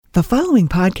The following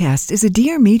podcast is a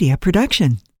Dear Media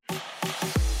production.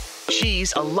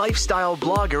 She's a lifestyle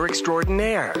blogger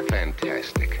extraordinaire.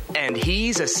 Fantastic. And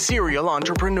he's a serial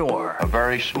entrepreneur. A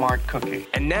very smart cookie.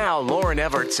 And now Lauren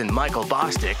Everts and Michael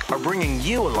Bosstick are bringing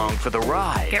you along for the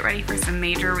ride. Get ready for some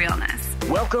major realness.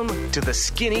 Welcome to the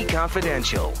Skinny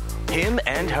Confidential. Him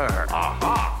and her.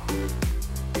 Aha!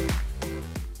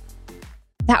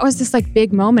 That was this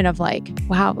big moment of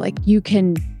wow,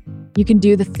 you can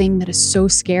do the thing that is so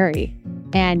scary.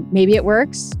 And maybe it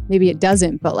works, maybe it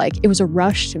doesn't, but it was a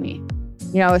rush to me.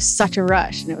 It was such a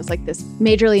rush. And it was this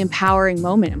majorly empowering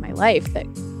moment in my life that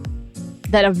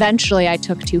eventually I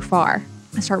took too far.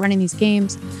 I start running these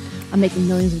games. I'm making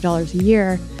millions of dollars a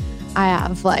year. I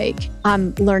have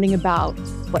I'm learning about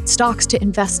what stocks to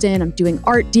invest in. I'm doing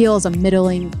art deals. I'm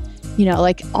middling,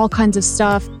 all kinds of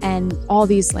stuff. And all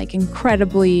these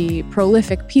incredibly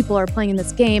prolific people are playing in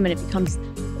this game, and it becomes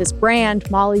this brand,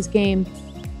 Molly's Game.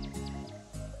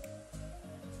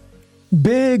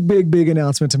 Big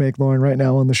announcement to make, Lauren, right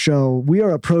now on the show. We are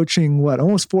approaching,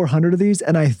 almost 400 of these.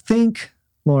 And I think,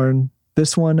 Lauren,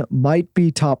 this one might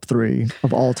be top 3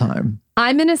 of all time.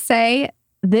 I'm going to say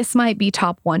this might be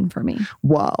top 1 for me.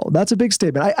 Wow, that's a big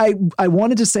statement. I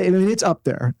wanted to say, it's up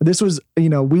there. This was,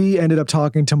 we ended up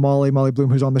talking to Molly Bloom,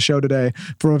 who's on the show today,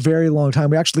 for a very long time.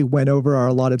 We actually went over our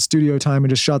allotted studio time and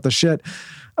just shot the shit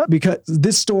because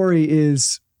this story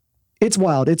it's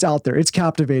wild. It's out there. It's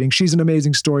captivating. She's an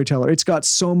amazing storyteller. It's got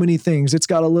so many things. It's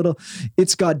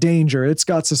got danger. It's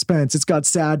got suspense. It's got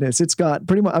sadness. It's got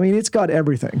it's got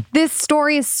everything. This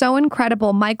story is so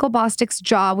incredible. Michael Bosstick's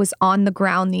jaw was on the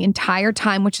ground the entire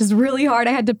time, which is really hard.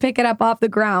 I had to pick it up off the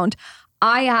ground.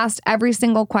 I asked every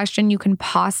single question you can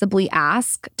possibly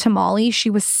ask to Molly. She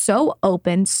was so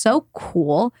open, so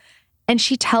cool. And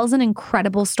she tells an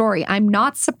incredible story. I'm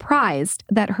not surprised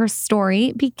that her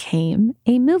story became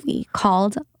a movie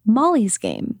called Molly's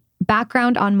Game.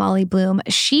 Background on Molly Bloom.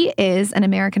 She is an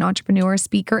American entrepreneur,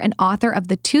 speaker, and author of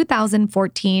the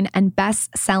 2014 and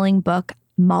best-selling book,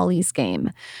 Molly's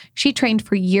Game. She trained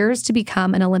for years to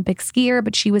become an Olympic skier,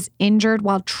 but she was injured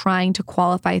while trying to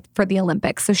qualify for the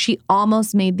Olympics. So she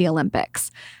almost made the Olympics.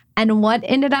 And what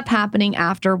ended up happening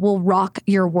after will rock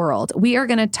your world. We are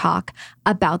going to talk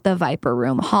about the Viper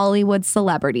Room, Hollywood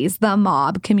celebrities, the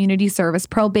mob, community service,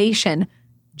 probation,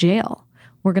 jail.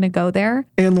 We're going to go there.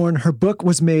 And Lauren, her book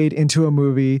was made into a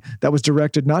movie that was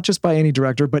directed not just by any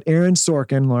director, but Aaron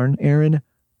Sorkin. Lauren, Aaron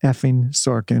effing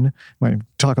Sorkin. Might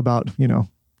talk about,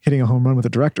 hitting a home run with a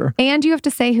director. And you have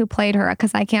to say who played her,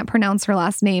 because I can't pronounce her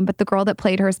last name, but the girl that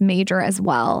played her is Major as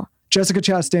well. Jessica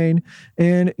Chastain.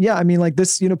 And yeah,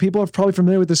 this, people are probably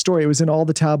familiar with this story. It was in all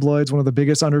the tabloids, one of the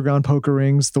biggest underground poker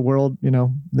rings the world,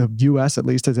 the US at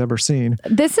least has ever seen.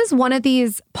 This is one of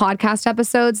these podcast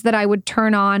episodes that I would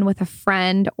turn on with a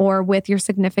friend or with your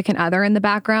significant other in the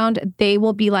background. They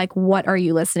will be like, what are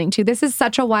you listening to? This is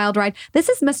such a wild ride. This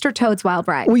is Mr. Toad's Wild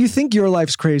Ride. Well, you think your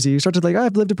life's crazy. You start to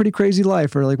I've lived a pretty crazy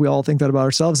life, or we all think that about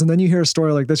ourselves. And then you hear a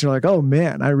story like this, you're like, oh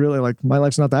man, I really my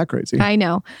life's not that crazy. I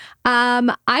know.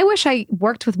 I wish I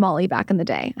worked with Molly back in the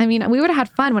day. We would have had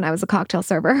fun when I was a cocktail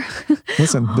server.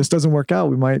 Listen, this doesn't work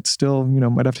out. We might still,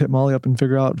 might have to hit Molly up and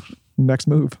figure out the next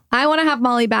move. I want to have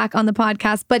Molly back on the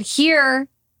podcast, but here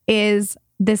is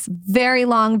this very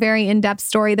long, very in-depth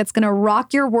story that's going to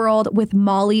rock your world with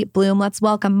Molly Bloom. Let's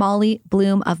welcome Molly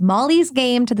Bloom of Molly's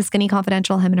Game to the Skinny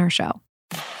Confidential, Him and Her show.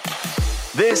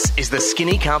 This is the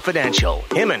Skinny Confidential.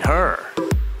 Him and Her.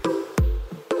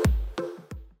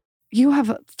 You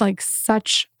have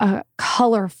such a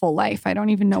colorful life. I don't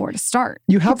even know where to start.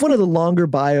 You have one of the longer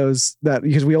bios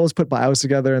because we always put bios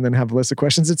together and then have a list of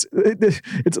questions.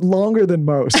 It's longer than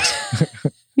most.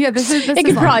 Yeah, this it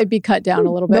could probably be cut down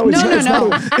a little bit. No.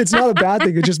 It's not a bad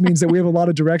thing. It just means that we have a lot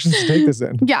of directions to take this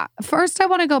in. Yeah. First, I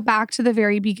want to go back to the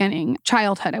very beginning,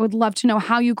 childhood. I would love to know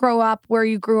how you grow up, where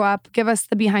you grew up. Give us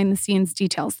the behind the scenes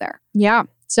details there. Yeah.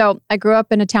 So I grew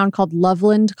up in a town called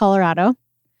Loveland, Colorado.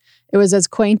 It was as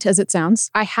quaint as it sounds.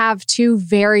 I have 2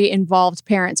 very involved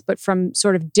parents, but from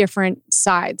sort of different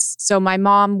sides. So my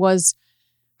mom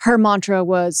her mantra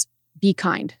was, be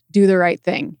kind, do the right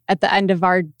thing. At the end of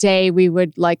our day, we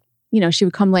would she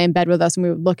would come lay in bed with us and we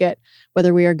would look at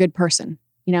whether we are a good person,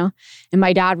 And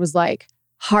my dad was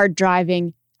hard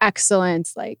driving,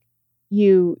 excellence,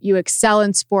 you excel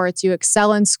in sports, you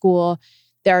excel in school.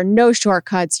 There are no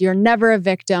shortcuts. You're never a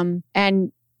victim.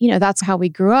 And, that's how we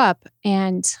grew up.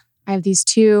 And I have these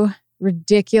 2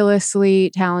 ridiculously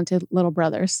talented little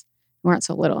brothers. Who aren't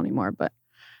so little anymore, but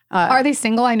Are they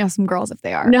single? I know some girls if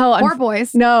they are. No. Or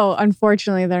boys. No,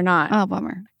 unfortunately, they're not. Oh,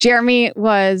 bummer. Jeremy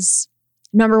was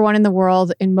 #1 in the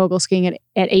world in mogul skiing at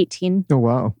 18. Oh,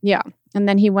 wow. Yeah. And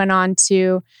then he went on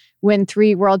to win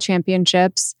 3 world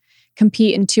championships,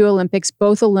 compete in 2 Olympics.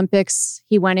 Both Olympics,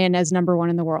 he went in as number 1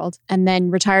 in the world, and then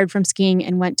retired from skiing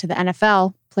and went to the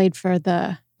NFL, played for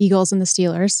the Eagles and the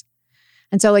Steelers.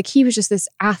 And so like he was just this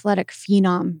athletic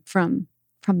phenom from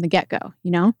the get-go,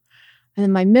 you know? And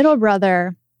then my middle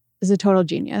brother is a total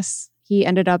genius. He's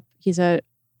a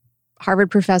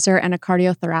Harvard professor and a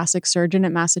cardiothoracic surgeon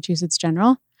at Massachusetts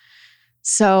General.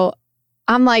 So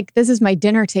I'm like, this is my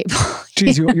dinner table.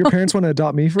 Geez, your parents want to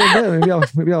adopt me for a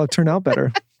bit? Maybe I'll turn out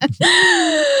better.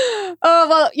 Oh,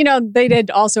 well, you know, they did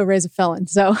also raise a felon.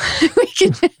 So we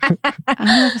can.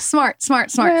 Smart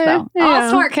though. All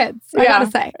smart kids, I gotta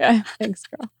say. Yeah. Thanks,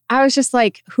 girl. I was just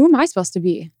like, who am I supposed to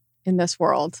be in this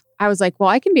world? I was like, well,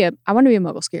 I want to be a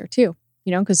mogul skier too,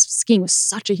 you know, because skiing was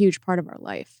such a huge part of our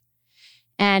life.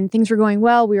 And things were going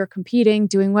well. We were competing,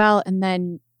 doing well. And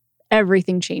then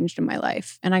everything changed in my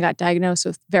life. And I got diagnosed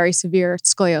with very severe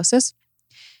scoliosis.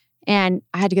 And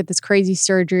I had to get this crazy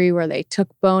surgery where they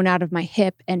took bone out of my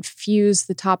hip and fused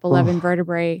the top 11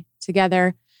 vertebrae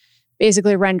together,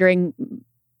 basically rendering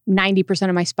 90%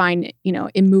 of my spine, you know,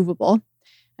 immovable.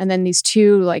 And then these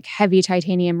 2 like heavy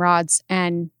titanium rods,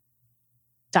 and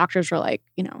doctors were like,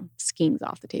 you know, skiing's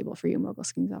off the table for you, mogul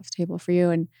skiing's off the table for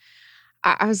you. And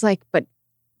I was like, but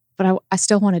I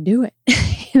still want to do it,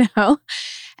 you know?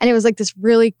 And it was like this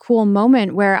really cool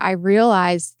moment where I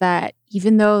realized that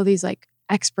even though these like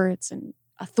experts and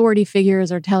authority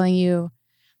figures are telling you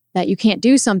that you can't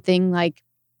do something, like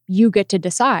you get to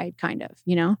decide, kind of,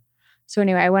 you know? So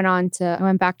anyway, I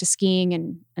went back to skiing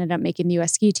and ended up making the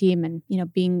US ski team and, you know,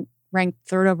 being ranked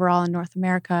 3rd overall in North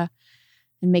America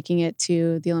and making it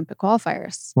to the Olympic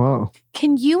qualifiers. Wow.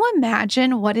 Can you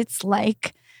imagine what it's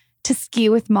like to ski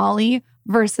with Molly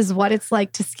versus what it's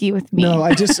like to ski with me?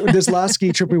 No, this last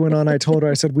ski trip we went on, I told her,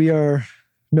 I said, we are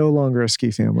no longer a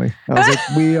ski family. I was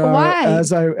like, we are, Why?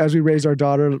 as we raise our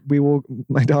daughter,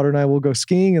 my daughter and I will go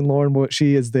skiing, and Lauren,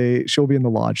 she'll be in the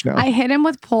lodge now. I hit him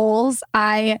with poles.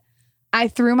 I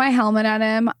threw my helmet at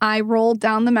him. I rolled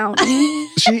down the mountain.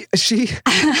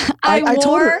 I told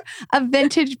wore her a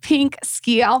vintage pink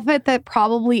ski outfit that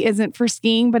probably isn't for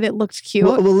skiing, but it looked cute.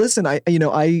 Well, listen, I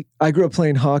grew up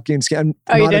playing hockey and skiing.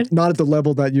 Not at the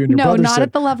level that you and your brother No, not said,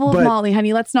 at the level of Molly,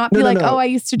 honey. Let's not be no. oh, I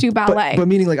used to do ballet. But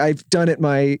meaning like I've done it.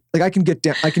 I can get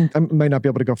down. I might not be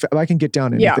able to go. I can get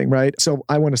down anything, right? So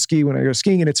I want to ski when I go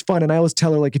skiing, and it's fun. And I always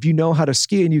tell her, like, if you know how to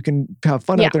ski and you can have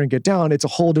fun out there and get down, it's a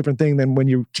whole different thing than when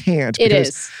you can't. It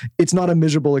is. It's not a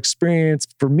miserable experience.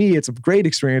 For me, it's a great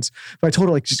experience. But I told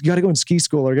her, like, just, you got to go in ski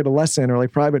school or get a lesson or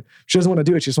like private. She doesn't want to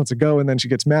do it. She just wants to go, and then she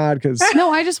gets mad because.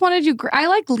 No, I just want to do. I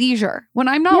like leisure. When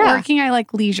I'm not working, I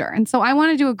like leisure, and so I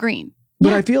want to do a green.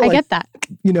 But I feel like I get that.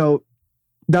 You know,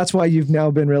 that's why you've now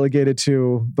been relegated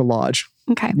to the lodge.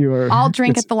 Okay, I'll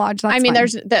drink at the lodge. That's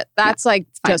fine. That's like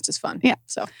just as fun. Yeah.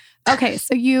 So. Okay,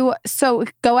 so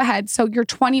go ahead. So you're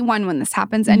 21 when this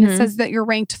happens, and it says that you're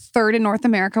ranked 3rd in North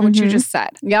America, which you just said.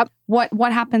 Yep.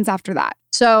 What happens after that?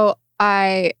 So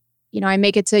I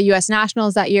make it to U.S.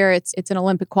 Nationals that year. It's an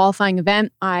Olympic qualifying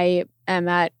event. I am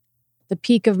at the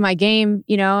peak of my game,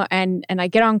 you know, and I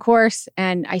get on course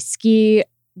and I ski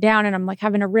down, and I'm like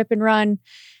having a rip and run,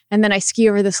 and then I ski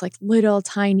over this like little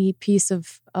tiny piece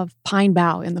of pine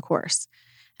bough in the course.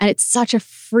 And it's such a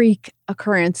freak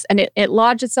occurrence. And it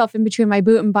lodged itself in between my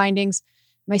boot and bindings.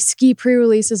 My ski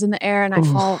pre-release is in the air, and I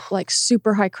fall like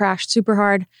super high, crash super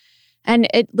hard. And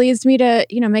it leads me to,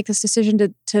 you know, make this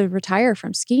decision to retire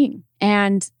from skiing.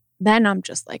 And then I'm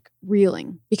just like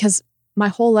reeling, because my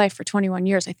whole life for 21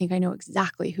 years, I think I know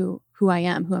exactly who I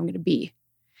am, who I'm going to be.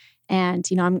 And,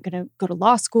 you know, I'm going to go to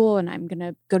law school, and I'm going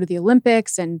to go to the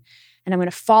Olympics, and I'm going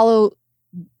to follow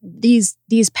these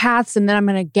paths. And then I'm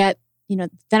going to get, you know,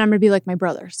 then I'm going to be like my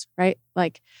brothers, right?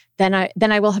 Like then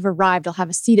I will have arrived. I'll have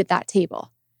a seat at that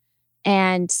table.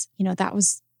 And, you know,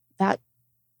 that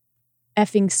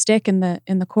effing stick in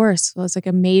the course was like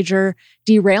a major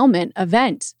derailment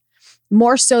event,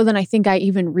 more so than I think I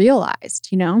even realized,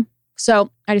 you know?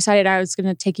 So I decided I was going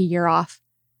to take a year off,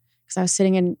 because I was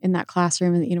sitting in that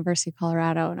classroom in the University of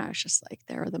Colorado, and I was just like,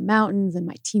 there are the mountains and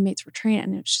my teammates were training,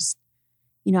 and it's just,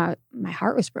 you know, my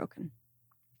heart was broken.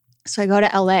 So I go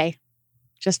to LA,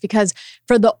 just because,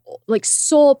 for the like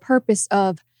sole purpose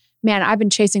of, man, I've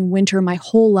been chasing winter my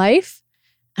whole life,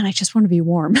 and I just want to be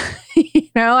warm. You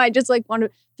know, I just like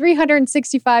want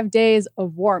 365 days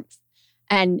of warmth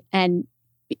and,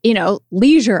 you know,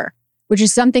 leisure, which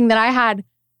is something that I had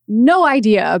no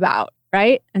idea about.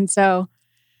 Right. And so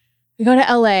we go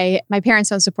to LA. My parents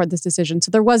don't support this decision,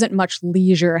 so there wasn't much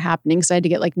leisure happening, because I had to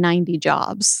get like 90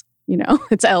 jobs. You know,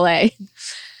 it's LA.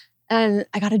 And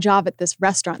I got a job at this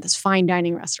restaurant, this fine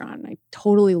dining restaurant. And I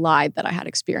totally lied that I had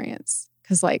experience.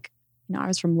 Because I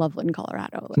was from Loveland,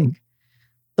 Colorado.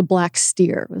 The Black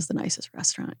Steer was the nicest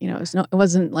restaurant. It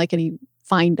wasn't like any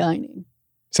fine dining.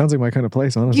 Sounds like my kind of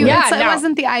place, honestly. It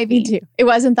wasn't the Ivy. Me too. It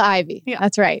wasn't the Ivy. Yeah.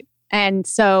 That's right. And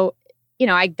so,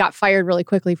 I got fired really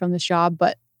quickly from this job,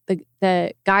 but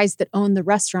the guys that owned the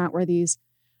restaurant were these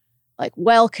like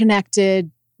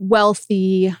well-connected,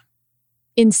 wealthy,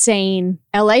 insane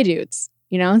LA dudes,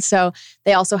 So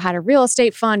they also had a real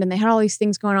estate fund and they had all these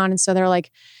things going on. And so they're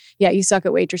like, yeah, you suck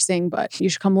at waitressing, but you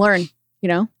should come learn,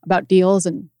 about deals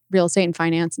and real estate and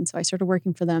finance. And so I started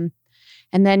working for them.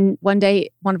 And then one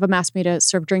day, one of them asked me to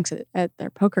serve drinks at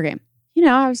their poker game.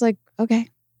 I was like, okay,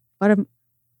 I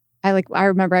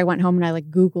remember I went home and I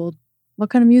Googled, what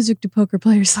kind of music do poker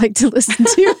players like to listen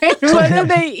to? And what do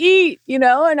they eat? And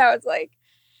I was like,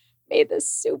 made this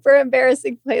super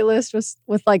embarrassing playlist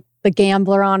with The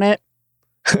Gambler on it.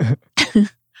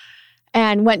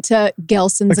 And went to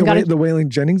Gelson's and got the Waylon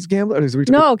Jennings Gambler?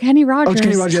 No, Kenny Rogers. Oh,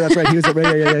 Kenny Rogers. Yeah, that's right. He was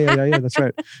yeah. That's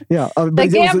right. Yeah, the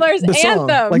Gambler's the Anthem.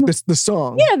 Song, the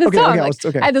song. Yeah, the song.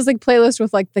 Okay. I had this playlist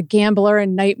with The Gambler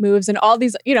and Night Moves and all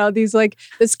these, these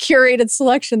this curated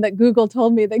selection that Google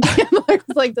told me the Gambler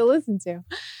was to listen to.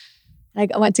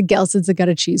 And I went to Gelson's and got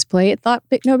a cheese plate. Thought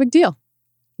no big deal,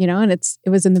 and it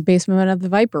was in the basement of the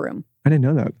Viper Room. I didn't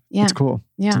know that. Yeah, it's cool.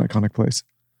 Yeah, it's an iconic place.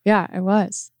 Yeah, it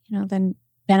was. Then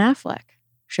Ben Affleck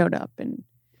showed up and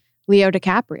Leo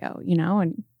DiCaprio,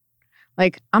 and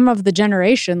I'm of the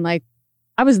generation, I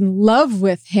was in love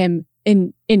with him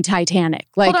in Titanic.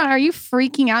 Hold on, are you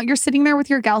freaking out? You're sitting there with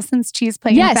your Gelson's cheese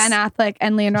plate and Ben Affleck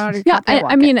and Leonardo DiCaprio. Yeah,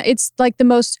 I mean, it's the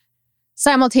most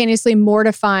simultaneously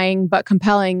mortifying but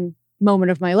compelling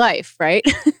moment of my life, right?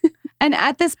 And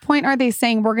at this point, are they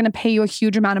saying we're going to pay you a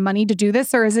huge amount of money to do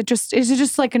this, or is it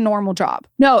just like a normal job?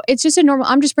 No, it's just a normal.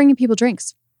 I'm just bringing people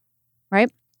drinks, right?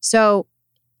 So,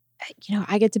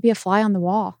 I get to be a fly on the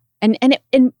wall, and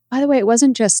by the way, it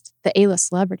wasn't just the A-list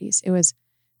celebrities. It was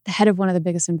the head of one of the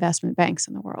biggest investment banks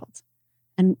in the world,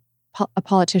 and a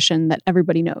politician that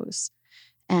everybody knows,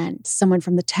 and someone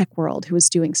from the tech world who was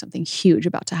doing something huge,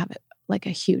 about to have it a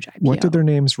huge IPO. What did their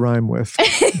names rhyme with?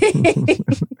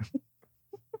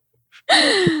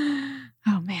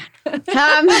 Oh man.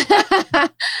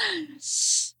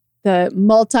 The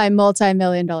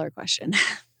multi-million-dollar question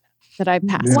that I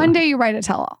passed. Yeah. One day you write a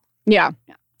tell-all. Yeah.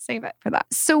 Save it for that.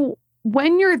 So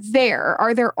when you're there,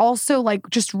 are there also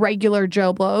just regular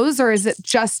Joe Blows, or is it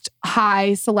just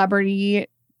high celebrity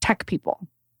tech people?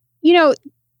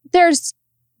 There's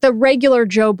the regular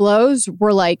Joe Blows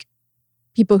were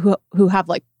people who have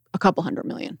a couple $100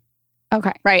 million.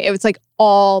 Okay. Right. It was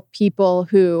all people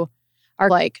who are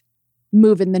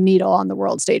moving the needle on the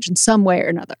world stage in some way or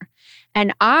another.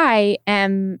 And I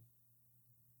am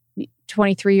a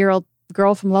 23-year-old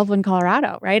girl from Loveland,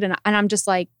 Colorado, right? And I'm just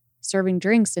serving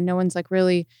drinks and no one's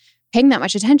really paying that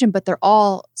much attention, but they're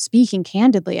all speaking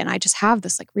candidly. And I just have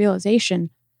this realization,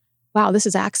 wow, this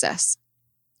is access,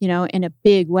 in a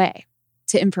big way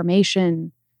to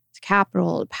information, to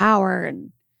capital, to power.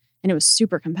 And it was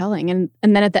super compelling. And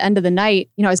then at the end of the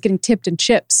night, I was getting tipped in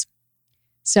chips.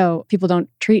 So people don't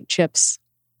treat chips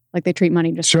like they treat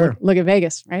money. Just sure. Look at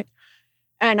Vegas, right?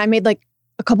 And I made a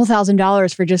couple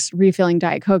 $1,000s for just refilling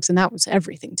Diet Cokes. And that was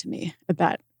everything to me at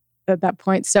that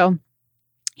point. So,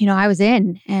 I was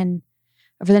in, and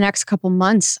over the next couple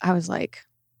months, I was like,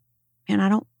 man, I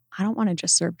don't want to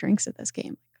just serve drinks at this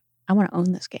game. I want to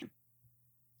own this game.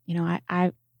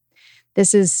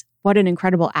 This is what an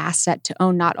incredible asset to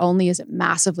own. Not only is it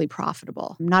massively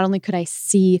profitable, not only could I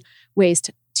see ways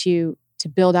to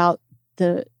build out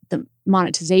the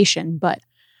monetization, but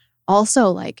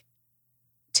also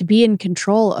to be in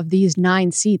control of these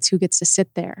 9 seats, who gets to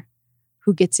sit there,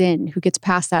 who gets in, who gets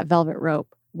past that velvet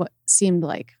rope, what seemed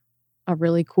like a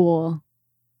really cool,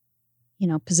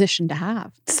 position to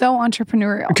have. So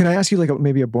entrepreneurial. Can I ask you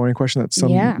maybe a boring question that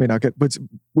some may not get, but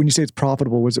when you say it's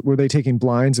profitable, were they taking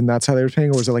blinds and that's how they were paying,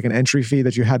 or was it an entry fee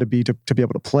that you had to be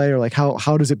able to play, or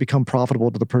how does it become profitable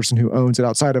to the person who owns it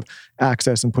outside of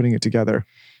access and putting it together?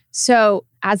 So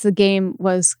as the game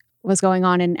was going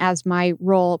on, and as my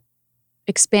role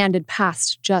expanded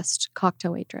past just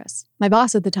cocktail waitress, my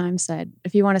boss at the time said,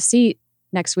 if you want a seat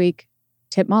next week,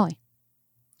 tip Molly.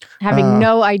 Having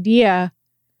no idea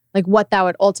what that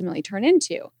would ultimately turn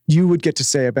into. You would get to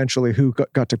say eventually who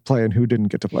got to play and who didn't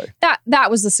get to play.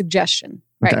 That was the suggestion,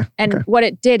 right? Okay, and what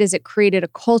it did is it created a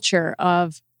culture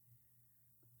of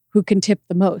who can tip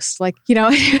the most,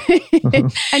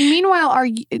 And meanwhile,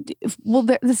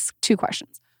 this is 2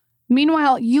 questions.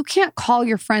 Meanwhile, you can't call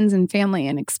your friends and family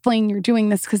and explain you're doing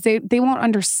this because they won't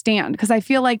understand. Because I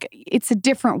feel like it's a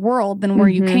different world than where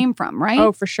you came from, right?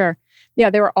 Oh, for sure. Yeah,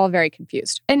 they were all very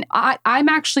confused. And I'm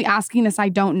actually asking this, I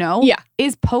don't know. Yeah.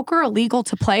 Is poker illegal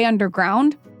to play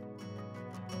underground?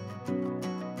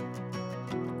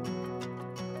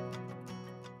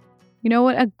 You know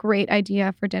what a great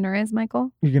idea for dinner is,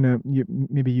 Michael?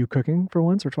 Maybe you cooking for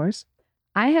once or twice?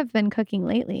 I have been cooking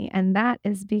lately, and that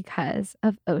is because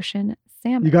of ocean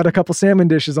salmon. You got a couple salmon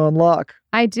dishes on lock.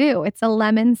 I do. It's a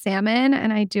lemon salmon,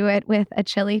 and I do it with a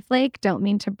chili flake. Don't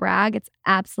mean to brag. It's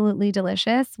absolutely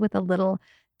delicious with a little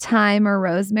thyme or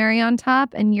rosemary on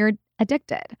top, and you're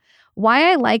addicted. Why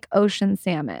I like ocean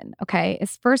salmon, okay,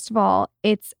 is first of all,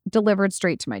 it's delivered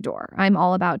straight to my door. I'm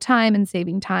all about time and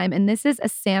saving time, and this is a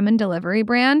salmon delivery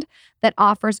brand that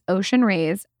offers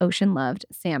ocean-raised, ocean-loved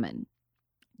salmon.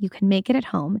 You can make it at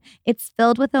home. It's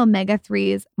filled with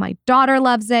omega-3s. My daughter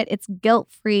loves it. It's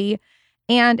guilt-free,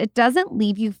 and it doesn't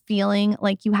leave you feeling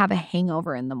like you have a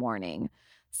hangover in the morning.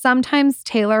 Sometimes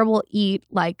Taylor will eat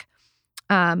like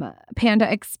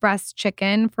Panda Express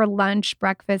chicken for lunch,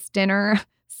 breakfast, dinner,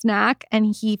 snack,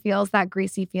 and he feels that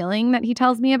greasy feeling that he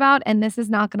tells me about, and this is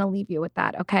not going to leave you with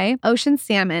that, okay? Ocean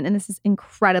salmon, and this is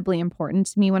incredibly important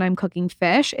to me when I'm cooking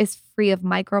fish, is free of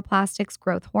microplastics,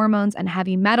 growth hormones, and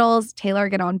heavy metals. Taylor,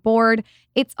 get on board.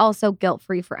 It's also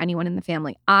guilt-free for anyone in the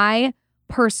family. I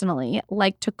personally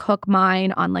like to cook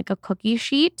mine on like a cookie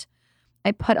sheet.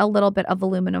 I put a little bit of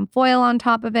aluminum foil on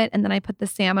top of it, and then I put the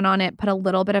salmon on it, put a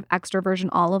little bit of extra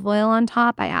virgin olive oil on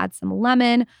top. I add some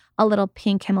lemon, a little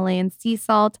pink Himalayan sea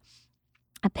salt,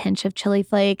 a pinch of chili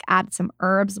flake, add some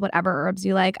herbs, whatever herbs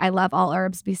you like. I love all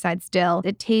herbs besides dill.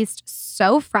 It tastes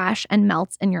so fresh and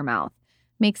melts in your mouth.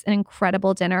 Makes an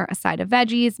incredible dinner, a side of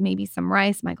veggies, maybe some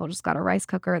rice. Michael just got a rice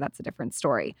cooker. That's a different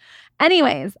story.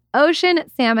 Anyways, ocean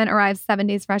salmon arrives 7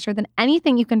 days fresher than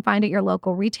anything you can find at your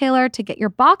local retailer. To get your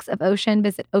box of ocean,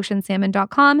 visit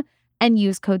oceansalmon.com and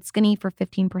use code SKINNY for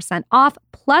 15% off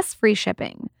plus free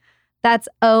shipping. That's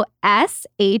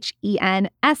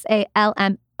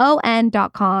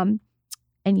OSHENSALMON.com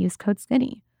and use code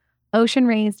SKINNY. Ocean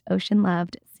raised, ocean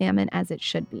loved, salmon as it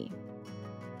should be.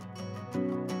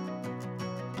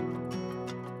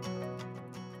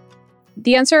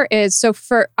 The answer is,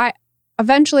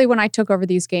 eventually when I took over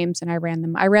these games and I ran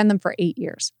them for 8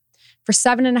 years. For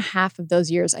 7.5 of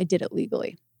those years, I did it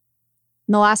legally.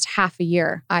 In the last half a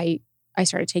year, I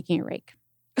started taking a rake.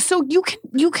 So you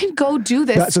can go do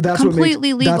this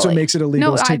completely legally. That's what makes it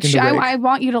illegal. No, taking the rake. I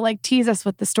want you to like tease us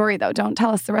with the story though. Don't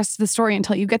tell us the rest of the story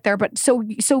until you get there. But so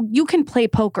you can play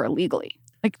poker legally.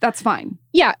 Like that's fine.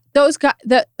 Yeah, those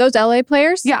LA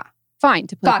players. Yeah. Fine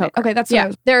to play Got poker. it. Okay, that's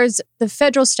there's the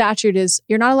federal statute is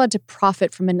you're not allowed to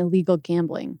profit from an illegal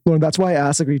gambling. Well, that's why I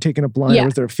asked, like, are you taking a blind or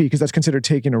is there a fee? Because that's considered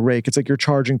taking a rake. It's like you're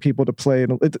charging people to play,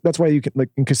 and that's why you can, like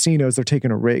in casinos, they're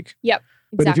taking a rake. Yep.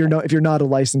 But Exactly. if you're not a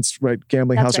licensed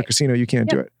gambling house or casino, you can't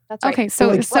do it. That's right. Okay, so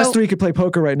us three could play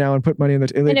poker right now and put money in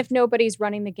the. And if nobody's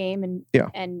running the game and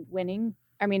winning,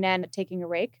 and taking a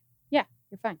rake, yeah,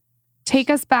 you're fine. Take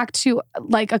us back to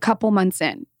like a couple months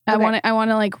in. Okay. I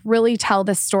want to like really tell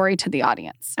this story to the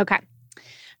audience. Okay.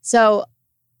 So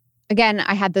again,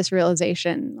 I had this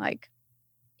realization, like,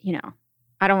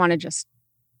 I don't want to just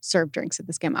serve drinks at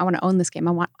this game. I want to own this game.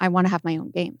 I want to have my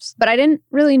own games. But I didn't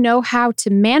really know how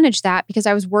to manage that because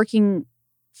I was working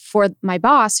for my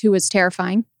boss who was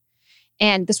terrifying.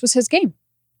 And this was his game,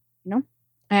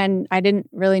 and I didn't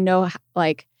really know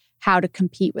like how to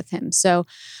compete with him. So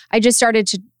I just started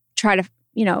to try to,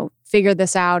 figure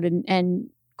this out and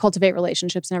cultivate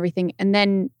relationships and everything. And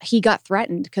then he got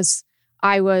threatened because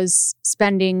I was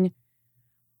spending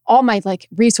all my like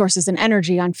resources and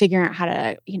energy on figuring out how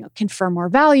to, confer more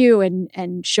value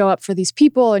and show up for these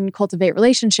people and cultivate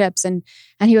relationships. And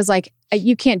he was like,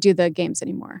 you can't do the games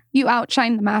anymore. You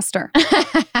outshine the master.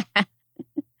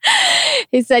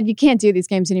 He said, you can't do these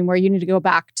games anymore. You need to go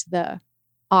back to the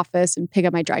office and pick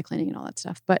up my dry cleaning and all that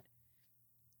stuff. But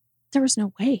there was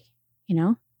no way,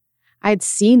 I had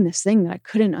seen this thing that I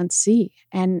couldn't unsee,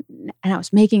 and I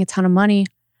was making a ton of money,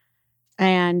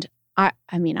 and I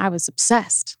was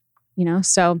obsessed,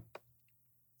 So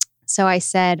I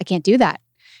said, I can't do that.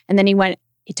 And then he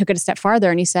took it a step farther,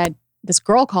 and he said, this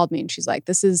girl called me, and she's like,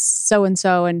 this is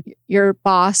so-and-so, and your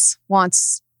boss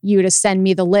wants you to send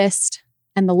me the list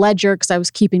and the ledger because I was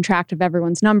keeping track of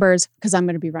everyone's numbers because I'm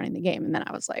going to be running the game. And then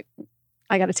I was like,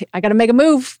 I got to make a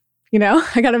move.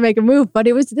 I got to make a move. But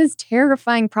it was this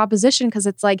terrifying proposition because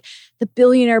it's like the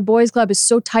Billionaire Boys Club is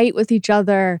so tight with each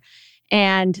other.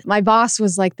 And my boss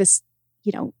was like this,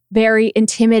 very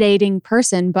intimidating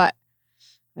person. But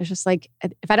I was just like,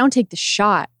 if I don't take the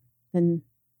shot, then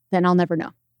then I'll never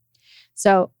know.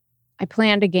 So I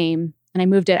planned a game and I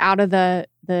moved it out of the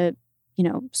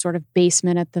sort of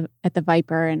basement at the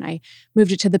Viper, and I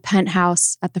moved it to the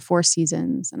penthouse at the Four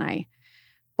Seasons, and I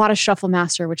bought a shuffle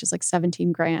master, which is like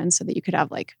 $17,000, so that you could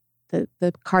have like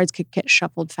the cards could get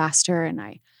shuffled faster. And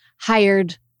I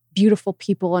hired beautiful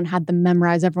people and had them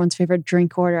memorize everyone's favorite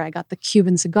drink order. I got the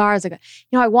Cuban cigars.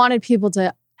 I wanted people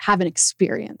to have an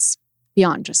experience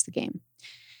beyond just the game.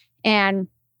 And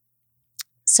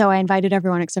so I invited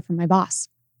everyone except for my boss.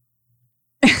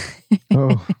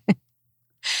 Oh.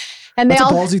 And that's a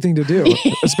ballsy thing to do,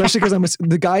 especially because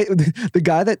the guy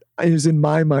that is in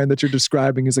my mind that you're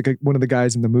describing is like one of the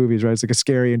guys in the movies, right? It's like a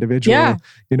scary individual,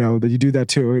 that you do that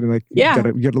to, and like you got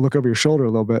to look over your shoulder a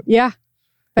little bit. Yeah.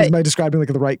 But, am I describing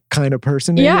like the right kind of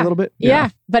person maybe a little bit? Yeah.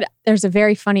 But there's a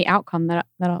very funny outcome that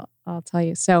I'll tell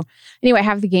you. So anyway, I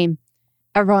have the game.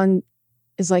 Everyone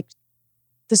is like,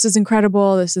 this is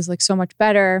incredible. This is like so much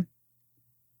better.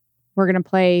 We're going to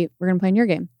play in your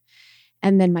game.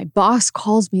 And then my boss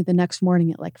calls me the next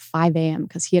morning at like 5 a.m.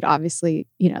 because he had obviously,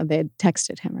 they had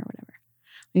texted him or whatever.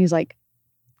 And he's like,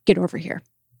 get over here.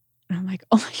 And I'm like,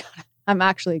 oh my God, I'm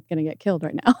actually going to get killed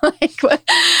right now.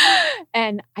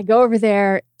 And I go over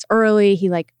there. It's early. He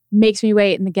like makes me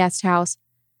wait in the guest house,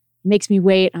 makes me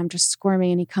wait. I'm just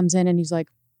squirming. And he comes in and he's like,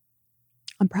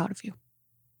 I'm proud of you.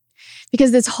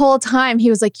 Because this whole time he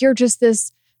was like, you're just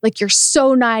this, like, you're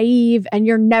so naive and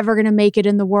you're never going to make it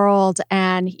in the world.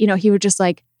 And, he would just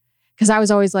like, because I was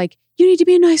always like, you need to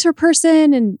be a nicer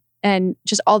person and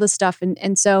just all this stuff.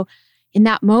 And so in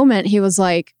that moment, he was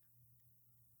like,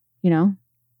 you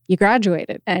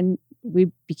graduated, and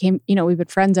we became, we've been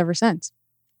friends ever since.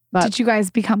 But did you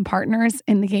guys become partners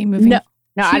in the game movie? No,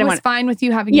 I didn't want fine with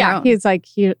you having your own. He's like,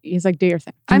 do your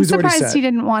thing. I'm surprised he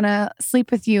didn't want to sleep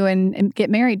with you and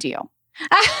get married to you.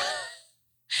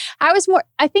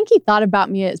 I think he thought about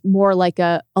me as more like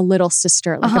a little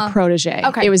sister, like a protege.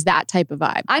 Okay. It was that type of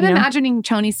vibe. I'm imagining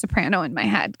Tony Soprano in my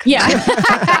head.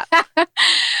 Yeah.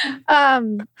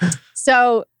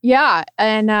 So yeah.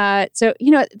 And so,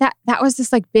 that was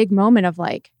this like big moment of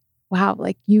like, wow,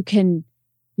 like you can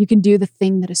do the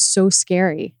thing that is so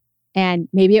scary, and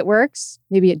maybe it works,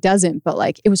 maybe it doesn't, but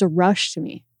like it was a rush to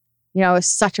me. It was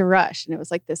such a rush, and it was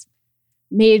like this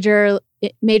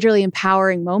majorly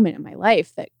empowering moment in my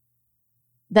life that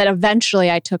eventually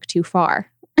I took too far.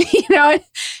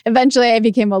 Eventually I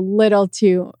became a little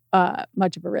too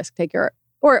much of a risk taker,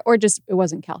 or just it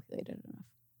wasn't calculated enough.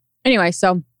 Anyway,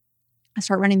 so I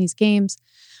start running these games.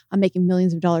 I'm making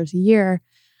millions of dollars a year.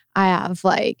 I have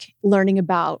like learning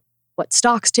about what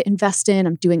stocks to invest in.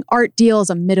 I'm doing art deals.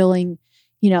 I'm middling,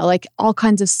 like all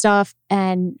kinds of stuff.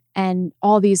 And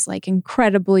all these like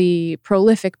incredibly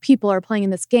prolific people are playing in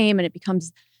this game, and it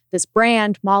becomes this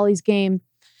brand, Molly's Game.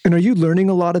 And are you learning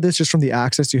a lot of this just from the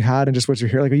access you had and just what you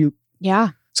hear? Like, are you? Yeah.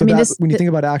 So when you think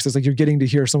about access, like you're getting to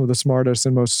hear some of the smartest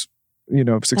and most,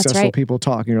 successful people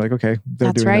talk, and you're like, okay,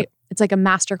 they're doing it. It's like a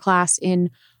masterclass in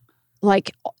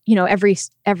like,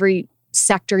 every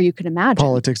sector you can imagine.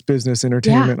 Politics, business,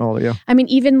 entertainment, all. Yeah. I mean,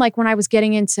 even like when I was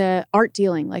getting into art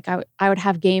dealing, like I would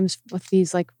have games with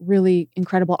these like really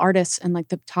incredible artists and like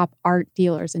the top art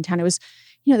dealers in town. It was,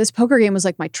 this poker game was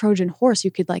like my Trojan horse.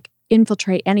 You could like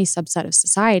infiltrate any subset of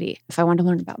society. If I wanted to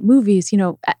learn about movies,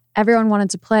 everyone wanted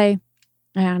to play.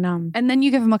 And then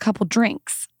you give them a couple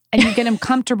drinks and you get them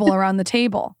comfortable around the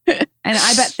table. And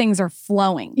I bet things are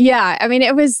flowing. Yeah. I mean,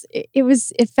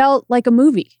 it felt like a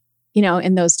movie,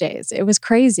 in those days. It was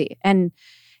crazy. And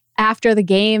after the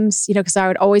games, because I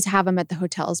would always have them at the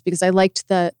hotels because I liked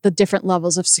the different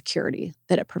levels of security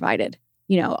that it provided.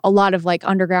 A lot of like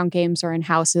underground games are in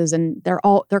houses, and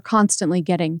they're constantly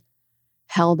getting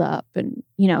held up. And,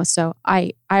 so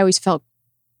I always felt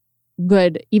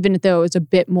good, even though it was a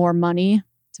bit more money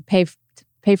to pay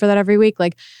for that every week.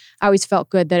 Like I always felt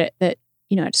good that it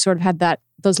sort of had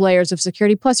those layers of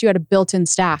security. Plus you had a built-in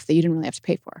staff that you didn't really have to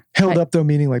pay for. Held up though,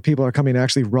 meaning like people are coming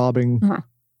actually robbing. Uh-huh.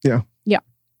 Yeah. Yeah.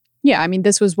 Yeah. I mean,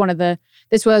 this was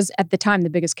at the time the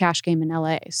biggest cash game in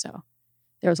LA. So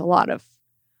there was a lot of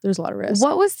risk.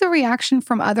 What was the reaction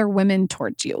from other women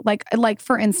towards you? Like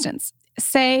for instance,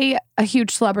 say a huge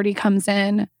celebrity comes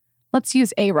in. Let's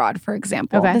use A-Rod, for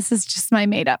example. Okay. This is just my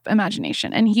made up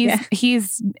imagination. And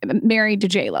he's married to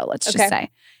J-Lo, let's just say.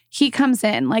 He comes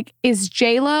in, like, is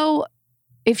J-Lo,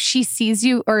 if she sees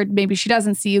you, or maybe she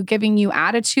doesn't see you, giving you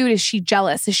attitude? Is she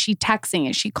jealous? Is she texting?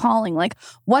 Is she calling? Like,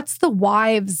 what's the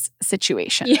wives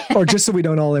situation? Yeah. Or just so we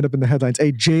don't all end up in the headlines,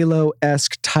 a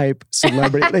J-Lo-esque type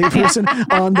celebrity, a person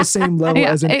on the same level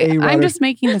as an A-Rod. I'm just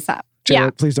making this up.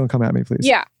 J-Lo, please don't come at me, please.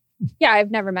 Yeah. Yeah,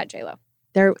 I've never met J-Lo.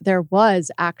 There was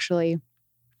actually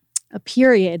a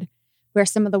period where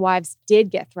some of the wives did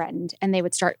get threatened and they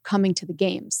would start coming to the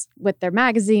games with their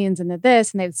magazines and and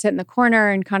they would sit in the corner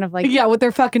and kind of like... Yeah, with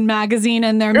their fucking magazine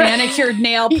and their manicured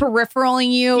nail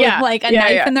peripheраling you with like a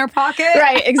knife in their pocket.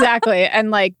 Right, exactly.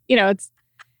 And like,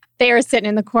 they were sitting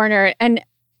in the corner.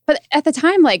 But at the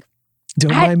time, like...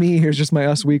 Don't mind me, here's just my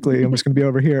Us Weekly. I'm just going to be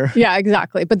over here. Yeah,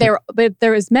 exactly. But there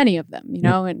was many of them,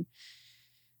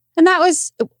 and that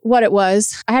was what it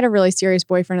was. I had a really serious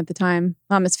boyfriend at the time.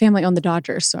 His family owned the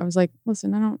Dodgers. So I was like,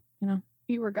 listen, I don't,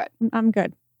 You were good. I'm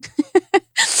good.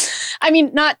 I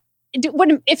mean, not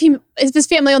if his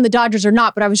family owned the Dodgers or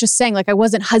not, but I was just saying, like, I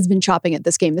wasn't husband shopping at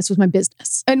this game. This was my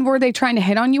business. And were they trying to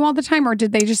hit on you all the time, or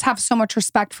did they just have so much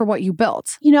respect for what you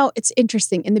built? It's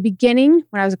interesting. In the beginning,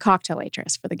 when I was a cocktail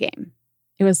waitress for the game,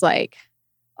 it was like,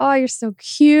 oh, you're so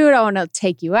cute. I want to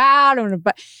take you out.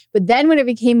 But then when it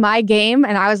became my game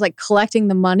and I was like collecting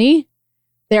the money,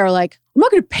 they were like, I'm not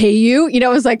going to pay you. It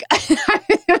was like,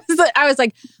 I was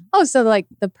like, oh, so like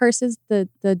the purses, the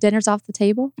dinner's off the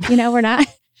table. We're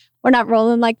not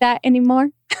rolling like that anymore.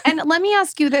 And let me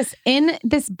ask you this: in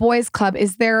this boys' club,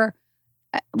 is there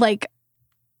like,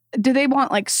 do they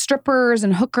want like strippers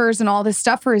and hookers and all this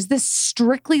stuff, or is this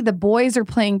strictly the boys are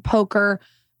playing poker,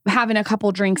 having a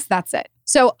couple drinks, that's it?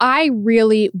 So I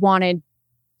really wanted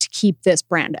to keep this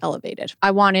brand elevated.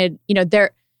 I wanted,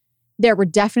 there were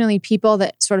definitely people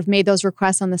that sort of made those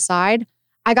requests on the side.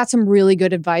 I got some really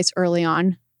good advice early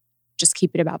on. Just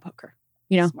keep it about poker.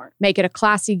 Smart. Make it a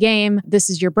classy game. This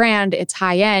is your brand. It's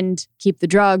high end. Keep the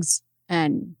drugs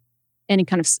and any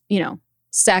kind of,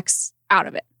 sex out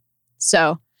of it.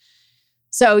 So,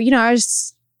 I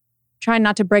was trying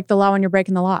not to break the law when you're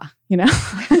breaking the law,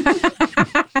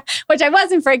 which I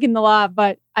wasn't breaking the law,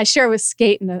 but I sure was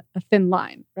skating a thin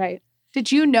line, right?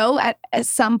 Did you know at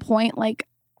some point, like,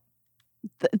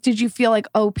 did you feel like,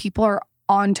 oh, people are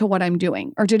on to what I'm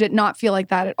doing? Or did it not feel like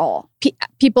that at all?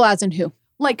 People as in who?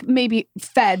 Like maybe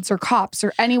feds or cops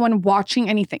or anyone watching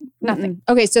anything? Nothing. Mm-mm.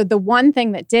 Okay, so the one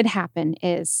thing that did happen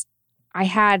is I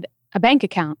had a bank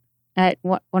account at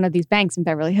one of these banks in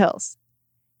Beverly Hills.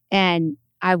 And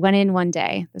I went in one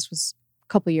day, this was a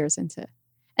couple years into,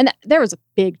 and there was a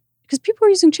big, because people were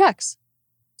using checks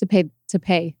to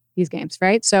pay these games,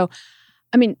 right? So,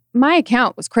 I mean, my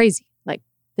account was crazy, like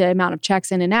the amount of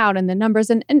checks in and out and the numbers,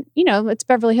 and it's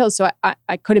Beverly Hills, so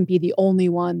I couldn't be the only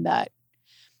one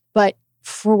but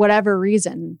for whatever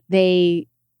reason, they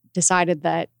decided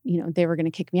that, they were going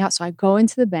to kick me out. So I go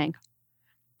into the bank,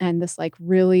 and this like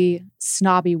really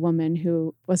woman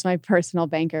who was my personal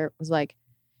banker was like,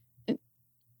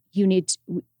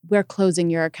 we're closing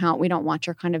your account. We don't want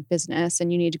your kind of business.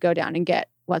 And you need to go down and get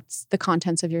what's the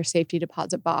contents of your safety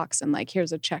deposit box. And like,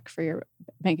 here's a check for your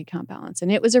bank account balance.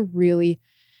 And it was a really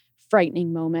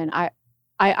frightening moment.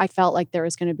 I felt like there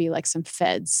was going to be like some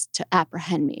feds to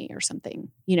apprehend me or something,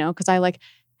 because I like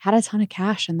had a ton of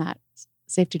cash in that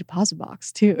safety deposit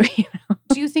box too.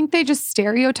 Do you think they just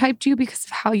stereotyped you because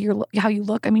of how you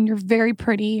look? I mean, you're very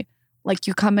pretty. Like,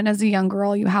 you come in as a young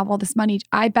girl, you have all this money.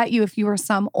 I bet you if you were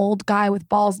some old guy with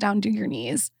balls down to your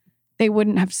knees, they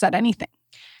wouldn't have said anything.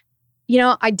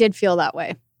 I did feel that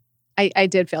way. I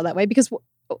did feel that way because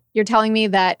you're telling me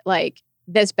that like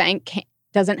this bank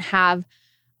doesn't have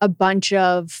a bunch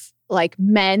of like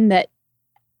men that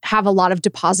have a lot of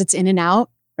deposits in and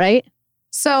out, right?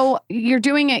 So you're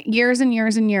doing it years and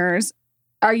years and years.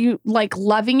 Are you like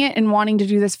loving it and wanting to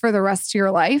do this for the rest of your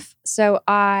life? So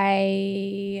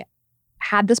I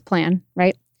had this plan,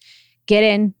 right? Get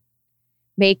in,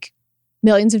 make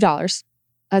millions of dollars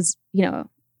as,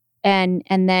 and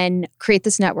then create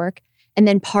this network and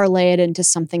then parlay it into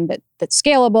something that's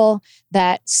scalable,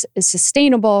 that is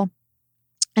sustainable,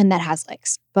 and that has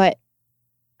legs. But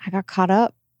I got caught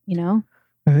up,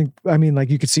 I mean, like,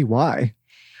 you could see why.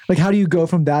 Like, how do you go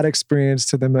from that experience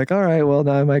to them like, all right, well,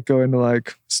 now I might go into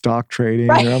like stock trading,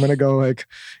 right, or I'm going to go like,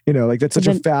 like that's such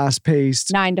a fast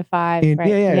paced 9 to 5.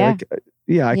 Right?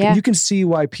 Yeah. You can see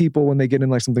why people, when they get in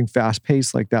like something fast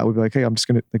paced like that, would be like, hey, I'm just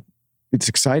going to like, it's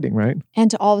exciting, right?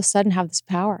 And to all of a sudden have this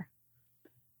power,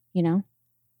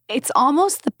 It's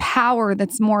almost the power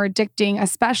that's more addicting,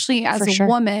 especially as a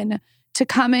woman, to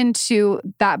come into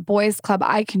that boys' club.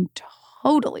 I can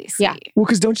totally see. Yeah. Well,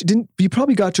 because you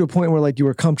probably got to a point where like you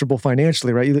were comfortable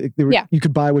financially, right? You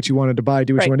could buy what you wanted to buy,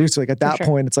 do what you want to do. So like at that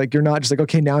point, it's like you're not just like,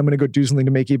 okay, now I'm going to go do something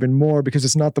to make even more, because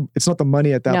it's not the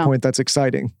money at that point that's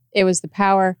exciting. It was the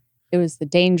power. It was the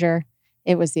danger.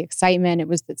 It was the excitement. It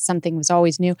was that something was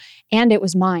always new, and it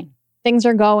was mine. Things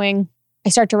are going. I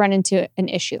start to run into an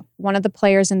issue. One of the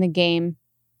players in the game,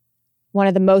 one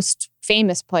of the most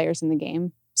famous players in the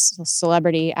game,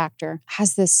 celebrity actor,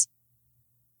 has this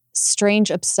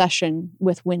strange obsession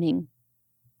with winning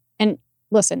And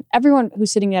listen, everyone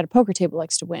who's sitting at a poker table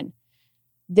likes to win.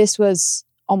 This was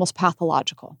almost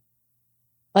pathological.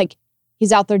 Like,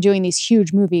 he's out there doing these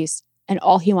huge movies and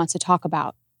all he wants to talk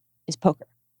about is poker.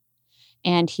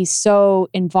 And he's so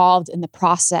involved in the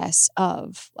process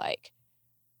of like,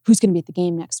 who's going to be at the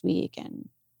game next week? And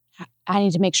I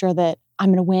need to make sure that I'm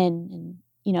going to win. And,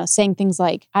 you know, saying things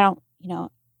like, I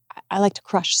like to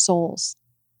crush souls.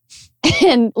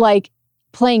 And like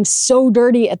playing so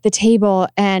dirty at the table.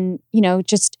 And, you know,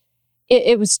 just,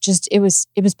 it was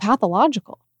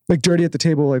pathological. Like dirty at the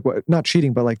table, like what? Not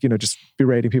cheating, but like, you know, just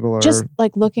berating people. Just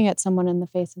like looking at someone in the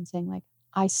face and saying like,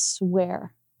 I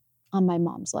swear on my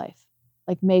mom's life,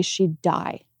 like may she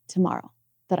die tomorrow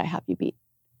that I have you beat.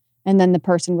 And then the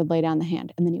person would lay down the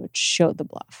hand and then he would show the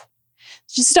bluff.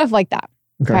 Just stuff like that.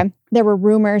 Okay. There were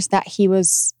rumors that he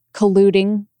was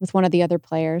colluding with one of the other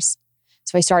players.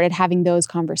 So I started having those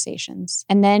conversations.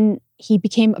 And then he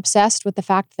became obsessed with the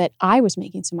fact that I was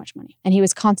making so much money. And he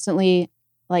was constantly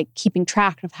like keeping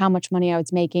track of how much money I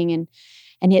was making. And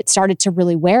it started to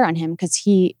really wear on him because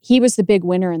he was the big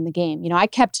winner in the game. You know, I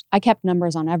kept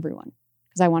numbers on everyone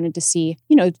because I wanted to see,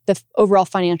 you know, the overall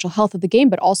financial health of the game,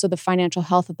 but also the financial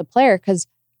health of the player because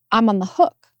I'm on the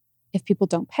hook if people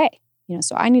don't pay. You know,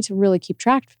 so I need to really keep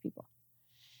track of people.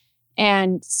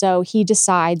 And so he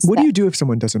decides. What do you do if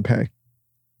someone doesn't pay?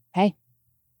 Pay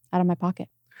out of my pocket.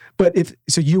 But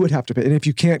so you would have to pay. And if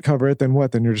you can't cover it, then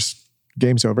what? Then you're just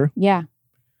game's over. Yeah.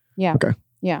 Okay.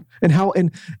 Yeah. And how,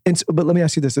 but let me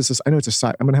ask you this. I know it's a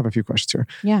side. I'm going to have a few questions here.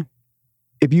 Yeah.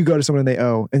 If you go to someone and they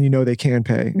owe and you know they can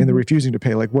pay and they're refusing to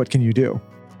pay, like what can you do?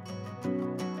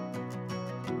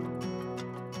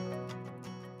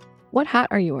 What hat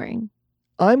are you wearing?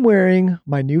 I'm wearing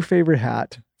my new favorite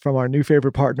hat from our new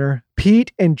favorite partner,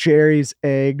 Pete and Jerry's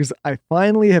Eggs. I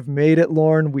finally have made it,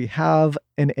 Lauren. We have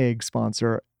an egg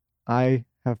sponsor. I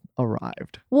have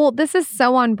arrived. Well, this is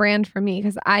so on brand for me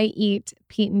because I eat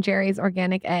Pete and Jerry's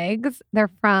organic eggs.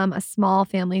 They're from a small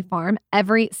family farm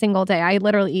every single day. I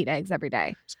literally eat eggs every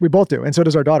day. We both do. And so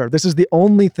does our daughter. This is the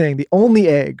only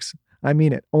eggs. I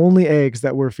mean it. Only eggs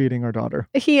that we're feeding our daughter.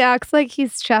 He acts like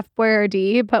he's Chef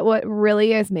Boyardee, but what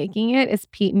really is making it is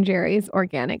Pete and Jerry's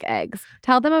organic eggs.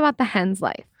 Tell them about the hen's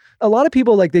life. A lot of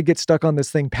people they get stuck on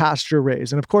this thing, pasture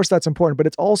raised. And of course that's important, but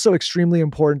it's also extremely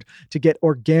important to get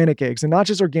organic eggs, and not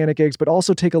just organic eggs, but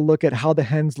also take a look at how the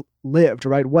hens lived,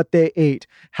 right? What they ate,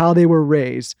 how they were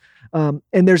raised. And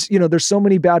there's so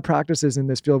many bad practices in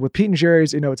this field. With Pete and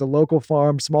Jerry's, it's a local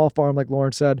farm, small farm, like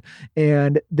Lauren said,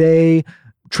 and they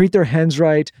treat their hens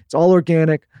right. It's all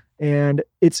organic. And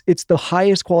it's the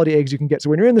highest quality eggs you can get. So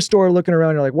when you're in the store looking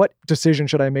around, you're like, what decision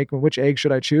should I make? Which egg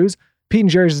should I choose? Pete and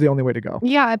Jerry's is the only way to go.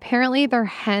 Yeah, apparently their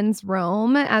hens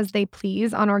roam as they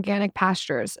please on organic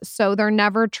pastures. So they're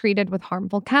never treated with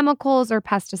harmful chemicals or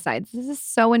pesticides. This is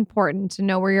so important to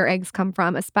know where your eggs come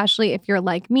from, especially if you're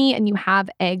like me and you have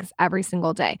eggs every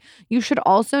single day. You should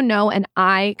also know, and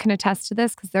I can attest to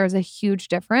this because there's a huge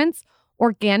difference,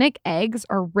 organic eggs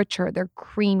are richer, they're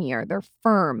creamier, they're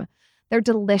firm. They're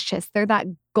delicious. They're that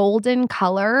golden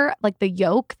color, like the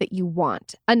yolk that you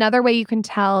want. Another way you can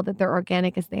tell that they're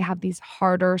organic is they have these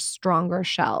harder, stronger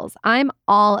shells. I'm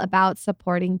all about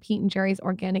supporting Pete and Jerry's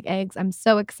organic eggs. I'm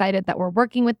so excited that we're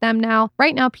working with them now.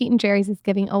 Right now, Pete and Jerry's is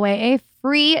giving away a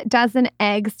free dozen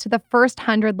eggs to the first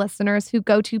 100 listeners who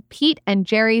go to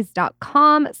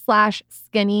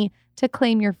peteandjerrys.com/skinny to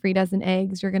claim your free dozen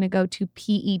eggs. You're going to go to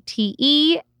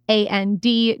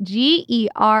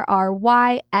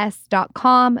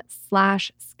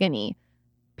PETEANDGERRYS.com/skinny.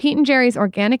 Pete and Jerry's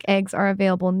organic eggs are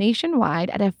available nationwide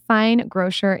at a fine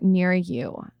grocer near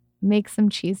you. Make some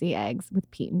cheesy eggs with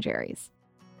Pete and Jerry's.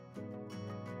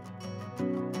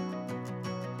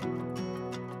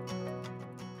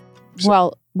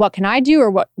 Well, what can I do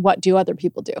or what do other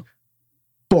people do?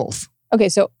 Both. Okay,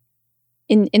 so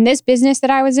in this business that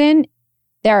I was in,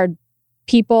 there are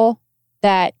people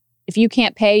that if you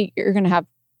can't pay, you're gonna have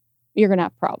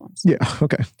problems. Yeah.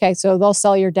 Okay. Okay. So they'll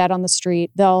sell your debt on the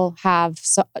street. They'll have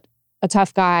a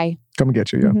tough guy come and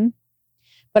get you. Yeah. Mm-hmm.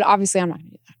 But obviously, I'm not gonna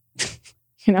do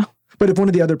that. But if one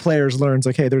of the other players learns,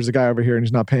 like, hey, there's a guy over here and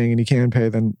he's not paying and he can pay,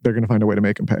 then they're gonna find a way to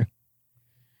make him pay.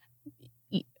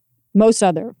 Most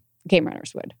other game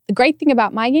runners would. The great thing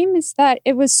about my game is that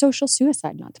it was social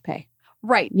suicide not to pay.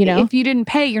 Right. If you didn't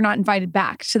pay, you're not invited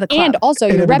back to the club. And also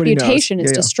your reputation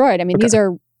is destroyed. I mean,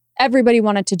 everybody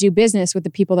wanted to do business with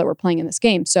the people that were playing in this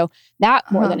game. So that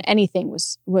more than anything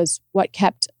was what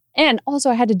kept. And also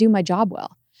I had to do my job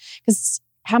well. Because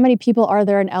how many people are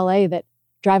there in LA that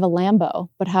drive a Lambo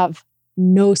but have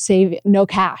no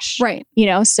cash? Right.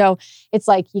 So it's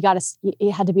like you had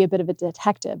to be a bit of a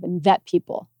detective and vet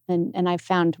people. And I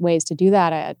found ways to do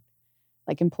that.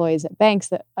 like employees at banks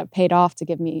that I paid off to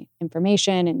give me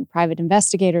information and private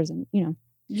investigators and,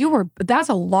 that's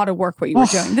a lot of work what you were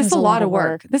doing. This is a lot of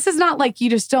work. This is not like you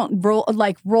just don't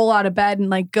roll out of bed and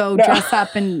like go dress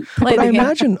up and play the game. I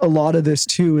imagine a lot of this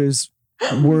too is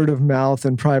word of mouth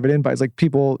and private invites, like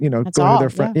people, That's go all, to their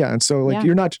friend. Yeah. And so like,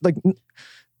 you're not like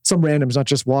some random's not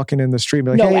just walking in the street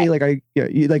and be like,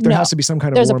 there has to be some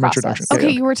kind of warm introduction.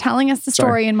 Okay. You were telling us the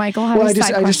story and Michael had a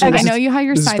side question. I know you have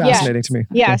your side. This is fascinating to me.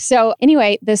 Yeah. So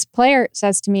anyway, this player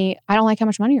says to me, I don't like how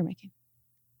much money you're making.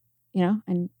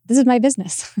 And this is my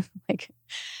business. like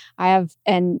I have,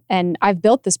 and I've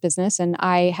built this business and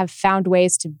I have found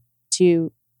ways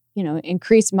to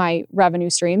increase my revenue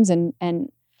streams and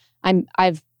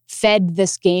I've fed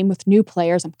this game with new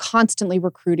players. I'm constantly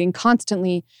recruiting,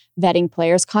 constantly vetting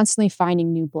players, constantly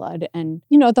finding new blood and,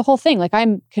 the whole thing, like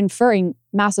I'm conferring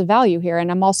massive value here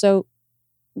and I'm also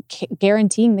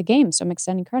guaranteeing the game. So I'm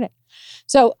extending credit.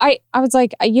 So I was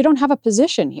like, you don't have a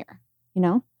position here,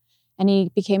 And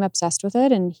he became obsessed with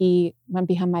it and he went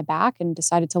behind my back and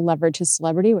decided to leverage his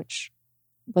celebrity, which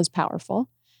was powerful.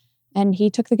 And he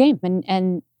took the game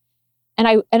and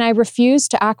I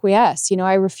refused to acquiesce.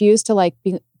 I refused to like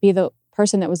be the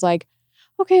person that was like,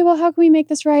 okay, well, how can we make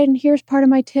this right? And here's part of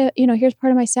my tip, here's part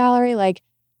of my salary. Like,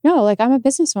 no, like I'm a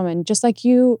businesswoman, just like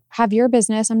you have your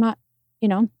business. I'm not,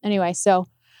 anyway. So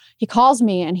he calls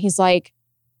me and he's like,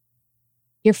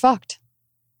 you're fucked.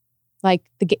 Like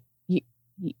it's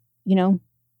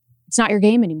not your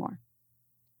game anymore.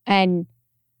 And,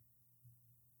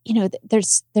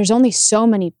 there's only so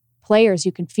many players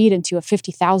you can feed into a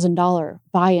 $50,000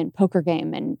 buy-in poker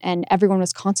game. And everyone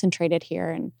was concentrated here.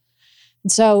 And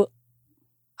so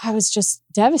I was just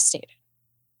devastated,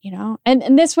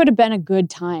 and this would have been a good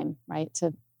time, right?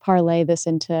 To parlay this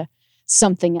into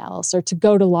something else or to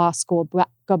go to law school,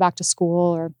 go back to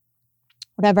school or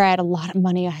whatever. I had a lot of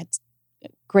money. I had a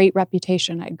great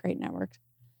reputation. I had a great network.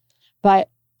 But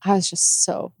I was just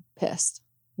so pissed,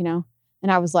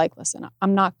 and I was like, listen,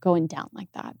 I'm not going down like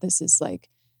that. This is like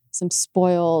some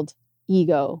spoiled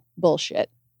ego bullshit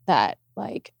that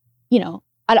like,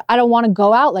 I don't want to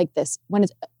go out like this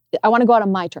I want to go out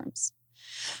on my terms.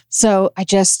 So I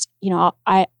just,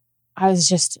 I was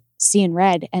just seeing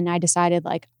red and I decided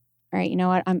like, all right, you know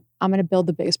what? I'm going to build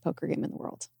the biggest poker game in the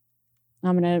world.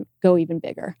 I'm going to go even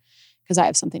bigger because I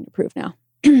have something to prove now.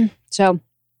 So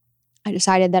I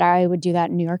decided that I would do that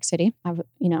in New York City.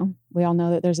 We all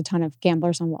know that there's a ton of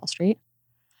gamblers on Wall Street.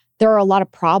 There are a lot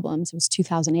of problems. It was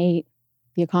 2008.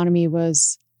 The economy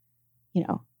was,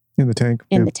 in the tank.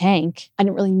 The tank. I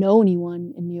didn't really know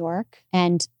anyone in New York.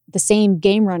 And the same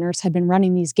game runners had been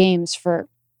running these games for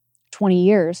 20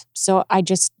 years. So I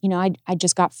just, I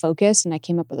just got focused and I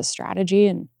came up with a strategy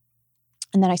and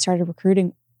then I started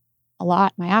recruiting a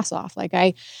lot, my ass off. Like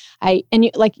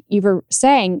like you were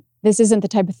saying, this isn't the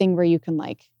type of thing where you can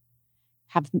like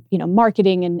have,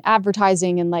 marketing and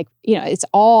advertising and like, it's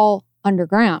all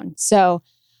underground. So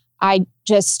I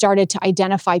just started to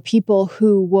identify people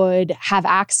who would have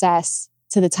access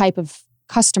to the type of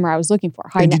customer I was looking for.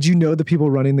 And did you know the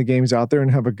people running the games out there and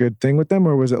have a good thing with them?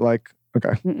 Or was it like,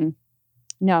 okay. Mm-mm.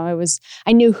 No,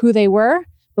 I knew who they were,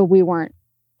 but we weren't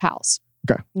pals.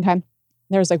 Okay.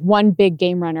 There was like one big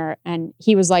game runner and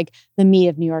he was like the me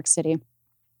of New York City.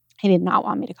 He did not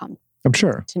want me to come I'm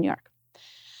sure. to New York.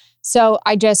 So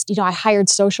I just, I hired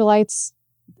socialites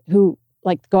who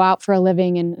like go out for a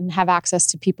living and have access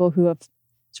to people who have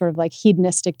sort of like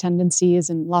hedonistic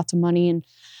tendencies and lots of money. And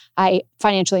I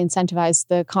financially incentivized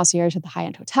the concierge at the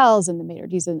high-end hotels and the maitre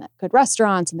d's and the good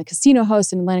restaurants and the casino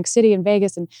hosts in Atlantic City and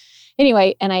Vegas. And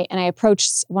anyway, and I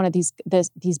approached one of this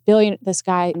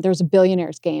guy, there was a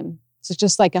billionaires game. So it's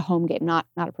just like a home game, not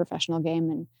a professional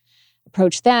game, and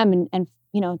approached them and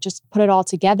just put it all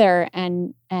together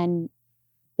and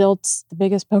built the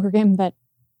biggest poker game that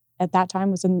at that time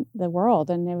was in the world.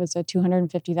 And it was a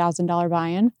 $250,000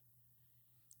 buy-in.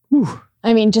 Whew.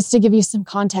 I mean, just to give you some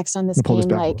context on this game,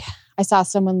 like I saw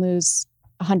someone lose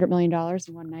 $100 million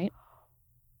in one night.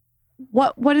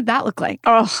 What did that look like?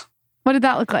 Oh, what did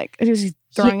that look like? Was he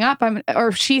throwing up?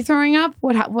 Or she throwing up?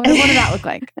 What did that look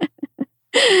like?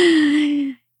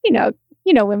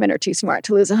 Women are too smart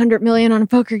to lose $100 million on a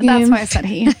poker game. That's why I said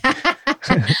he.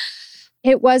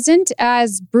 It wasn't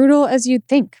as brutal as you'd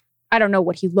think. I don't know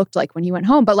what he looked like when he went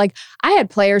home, but like I had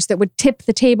players that would tip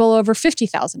the table over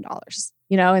 $50,000,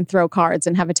 and throw cards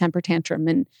and have a temper tantrum.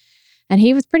 And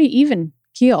he was pretty even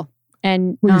keel.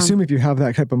 And you assume if you have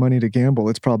that type of money to gamble,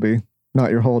 it's probably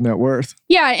not your whole net worth.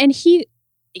 Yeah. And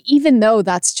even though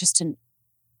that's just an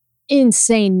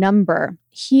insane number,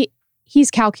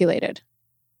 he's calculated.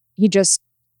 He just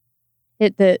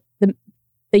hit the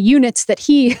units that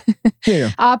he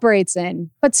operates in.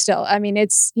 But still, I mean,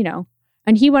 it's,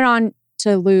 and he went on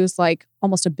to lose like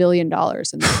almost $1 billion in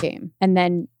the game. And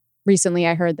then recently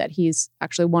I heard that he's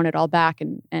actually won it all back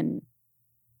and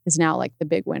is now like the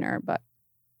big winner. But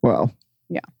wow.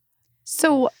 Yeah.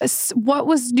 So what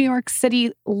was New York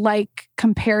City like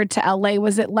compared to LA?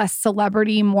 Was it less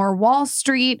celebrity, more Wall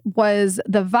Street? Was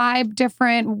the vibe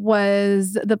different?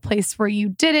 Was the place where you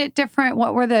did it different?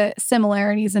 What were the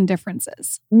similarities and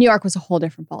differences? New York was a whole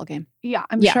different ballgame. Yeah,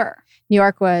 I'm sure. New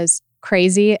York was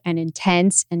crazy and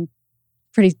intense and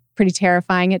pretty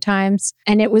terrifying at times.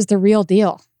 And it was the real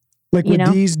deal. Like, would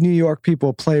these New York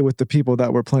people play with the people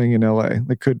that were playing in LA?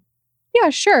 Yeah,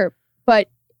 sure. But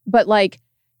like,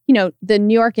 the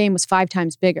New York game was 5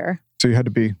 times bigger. So you had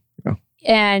to be,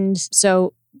 And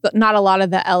so not a lot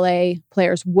of the LA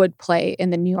players would play in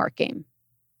the New York game.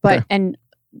 But, and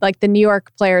like the New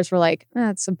York players were like,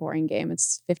 it's a boring game.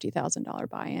 It's $50,000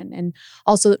 buy-in. And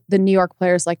also the New York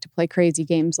players like to play crazy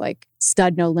games like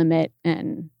Stud No Limit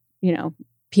and,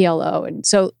 PLO. And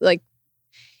so like,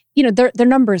 they're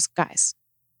numbers guys,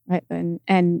 right?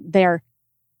 And they're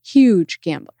huge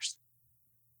gamblers,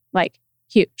 like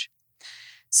huge.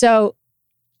 So,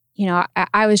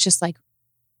 I was just like,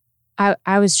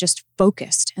 I was just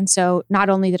focused. And so not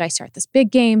only did I start this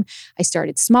big game, I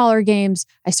started smaller games.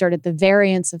 I started the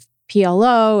variants of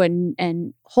PLO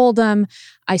and Hold'em.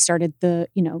 I started the,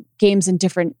 games in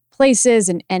different places.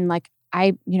 And like,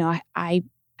 I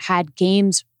had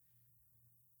games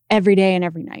every day and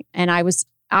every night. And I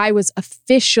wasn't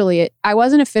officially in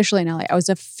LA. I was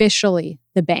officially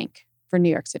the bank for New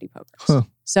York City Poker. Huh.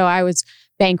 So I was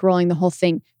bankrolling the whole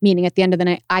thing, meaning at the end of the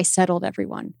night, I settled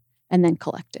everyone and then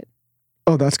collected.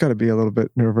 Oh, that's got to be a little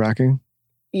bit nerve-wracking.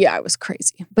 Yeah, it was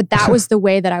crazy. But that was the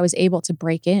way that I was able to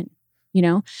break in,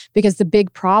 because the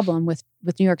big problem with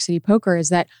New York City Poker is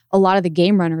that a lot of the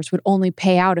game runners would only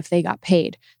pay out if they got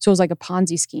paid. So it was like a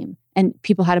Ponzi scheme. And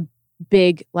people had a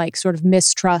big, like, sort of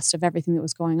mistrust of everything that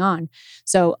was going on.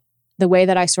 So the way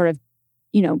that I sort of,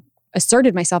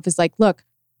 asserted myself is like, look,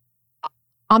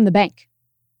 I'm the bank,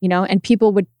 and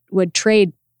people would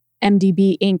trade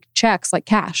MDB Inc. checks like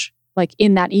cash, like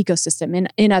in that ecosystem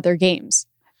in other games.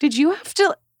 Did you have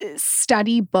to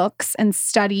study books and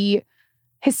study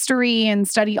history and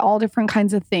study all different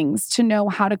kinds of things to know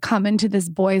how to come into this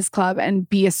boys club and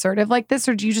be assertive like this?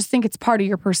 Or do you just think it's part of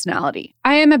your personality?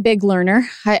 I am a big learner.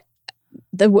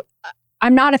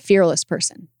 I'm not a fearless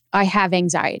person. I have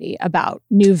anxiety about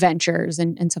new ventures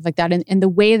and stuff like that. And the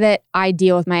way that I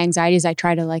deal with my anxiety is I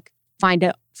try to like find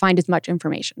as much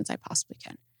information as I possibly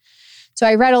can. So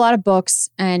I read a lot of books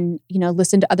and,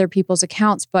 listened to other people's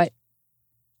accounts, but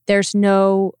there's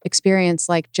no experience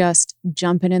like just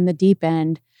jumping in the deep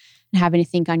end and having to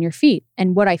think on your feet.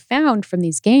 And what I found from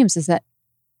these games is that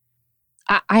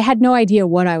I had no idea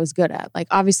what I was good at. Like,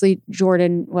 obviously,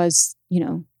 Jordan was,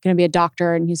 going to be a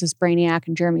doctor and he's this brainiac,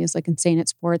 and Jeremy is like insane at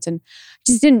sports. And I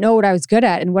just didn't know what I was good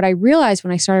at. And what I realized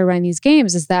when I started running these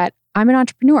games is that I'm an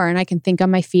entrepreneur and I can think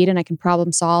on my feet and I can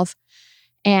problem solve.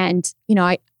 And,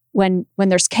 when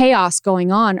there's chaos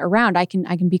going on around, I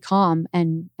can be calm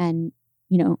and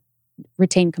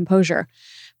retain composure.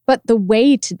 But the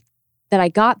way that I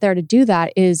got there to do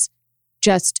that is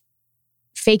just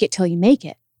fake it till you make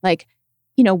it. Like,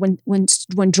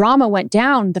 when drama went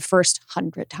down the first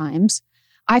 100 times,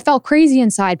 I felt crazy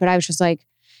inside, but I was just like,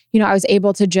 I was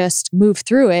able to just move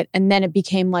through it. And then it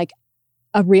became like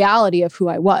a reality of who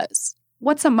I was.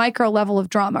 What's a micro level of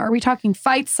drama? Are we talking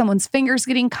fights? Someone's fingers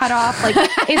getting cut off? Like,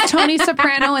 is Tony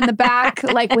Soprano in the back,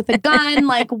 like with a gun?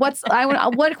 Like, what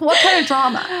kind of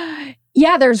drama?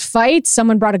 Yeah, there's fights.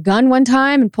 Someone brought a gun one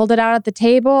time and pulled it out at the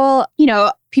table.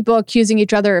 People accusing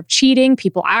each other of cheating,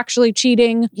 people actually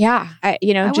cheating. Yeah, I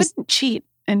wouldn't cheat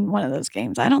in one of those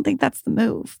games. I don't think that's the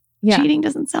move. Yeah. Cheating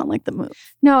doesn't sound like the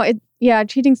move. No,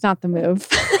 cheating's not the move.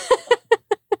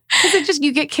 Is it just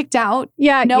you get kicked out?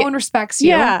 Yeah. No one respects you.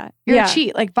 Yeah. You're a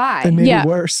cheat. Like, bye. And maybe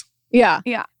worse. Yeah.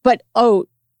 Yeah. But,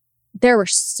 there were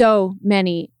so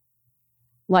many,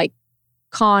 like,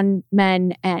 con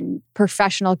men and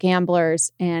professional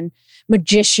gamblers and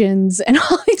magicians and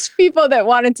all these people that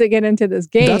wanted to get into this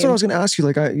game. That's what I was going to ask you.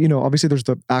 Like, obviously there's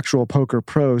the actual poker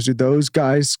pros. Do those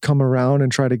guys come around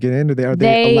and try to get in? Are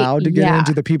they allowed to get in?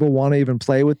 Do the people want to even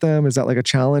play with them? Is that like a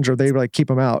challenge, or they like keep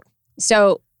them out?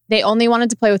 So they only wanted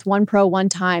to play with one pro one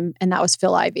time, and that was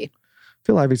Phil Ivey.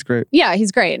 Phil Ivey's great. Yeah,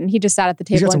 he's great. And he just sat at the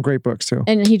table. He's got some great books too.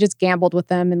 And he just gambled with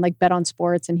them and like bet on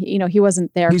sports. And he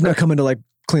wasn't there. He's not coming to like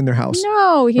clean their house.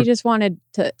 No, he just wanted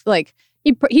to like,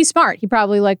 he's smart. He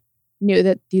probably like knew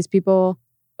that these people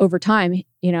over time,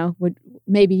 would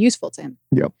may be useful to him.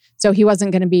 Yep. So he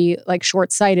wasn't going to be like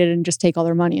short-sighted and just take all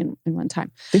their money in one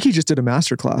time. I think he just did a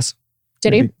master class.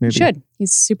 Did maybe, he? Maybe. Should.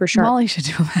 He's super sharp. Molly should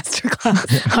do a master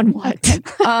class. On what?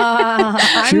 I'm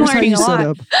Here's how learning you a set lot.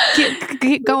 up.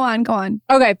 Go on.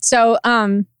 Okay, so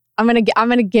I'm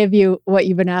gonna give you what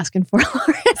you've been asking for,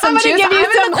 Lauren. I'm gonna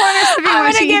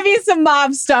give you some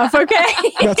mob stuff, okay?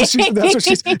 That's what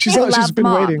she's been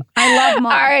mob. waiting. I love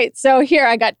mob. All right, so here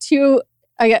I got two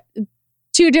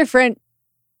different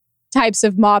types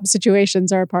of mob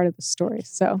situations are a part of the story.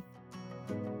 So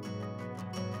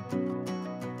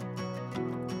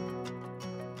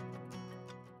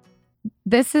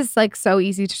this is like so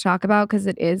easy to talk about because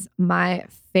it is my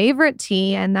favorite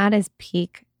tea, and that is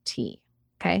Pique tea.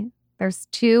 Okay. There's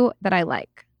two that I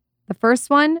like. The first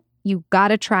one, you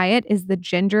gotta try it, is the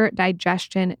ginger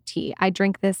digestion tea. I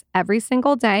drink this every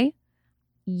single day,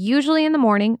 usually in the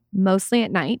morning, mostly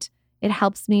at night. It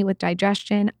helps me with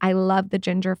digestion. I love the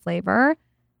ginger flavor.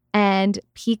 And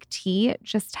Pique tea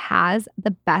just has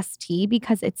the best tea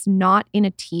because it's not in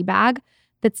a tea bag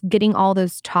that's getting all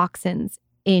those toxins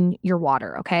in your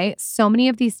water, okay? So many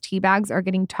of these tea bags are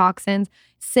getting toxins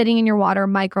sitting in your water,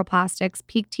 microplastics.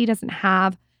 Pique tea doesn't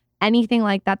have anything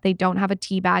like that. They don't have a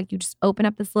tea bag. You just open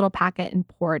up this little packet and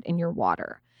pour it in your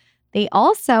water. They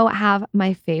also have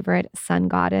my favorite Sun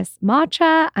Goddess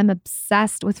matcha. I'm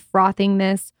obsessed with frothing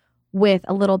this with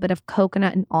a little bit of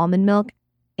coconut and almond milk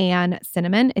and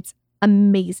cinnamon. It's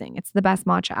amazing. It's the best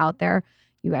matcha out there.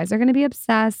 You guys are going to be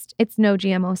obsessed. It's no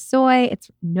GMO soy. It's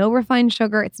no refined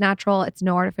sugar. It's natural. It's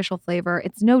no artificial flavor.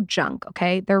 It's no junk,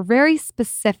 okay? They're very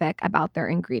specific about their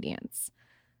ingredients.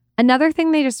 Another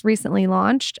thing they just recently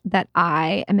launched that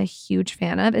I am a huge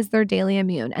fan of is their Daily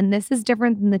Immune. And this is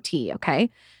different than the tea, okay?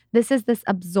 This is this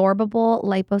absorbable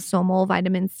liposomal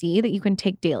vitamin C that you can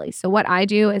take daily. So what I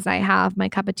do is I have my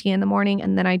cup of tea in the morning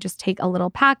and then I just take a little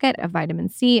packet of vitamin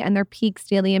C, and their Pique's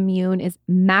Daily Immune is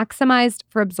maximized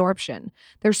for absorption.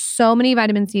 There's so many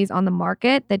vitamin C's on the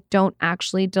market that don't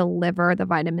actually deliver the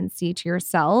vitamin C to your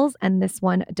cells, and this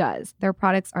one does. Their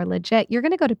products are legit. You're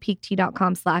going to go to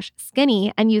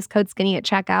piquetea.com/skinny and use code skinny at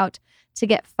checkout to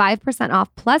get 5%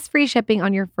 off plus free shipping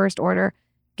on your first order.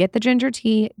 Get the ginger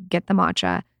tea, get the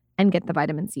matcha, and get the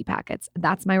vitamin C packets.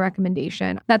 That's my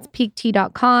recommendation. That's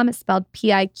piquetea.com, spelled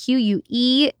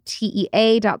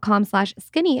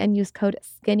PIQUETEA.com/skinny, and use code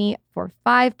skinny for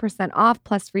 5% off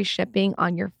plus free shipping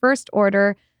on your first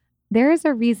order. There is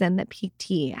a reason that Pique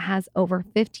Tea has over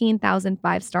 15,000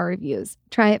 5-star reviews.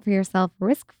 Try it for yourself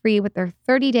risk-free with their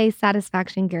 30-day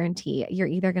satisfaction guarantee. You're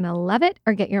either going to love it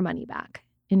or get your money back.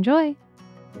 Enjoy.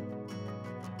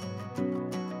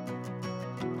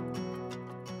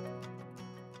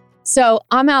 So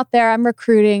I'm out there, I'm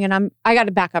recruiting, and I got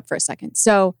to back up for a second.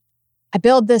 So I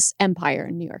build this empire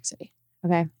in New York City,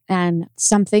 okay? And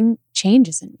something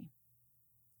changes in me.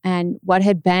 And what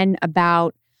had been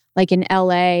about like in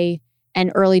LA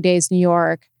and early days New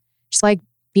York, just like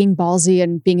being ballsy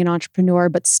and being an entrepreneur,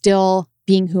 but still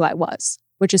being who I was,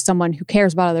 which is someone who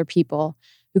cares about other people,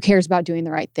 who cares about doing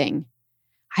the right thing.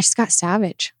 I just got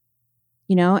savage,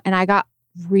 and I got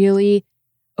really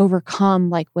overcome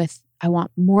like with, I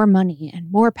want more money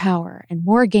and more power and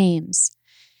more games.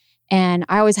 And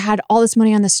I always had all this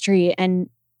money on the street, and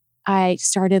I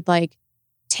started like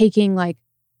taking like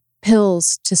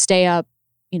pills to stay up,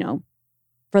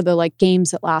 for the like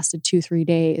games that lasted 2-3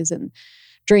 days, and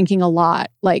drinking a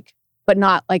lot, like, but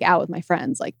not like out with my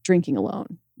friends, like drinking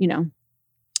alone,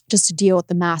 just to deal with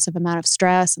the massive amount of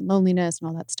stress and loneliness and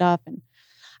all that stuff. And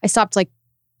I stopped like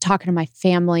talking to my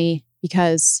family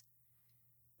because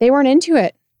they weren't into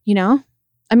it.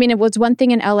 I mean, it was one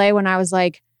thing in LA when I was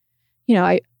like,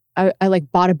 I like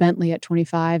bought a Bentley at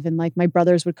 25, and like my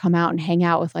brothers would come out and hang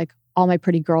out with like all my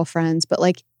pretty girlfriends. But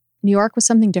like New York was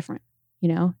something different,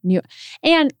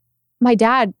 and my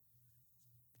dad,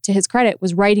 to his credit,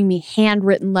 was writing me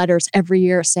handwritten letters every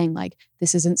year saying like,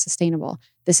 this isn't sustainable.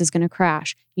 This is going to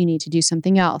crash. You need to do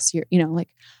something else. You're,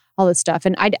 like all this stuff.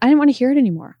 And I didn't want to hear it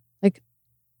anymore. Like,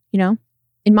 in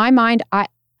my mind, I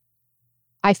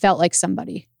felt like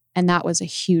somebody. And that was a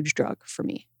huge drug for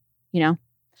me,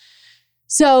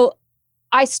 So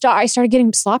I started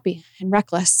getting sloppy and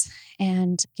reckless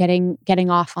and getting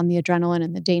off on the adrenaline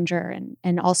and the danger,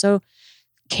 and also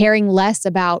caring less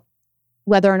about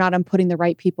whether or not I'm putting the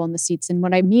right people in the seats. And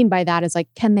what I mean by that is like,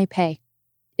 can they pay?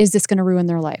 Is this going to ruin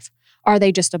their life? Are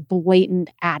they just a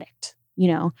blatant addict?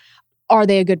 Are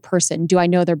they a good person? Do I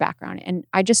know their background? And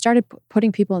I just started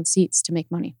putting people in seats to make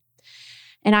money.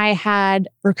 And I had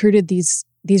recruited these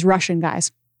Russian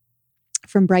guys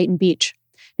from Brighton Beach.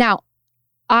 Now,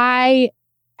 I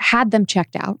had them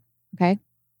checked out, okay?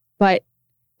 But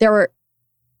they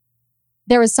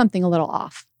there was something a little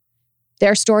off.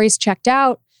 Their stories checked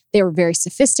out. They were very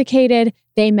sophisticated.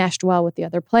 They meshed well with the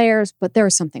other players, but there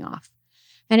was something off.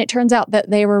 And it turns out that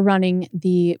they were running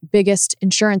the biggest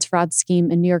insurance fraud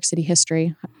scheme in New York City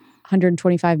history,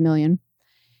 $125 million,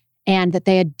 and that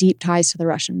they had deep ties to the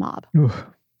Russian mob. Oof.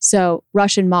 So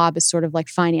Russian mob is sort of like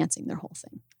financing their whole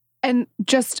thing. And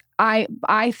just, I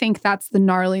think that's the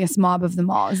gnarliest mob of them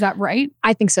all. Is that right?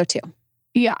 I think so too.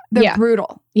 Yeah. They're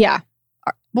brutal. Yeah.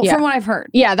 Well, from what I've heard.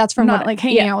 Yeah, that's from not like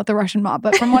hanging out with the Russian mob,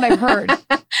 but from what I've heard.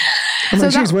 I'm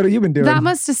like, geez, what have you been doing? That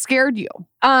must have scared you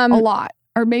a lot.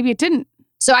 Or maybe it didn't.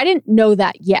 So I didn't know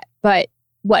that yet, but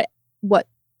what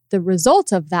the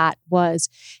result of that is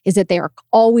that they are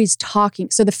always talking.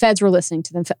 So the feds were listening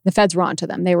to them. The feds were onto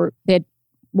them. They had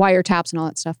wiretaps and all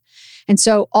that stuff. And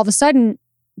so all of a sudden,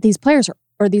 these players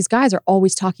these guys are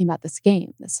always talking about this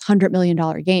game, this $100 million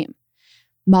game,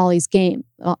 Molly's game,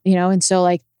 and so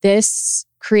like this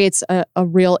creates a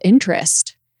real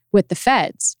interest with the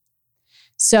feds.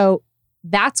 So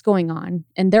that's going on,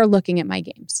 and they're looking at my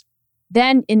games.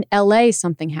 Then in LA,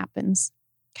 something happens.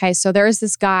 Okay, so there is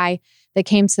this guy that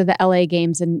came to the LA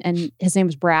games, and his name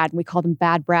was Brad, and we called him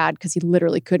Bad Brad because he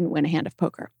literally couldn't win a hand of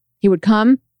poker. He would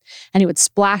come, and he would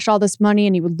splash all this money,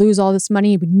 and he would lose all this money.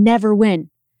 He would never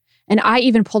win. And I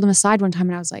even pulled him aside one time,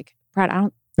 and I was like,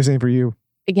 Brad, This ain't for you.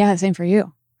 Yeah, same for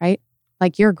you, right?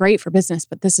 Like, you're great for business,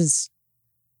 but this is...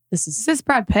 Is this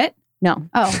Brad Pitt? No.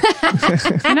 Oh.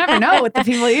 You never know with the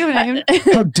people you named.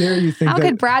 How dare you think How that?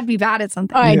 could Brad be bad at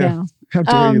something? Oh, I know. How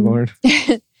dare you, Lauren?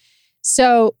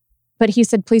 So, but he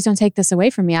said, please don't take this away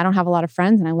from me. I don't have a lot of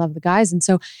friends and I love the guys. And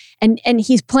so, and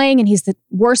he's playing and he's the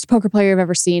worst poker player I've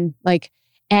ever seen. But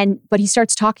he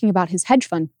starts talking about his hedge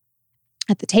fund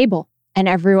at the table and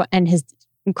everyone and his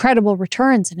incredible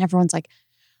returns. And everyone's like,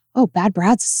 oh, Bad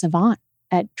Brad's a savant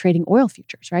at trading oil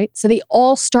futures, right? So they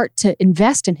all start to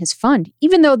invest in his fund,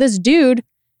 even though this dude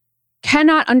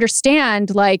cannot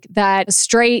understand like that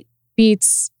straight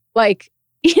beats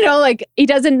he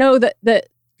doesn't know that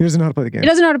he doesn't know how to play the game. He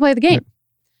doesn't know how to play the game.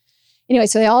 Yeah. Anyway,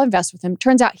 so they all invest with him.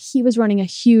 Turns out he was running a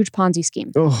huge Ponzi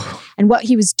scheme. Oh. And what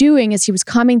he was doing is he was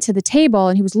coming to the table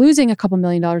and he was losing a couple $1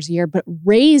 million a year, but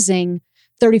raising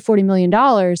 $30-40 million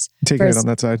taking it on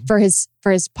that side for his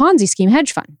Ponzi scheme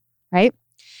hedge fund, right?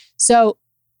 So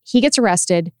he gets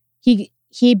arrested. He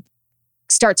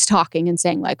starts talking and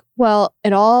saying like, well,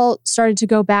 it all started to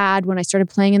go bad when I started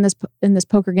playing in this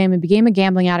poker game and became a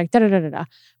gambling addict,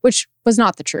 which was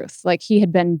not the truth. Like he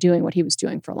had been doing what he was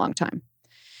doing for a long time.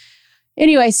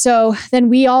 Anyway, so then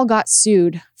we all got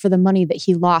sued for the money that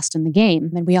he lost in the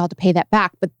game. And we all had to pay that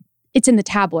back, but it's in the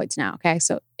tabloids now, okay?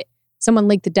 So someone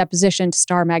leaked the deposition to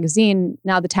Star Magazine.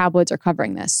 Now the tabloids are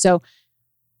covering this. So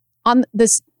on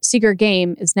this secret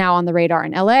game is now on the radar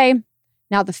in LA.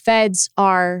 Now the feds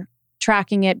are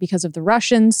tracking it because of the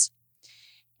Russians.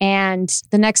 And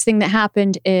the next thing that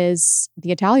happened is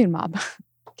the Italian mob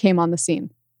came on the scene.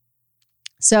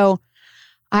 So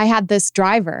I had this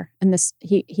driver and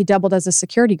he doubled as a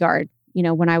security guard. You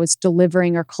know, when I was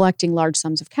delivering or collecting large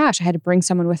sums of cash, I had to bring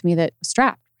someone with me that was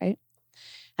strapped, right?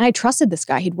 And I trusted this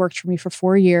guy. He'd worked for me for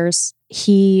 4 years.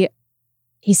 He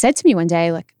said to me one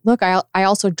day, like, look, I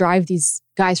also drive these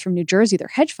guys from New Jersey. They're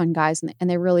hedge fund guys and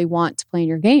they really want to play in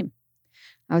your game.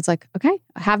 I was like, okay,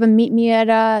 have them meet me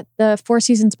at the Four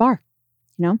Seasons bar,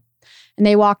 you know? And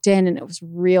they walked in and it was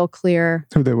real clear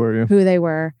who they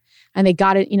were. And they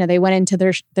got it, you know, they went into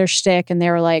their shtick and they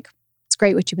were like, it's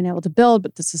great what you've been able to build,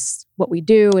 but this is what we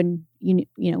do. And you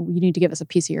need to give us a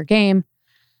piece of your game.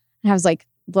 And I was like,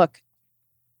 look,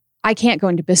 I can't go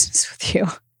into business with you.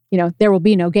 You know, there will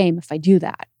be no game if I do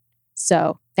that.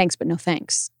 So thanks, but no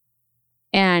thanks.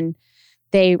 And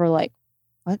they were like,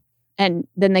 what? And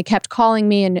then they kept calling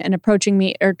me and approaching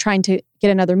me or trying to get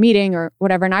another meeting or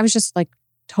whatever. And I was just like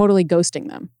totally ghosting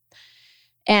them.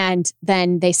 And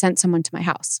then they sent someone to my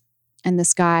house. And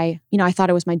this guy, you know, I thought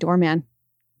it was my doorman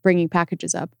bringing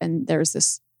packages up. And there's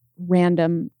this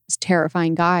random,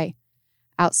 terrifying guy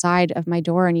outside of my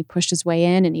door. And he pushed his way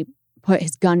in and he put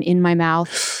his gun in my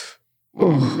mouth.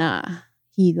 And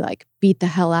he like beat the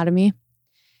hell out of me.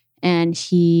 And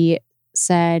he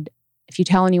said, if you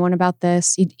tell anyone about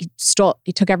this, he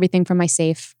took everything from my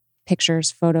safe, pictures,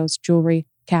 photos, jewelry,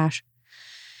 cash.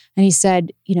 And he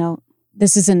said, you know,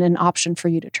 this isn't an option for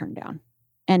you to turn down.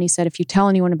 And he said, if you tell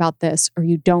anyone about this or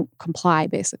you don't comply,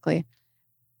 basically,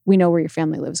 we know where your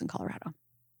family lives in Colorado.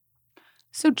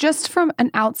 So just from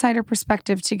an outsider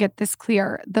perspective, to get this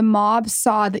clear, the mob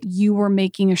saw that you were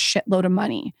making a shitload of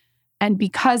money. And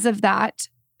because of that,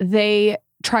 they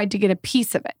tried to get a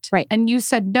piece of it. Right. And you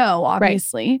said no,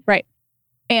 obviously. Right.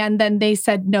 And then they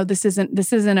said, no, this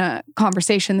isn't a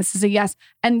conversation. This is a yes.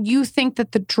 And you think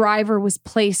that the driver was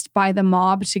placed by the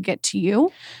mob to get to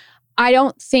you? I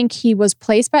don't think he was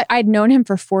placed, but I'd known him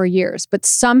for 4 years, but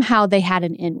somehow they had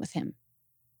an in with him.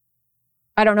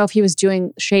 I don't know if he was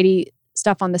doing shady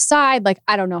stuff on the side. Like,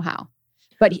 I don't know how,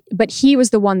 but he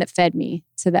was the one that fed me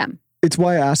to them. It's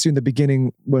why I asked you in the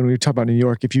beginning when we talked about New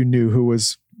York, if you knew who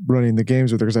was running the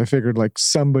games with her, because I figured like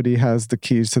somebody has the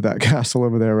keys to that castle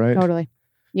over there, right? Totally.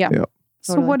 Yeah. Yep.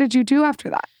 So what did you do after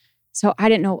that? So I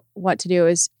didn't know what to do. It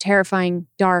was terrifying,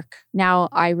 dark. Now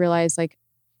I realize like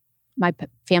my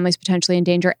family's potentially in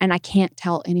danger and I can't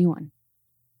tell anyone,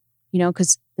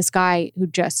 because this guy who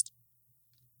just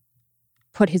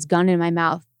put his gun in my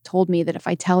mouth told me that if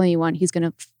I tell anyone, he's going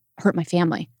to hurt my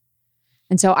family.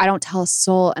 And so I don't tell a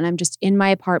soul. And I'm just in my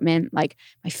apartment. Like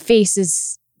my face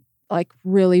is like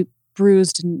really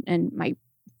bruised and my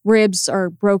ribs are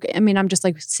broken. I mean, I'm just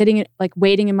like sitting, like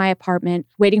waiting in my apartment,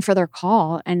 waiting for their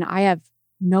call. And I have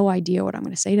no idea what I'm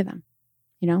going to say to them.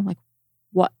 Like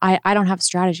what, I don't have a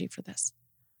strategy for this.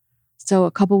 So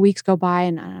a couple weeks go by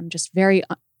and I'm just very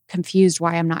confused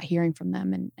why I'm not hearing from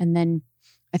them. And then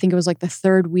I think it was like the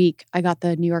third week I got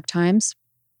the New York Times.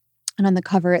 And on the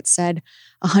cover, it said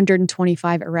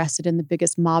 125 arrested in the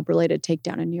biggest mob-related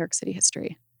takedown in New York City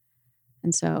history.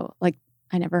 And so, like,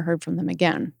 I never heard from them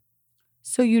again.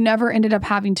 So you never ended up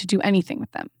having to do anything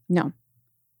with them? No.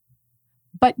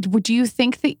 But do you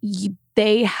think that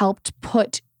they helped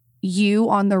put you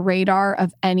on the radar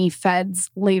of any feds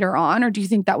later on? Or do you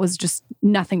think that was just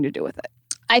nothing to do with it?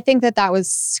 I think that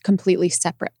was completely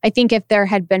separate. I think if there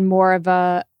had been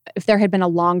a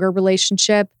longer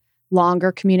relationship,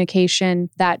 longer communication,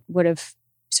 that would have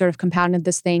sort of compounded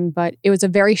this thing. But it was a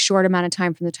very short amount of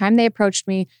time from the time they approached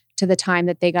me to the time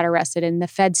that they got arrested. And the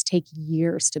feds take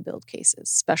years to build cases,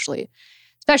 especially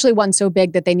one so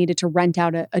big that they needed to rent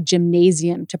out a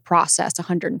gymnasium to process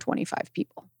 125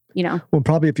 people, Well,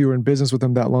 probably if you were in business with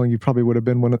them that long, you probably would have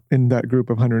been one in that group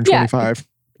of 125, yeah.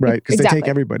 Right? Because exactly. They take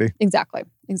everybody.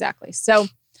 Exactly. So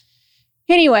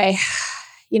anyway,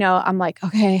 I'm like,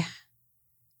 okay,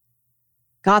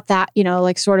 got that,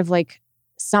 like sort of like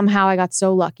somehow I got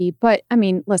so lucky. But I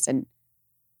mean, listen,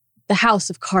 the house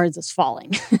of cards is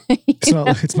falling. It's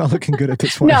not looking good at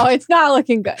this point. No, it's not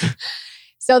looking good.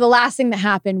 So the last thing that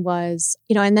happened was,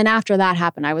 and then after that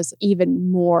happened, I was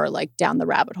even more like down the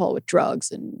rabbit hole with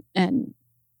drugs and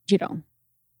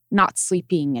not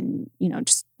sleeping and,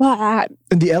 just blah.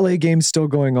 And the LA game's still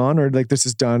going on, or like this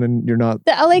is done and you're not?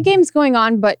 The LA game's going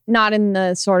on, but not in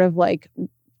the sort of like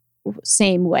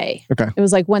same way. Okay. It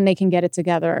was like when they can get it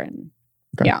together and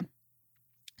yeah.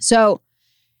 So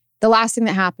the last thing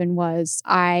that happened was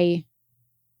I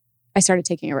started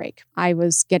taking a rake. I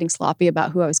was getting sloppy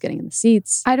about who I was getting in the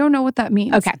seats. I don't know what that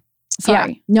means. Okay.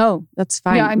 Sorry. Yeah. No, that's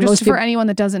fine. Yeah, I'm just for anyone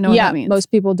that doesn't know what that means.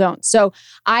 Most people don't. So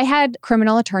I had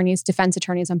criminal attorneys, defense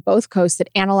attorneys on both coasts that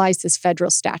analyzed this federal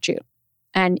statute.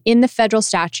 And in the federal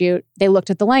statute, they looked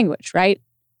at the language, right?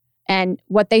 And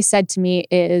what they said to me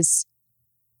is,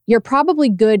 you're probably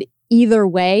good either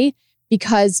way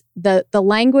because the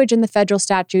language in the federal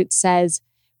statute says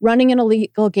running an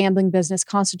illegal gambling business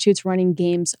constitutes running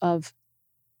games of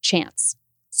chance.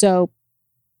 So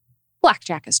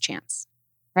blackjack is chance,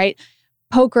 right?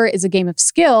 Poker is a game of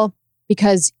skill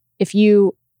because if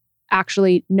you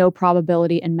actually know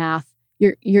probability and math,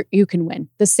 you can win.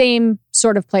 The same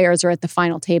sort of players are at the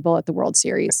final table at the World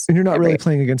Series. And you're not really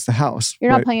playing against the house.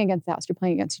 You're not playing against the house. You're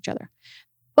playing against each other.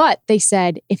 But they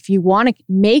said, if you want to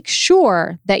make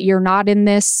sure that you're not in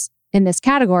this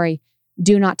category,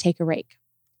 do not take a rake.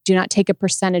 Do not take a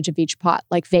percentage of each pot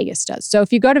like Vegas does. So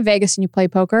if you go to Vegas and you play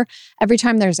poker, every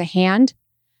time there's a hand,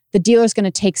 the dealer's going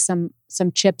to take some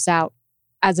chips out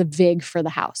as a vig for the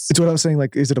house. It's what I was saying.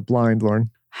 Like, is it a blind,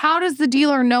 Lauren? How does the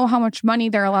dealer know how much money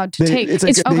they're allowed to take? It's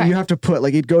like you have to put,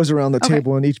 like, it goes around the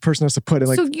table and each person has to put in,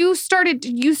 like. So you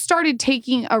started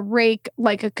taking a rake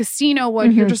like a casino would.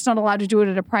 Mm-hmm. You're just not allowed to do it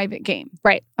at a private game.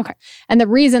 Right. Okay. And the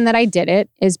reason that I did it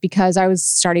is because I was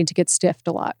starting to get stiffed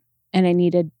a lot and I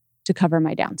needed to cover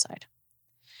my downside.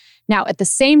 Now, at the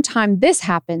same time this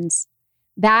happens,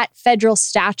 that federal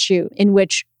statute in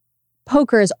which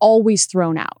poker is always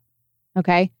thrown out,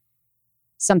 okay?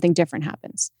 Something different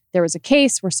happens. There was a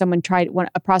case where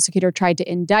a prosecutor tried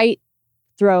to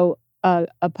throw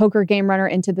a poker game runner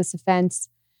into this offense.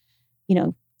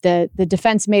 The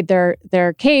defense made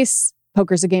their case.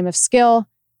 Poker's a game of skill.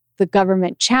 The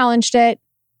government challenged it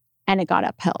and it got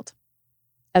upheld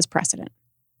as precedent.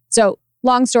 So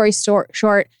long story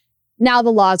short, now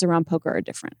the laws around poker are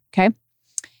different, okay?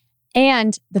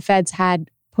 And the feds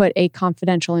had put a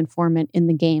confidential informant in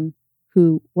the game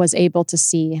who was able to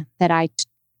see that I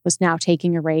was now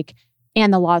taking a rake,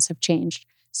 and the laws have changed.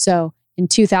 So in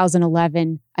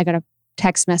 2011, I got a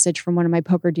text message from one of my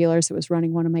poker dealers that was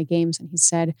running one of my games, and he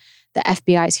said, "The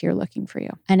FBI is here looking for you."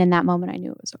 And in that moment, I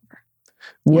knew it was over.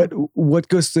 What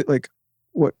goes to like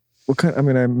what kind? I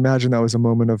mean, I imagine that was a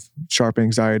moment of sharp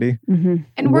anxiety. Mm-hmm.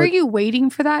 And were you waiting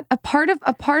for that? A part of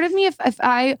me, if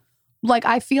I like,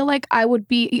 I feel like I would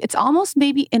be. It's almost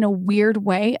maybe in a weird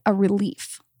way a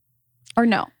relief, or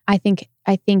no? I think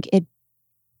it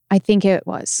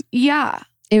was. Yeah,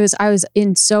 it was. I was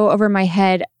in so over my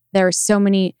head. There were so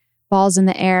many balls in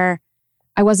the air.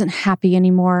 I wasn't happy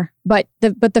anymore. But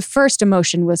the first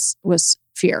emotion was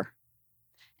fear,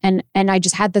 and I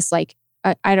just had this like.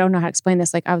 I don't know how to explain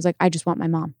this. Like, I was like, I just want my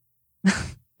mom,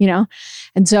 you know?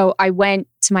 And so I went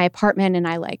to my apartment and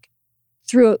I like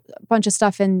threw a bunch of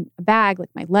stuff in a bag,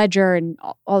 like my ledger and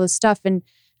all this stuff. And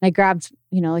I grabbed,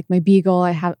 like my beagle.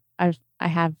 I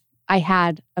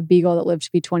had a beagle that lived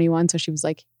to be 21. So she was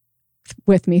like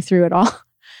with me through it all.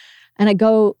 And I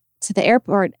go to the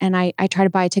airport and I try to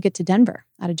buy a ticket to Denver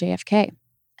out of JFK,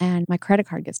 and my credit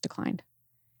card gets declined.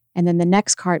 And then the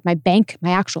next card, my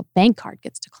actual bank card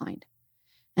gets declined.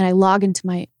 And I log into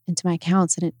my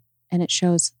accounts and it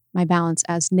shows my balance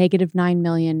as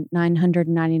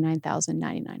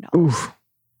 -$9,999,099. Oof.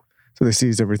 So they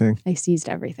seized everything. They seized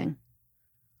everything.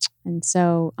 And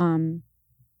so, I'm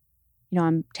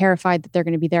terrified that they're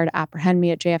going to be there to apprehend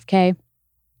me at JFK.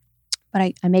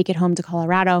 But I make it home to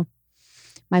Colorado.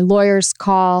 My lawyers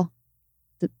call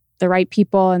the right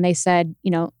people, and they said,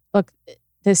 look,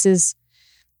 this is...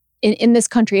 In this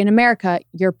country, in America,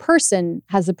 your person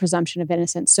has the presumption of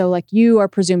innocence. So like you are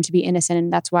presumed to be innocent,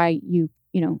 and that's why you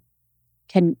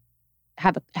can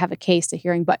have a case, a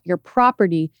hearing, but your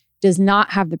property does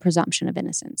not have the presumption of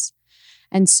innocence.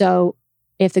 And so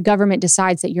if the government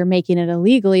decides that you're making it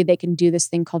illegally, they can do this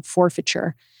thing called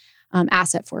forfeiture,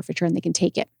 asset forfeiture, and they can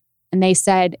take it. And they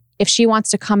said, if she wants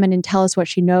to come in and tell us what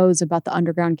she knows about the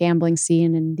underground gambling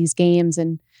scene and these games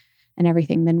and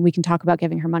everything, then we can talk about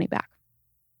giving her money back.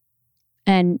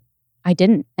 And I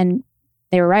didn't. And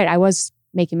they were right. I was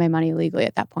making my money illegally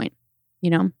at that point,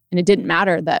 and it didn't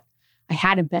matter that I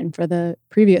hadn't been for the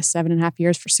previous 7.5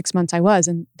 years. For 6 months I was,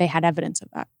 and they had evidence of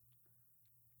that.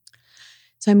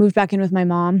 So I moved back in with my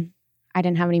mom. I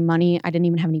didn't have any money. I didn't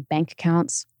even have any bank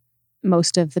accounts.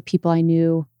 Most of the people I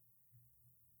knew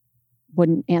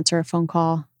wouldn't answer a phone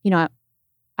call. I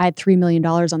had $3 million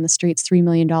on the streets, $3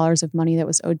 million of money that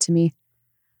was owed to me.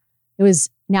 It was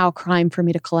now a crime for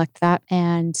me to collect that.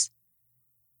 And,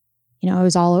 it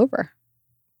was all over.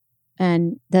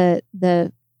 And the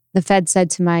Fed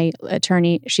said to my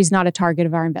attorney, she's not a target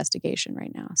of our investigation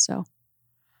right now. So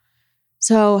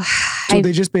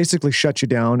they just basically shut you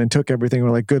down and took everything and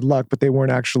were like, good luck, but they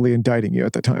weren't actually indicting you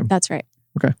at the time. That's right.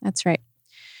 Okay. That's right.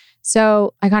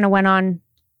 So I kind of went on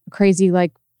a crazy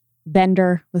like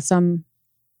bender with some,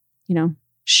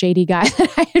 shady guy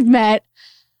that I had met.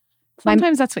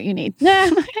 Sometimes that's what you need. Yeah,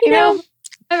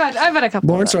 I've had a couple.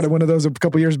 Lauren started one of those a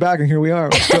couple years back, and here we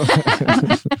are.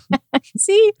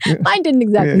 See, mine didn't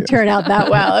exactly turn out that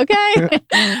well. Okay.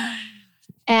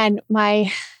 And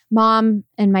my mom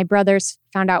and my brothers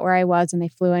found out where I was, and they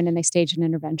flew in and they staged an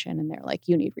intervention, and they're like,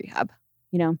 "You need rehab,"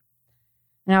 And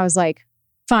I was like,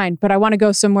 "Fine, but I want to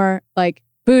go somewhere like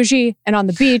bougie and on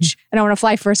the beach, and I want to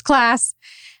fly first class."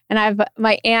 And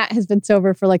my aunt has been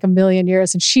sober for like 1,000,000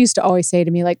 years, and she used to always say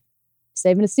to me, like,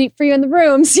 saving a seat for you in the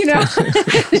rooms, She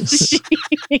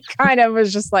kind of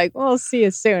was just like, well, see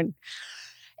you soon.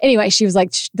 Anyway, she was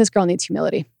like, this girl needs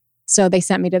humility. So they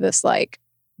sent me to this like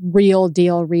real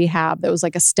deal rehab that was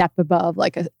like a step above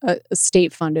like a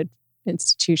state-funded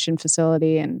institution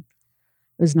facility. And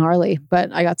it was gnarly, but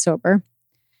I got sober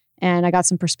and I got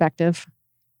some perspective.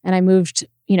 And I moved,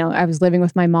 I was living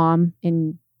with my mom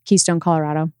in Keystone,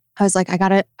 Colorado. I was like, I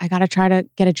gotta try to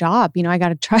get a job. I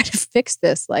gotta try to fix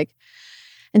this.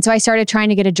 And so I started trying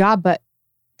to get a job, but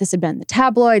this had been in the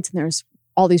tabloids, and there's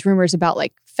all these rumors about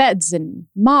like feds and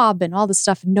mob and all this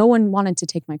stuff. No one wanted to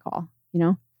take my call,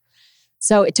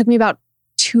 So it took me about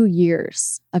 2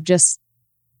 years of just,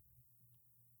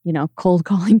 cold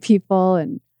calling people.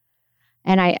 And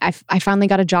I finally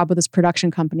got a job with this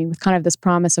production company with kind of this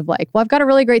promise of like, well, I've got a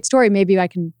really great story. Maybe I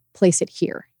can place it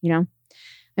here,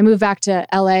 I moved back to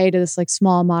LA to this like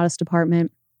small, modest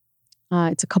apartment.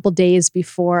 It's a couple days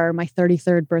before my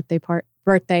 33rd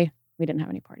birthday. We didn't have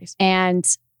any parties. And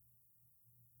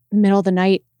in the middle of the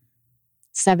night,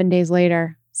 7 days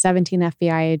later, 17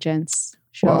 FBI agents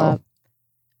show up,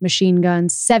 machine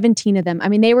guns, 17 of them. I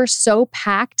mean, they were so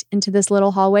packed into this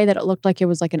little hallway that it looked like it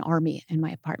was like an army in my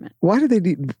apartment. Why did they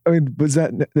need, was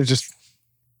that, they're just,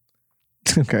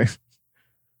 okay.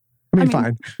 I mean,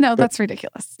 fine. No, that's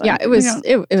ridiculous. Yeah, it was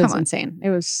insane. It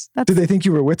was. Did they think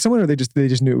you were with someone, or they just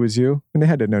knew it was you? And they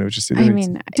had to know it was just you. I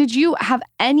mean, did you have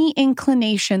any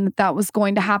inclination that was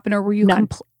going to happen, or were you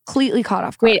completely caught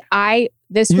off guard? Wait,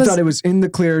 you thought it was in the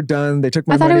clear, done. They took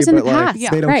my money, thought it was in but the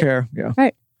past. they don't care. Yeah,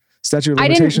 right. Statute of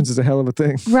limitations is a hell of a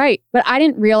thing. Right, but I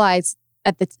didn't realize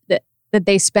that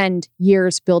they spend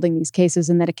years building these cases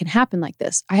and that it can happen like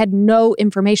this. I had no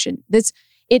information.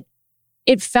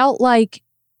 It felt like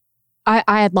I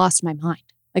had lost my mind.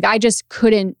 Like I just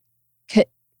couldn't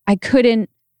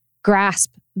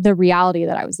grasp the reality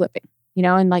that I was living,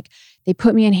 and like they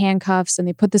put me in handcuffs and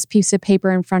they put this piece of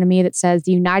paper in front of me that says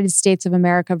the United States of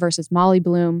America versus Molly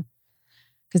Bloom,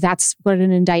 because that's what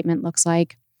an indictment looks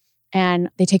like. And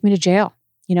they take me to jail,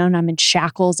 and I'm in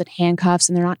shackles and handcuffs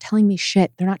and they're not telling me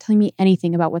shit. They're not telling me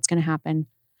anything about what's going to happen.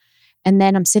 And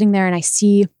then I'm sitting there and I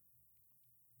see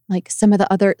like some of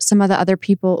the other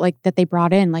people like that they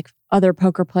brought in, like other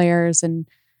poker players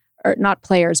or not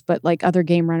players, but like other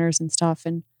game runners and stuff.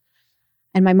 And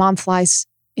my mom flies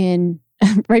in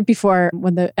right before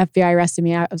when the FBI arrested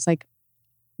me. I was like,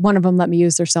 one of them let me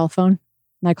use their cell phone.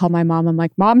 And I called my mom. I'm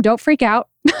like, Mom, don't freak out.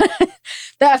 The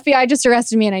FBI just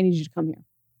arrested me and I need you to come here.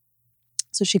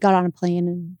 So she got on a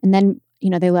plane and then,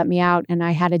 they let me out and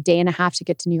I had a day and a half to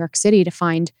get to New York City to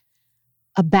find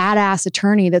a badass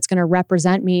attorney that's going to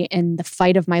represent me in the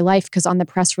fight of my life. Because on the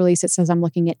press release, it says I'm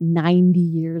looking at 90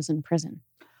 years in prison.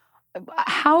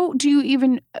 How are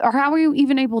you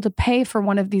even able to pay for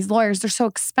one of these lawyers? They're so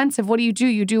expensive. What do?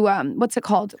 You do, what's it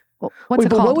called? What's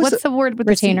it called? What's the word with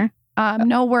retainer?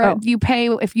 No, where you pay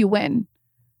if you win.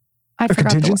 I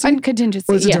forgot contingency? the word.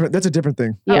 Contingency. Well, that's a different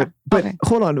thing. Yeah. But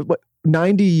hold on. What,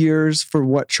 90 years for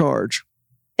what charge?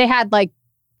 They had like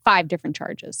 5 different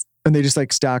charges. And they just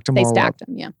like stacked them all up? They stacked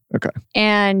them, yeah. Okay.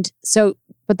 And so,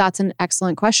 but that's an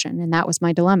excellent question. And that was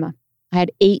my dilemma. I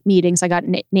had 8 meetings. I got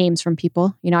names from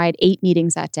people. I had 8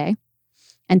 meetings that day.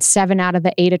 And 7 out of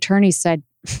the 8 attorneys said,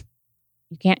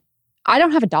 I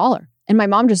don't have $1. And my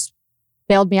mom just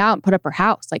bailed me out and put up her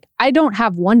house. Like, I don't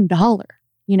have $1,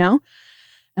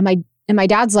 And my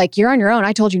dad's like, you're on your own.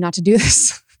 I told you not to do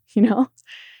this,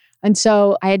 And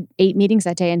so I had 8 meetings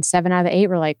that day and 7 out of the 8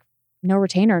 were like, no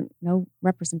retainer, no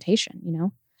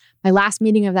representation, My last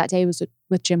meeting of that day was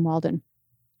with Jim Walden.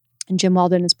 And Jim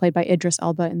Walden is played by Idris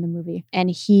Elba in the movie.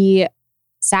 And he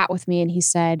sat with me and he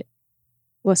said,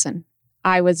 listen,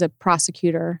 I was a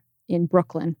prosecutor in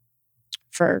Brooklyn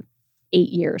for 8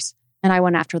 years. And I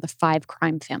went after the 5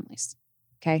 crime families.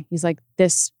 Okay. He's like,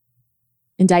 this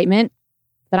indictment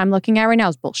that I'm looking at right now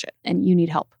is bullshit and you need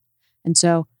help. And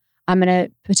so I'm going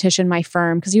to petition my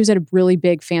firm, because he was at a really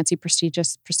big, fancy,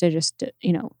 prestigious,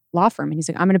 law firm. And he's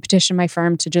like, I'm going to petition my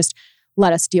firm to just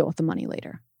let us deal with the money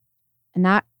later. And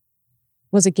that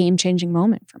was a game-changing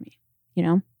moment for me.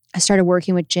 I started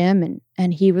working with Jim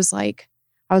and he was like,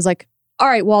 I was like, all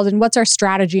right, Walden, what's our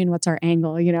strategy and what's our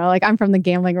angle? Like I'm from the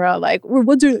gambling world, like,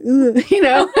 what's our,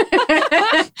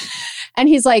 And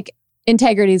he's like,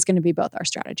 integrity is going to be both our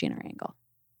strategy and our angle.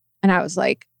 And I was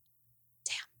like,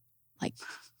 damn, like,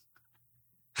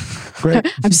 great.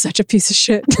 I'm such a piece of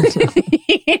shit.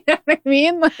 You know what I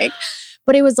mean? Like,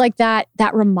 but it was like that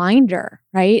reminder,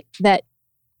 right? That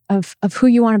of who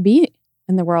you want to be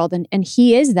in the world. And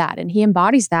he is that, and he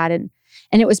embodies that. And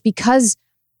it was because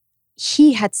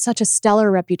he had such a stellar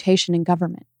reputation in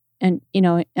government and,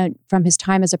 and from his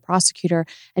time as a prosecutor,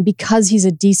 and because he's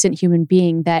a decent human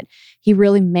being, that he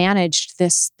really managed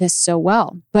this so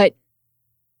well. But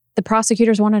the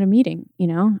prosecutors wanted a meeting,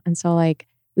 and so like,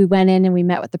 we went in and we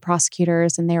met with the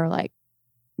prosecutors and they were like,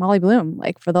 Molly Bloom,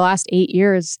 like for the last 8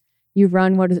 years, you've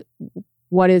run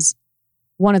what is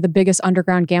one of the biggest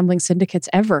underground gambling syndicates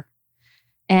ever.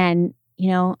 And,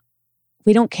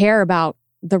 we don't care about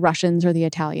the Russians or the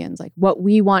Italians. Like what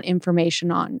we want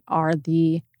information on are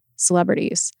the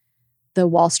celebrities, the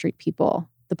Wall Street people,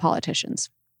 the politicians.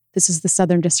 This is the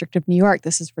Southern District of New York.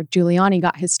 This is where Giuliani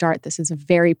got his start. This is a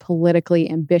very politically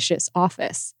ambitious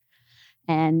office.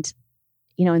 And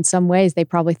in some ways, they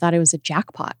probably thought it was a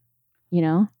jackpot,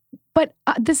 But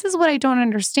this is what I don't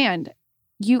understand.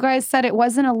 You guys said it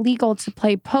wasn't illegal to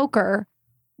play poker.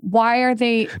 Why are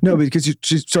they? No, because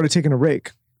she started taking a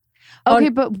rake. Okay,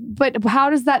 but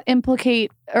how does that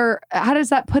implicate, or how does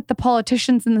that put the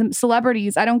politicians and the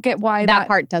celebrities? I don't get why that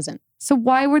part doesn't. So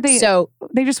why were they? So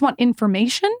they just want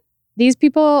information? These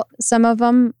people, some of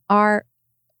them are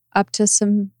up to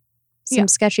some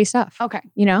sketchy stuff. Okay.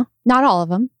 Not all of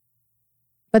them.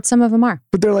 But some of them are.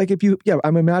 But they're like,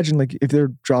 I'm imagining like if they're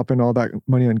dropping all that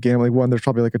money on gambling, 1, there's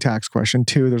probably like a tax question.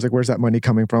 2, there's like, where's that money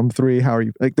coming from? 3, how are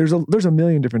you, like, there's a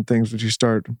million different things that you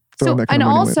start throwing that kind of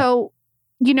money also,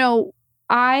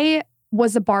 I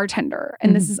was a bartender,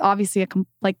 and this is obviously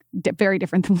very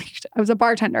different than I was a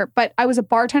bartender, but I was a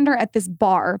bartender at this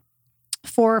bar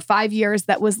for 5 years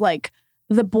that was like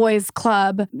the boys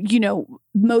club,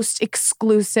 most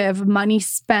exclusive, money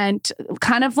spent,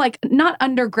 kind of like not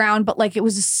underground, but like it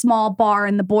was a small bar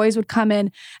and the boys would come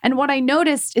in. And what I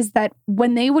noticed is that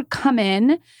when they would come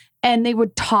in and they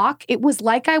would talk, it was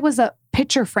like I was a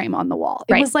picture frame on the wall.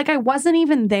 It was like I wasn't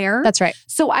even there. That's right.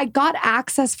 So I got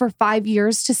access for 5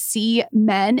 years to see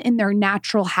men in their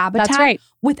natural habitat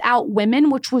without women,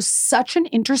 which was such an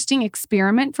interesting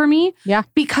experiment for me. Yeah.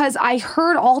 Because I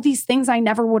heard all these things I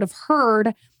never would have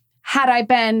heard had I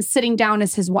been sitting down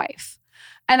as his wife.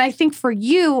 And I think for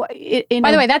you,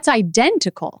 by the way, that's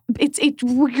identical. It's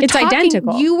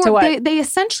identical. They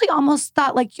essentially almost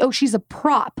thought like, oh, she's a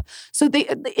prop. So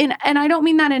and I don't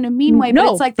mean that in a mean way, but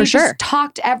it's like they just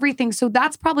talked everything. So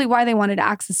that's probably why they wanted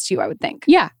access to you, I would think.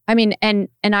 Yeah, I mean, and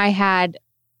I had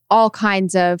all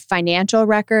kinds of financial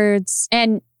records,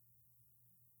 and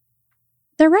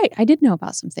they're right. I did know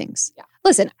about some things. Yeah.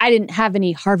 Listen, I didn't have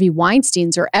any Harvey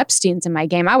Weinsteins or Epsteins in my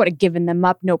game. I would have given them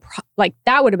up.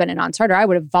 That would have been a non-starter. I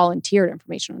would have volunteered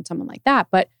information on someone like that.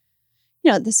 But,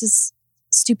 this is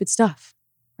stupid stuff,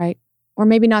 right? Or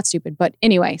maybe not stupid, but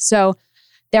anyway. So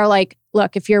they're like,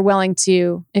 look, if you're willing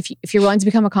to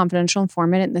become a confidential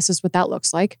informant, and this is what that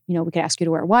looks like, we could ask you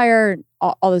to wear a wire,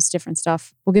 all this different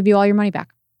stuff. We'll give you all your money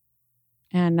back,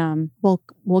 and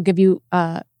we'll give you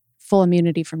full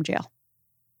immunity from jail.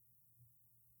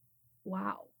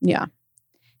 Wow. Yeah.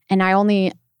 And I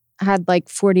only had like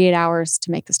 48 hours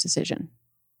to make this decision.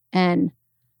 And,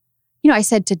 I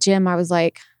said to Jim, I was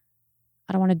like,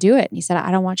 I don't want to do it. And he said,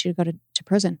 I don't want you to go to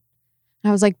prison. And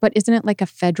I was like, but isn't it like a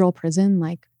federal prison?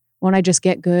 Like, won't I just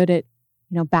get good at,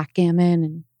 backgammon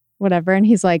and whatever? And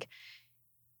he's like,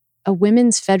 a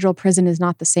women's federal prison is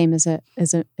not the same as a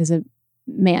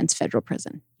man's federal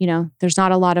prison. There's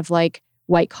not a lot of like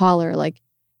white collar,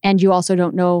 and you also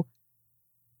don't know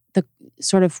the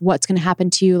sort of what's going to happen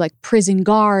to you, like prison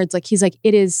guards. Like he's like,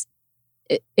 it's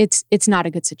not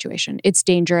a good situation. It's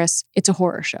dangerous. It's a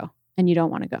horror show and you don't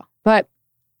want to go. But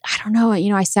I don't know.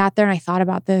 I sat there and I thought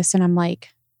about this and I'm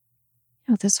like,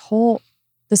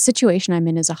 the situation I'm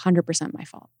in is 100% my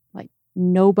fault. Like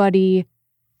nobody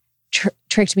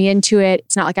tricked me into it.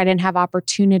 It's not like I didn't have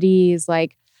opportunities. And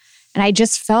I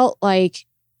just felt like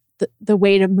the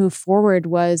way to move forward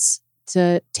was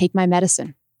to take my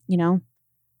medicine, and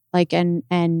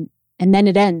then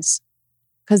it ends.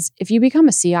 Because if you become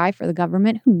a CI for the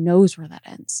government, who knows where that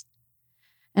ends?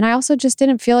 And I also just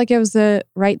didn't feel like it was the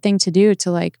right thing to do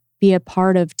to be a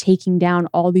part of taking down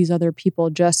all these other people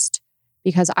just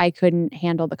because I couldn't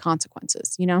handle the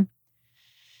consequences,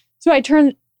 So I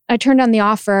turned down the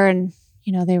offer and,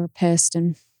 they were pissed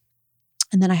and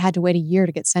then I had to wait a year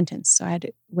to get sentenced. So I had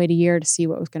to wait a year to see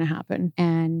what was going to happen.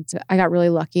 And I got really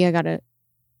lucky. I got a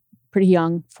pretty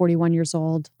young, 41 years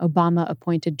old, Obama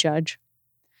appointed judge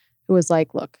who was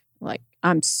like, look,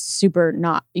 I'm super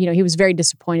not, he was very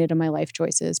disappointed in my life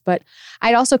choices, but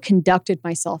I'd also conducted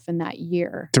myself in that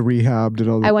year. To rehab?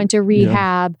 I went to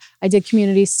rehab. Yeah. I did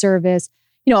community service.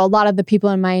 A lot of the people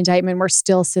in my indictment were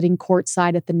still sitting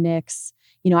courtside at the Knicks.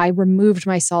 I removed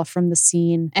myself from the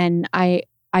scene and I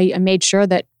made sure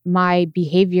that my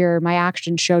behavior, my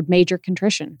actions showed major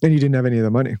contrition. And you didn't have any of the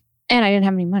money. And I didn't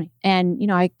have any money. And,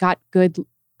 I got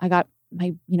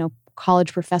my,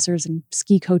 college professors and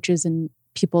ski coaches and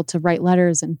people to write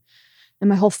letters and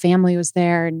my whole family was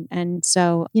there. And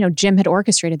so, Jim had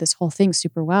orchestrated this whole thing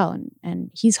super well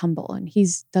and he's humble and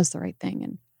does the right thing.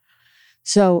 And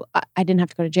so I didn't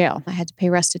have to go to jail. I had to pay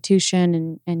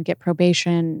restitution and get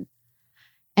probation.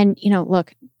 And,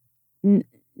 look,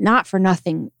 not for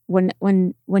nothing.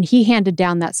 When he handed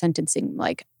down that sentencing,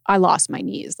 I lost my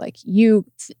knees. You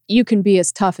can be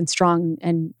as tough and strong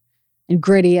and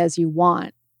gritty as you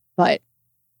want, but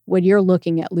when you're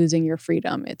looking at losing your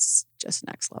freedom, it's just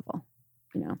next level,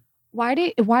 Why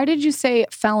did you say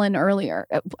felon earlier?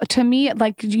 To me,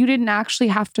 you didn't actually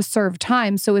have to serve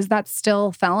time. So is that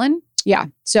still felon? Yeah.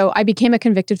 So I became a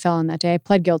convicted felon that day. I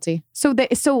pled guilty. It's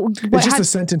just the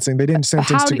sentencing. They didn't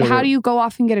sentence to go. How do you go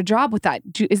off and get a job with that?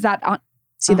 Is that on?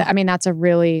 See that? I mean, that's a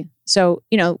really, so,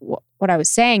 what I was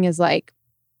saying is by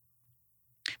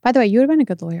the way, you would have been a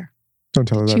good lawyer. Don't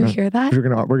tell her that. Did you hear that?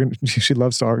 We're gonna. She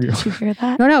loves to argue. Did you hear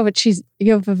that? No, but you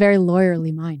have a very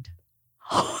lawyerly mind.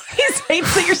 He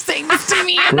hates that you're saying this to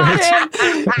me and not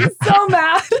him. He's so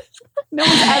mad. No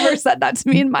one's ever said that to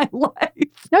me in my life.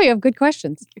 No, you have good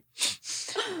questions.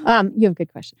 You have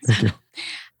good questions. Thank you.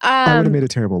 I would have made a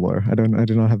terrible lawyer. I do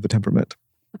not have the temperament.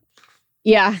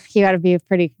 Yeah, you got to be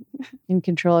pretty in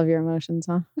control of your emotions,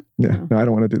 huh? Yeah, no, I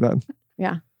don't want to do that.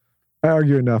 Yeah. I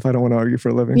argue enough. I don't want to argue for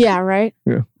a living. Yeah, right?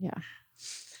 Yeah. Yeah.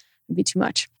 It'd be too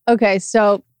much. Okay,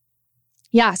 so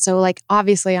yeah, so like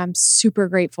obviously I'm super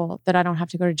grateful that I don't have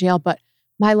to go to jail, but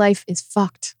my life is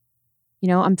fucked. You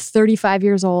know, I'm 35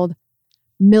 years old,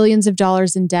 millions of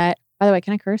dollars in debt. By the way,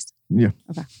 can I curse? Yeah.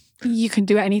 Okay. You can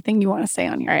do anything you want to say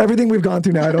on your Everything we've gone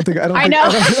through now, I think. I know.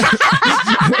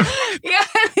 Yeah,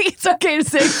 it's okay to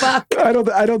say fuck. I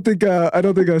don't think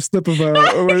a slip of a.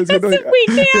 We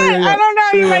can't. I don't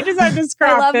know. You might just have to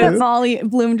scrap I love this. that Molly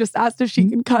Bloom just asked if she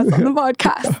can cuss on the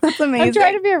podcast. That's amazing. I'm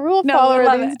trying to be a rule No, I follower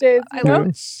love these it. days. I You know? love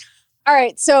it. All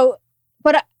right. So,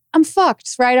 but I'm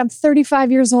fucked, right? I'm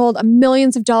 35 years old. I'm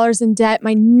millions of dollars in debt.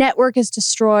 My network is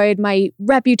destroyed. My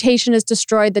reputation is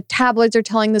destroyed. The tabloids are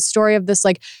telling the story of this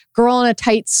like girl in a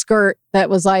tight skirt that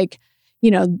was like,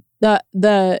 you know,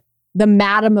 the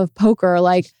madam of poker.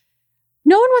 Like,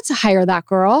 no one wants to hire that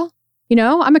girl. You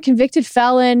know, I'm a convicted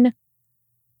felon.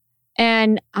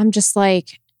 And I'm just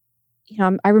like, you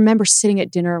know, I remember sitting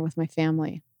at dinner with my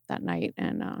family that night,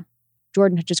 and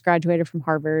Jordan had just graduated from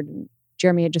Harvard, and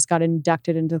Jeremy had just got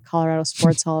inducted into the Colorado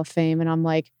Sports Hall of Fame. And I'm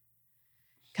like,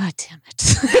 God damn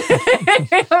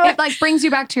it. It like brings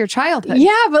you back to your childhood.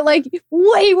 Yeah, but like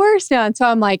way worse now. And so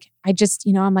I'm like, I just,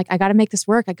 you know, I'm like, I got to make this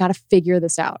work. I got to figure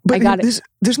this out. But I got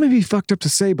this may be fucked up to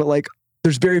say, but like,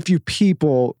 there's very few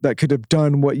people that could have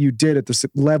done what you did at the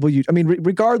level you. I mean,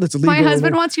 regardless of legal. My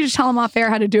husband wants you to tell him off air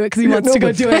how to do it because he wants to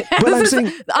go do it. But I'm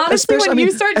saying, honestly, when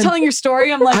you start telling your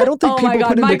story, I'm like, I don't think oh my people God,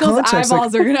 put into Michael's context,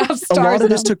 eyeballs are gonna have stars. A lot of in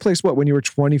this them. took place when you were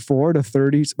 24 to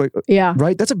 30, like, yeah,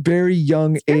 right. That's a very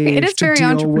young age. It is very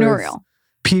entrepreneurial.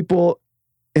 People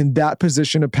in that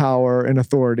position of power and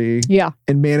authority, yeah,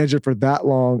 and manage it for that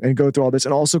long and go through all this,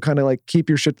 and also kind of like keep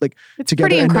your shit like It's together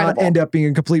pretty and incredible. not end up being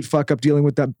a complete fuck up dealing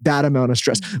with that amount of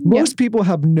stress. Most people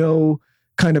have no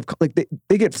kind of like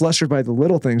they get flustered by the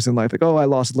little things in life, like, oh, I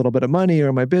lost a little bit of money,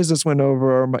 or my business went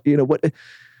over, or my, you know what,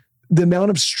 the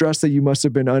amount of stress that you must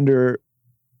have been under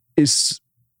is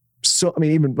so, I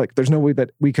mean, even like there's no way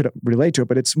that we could relate to it,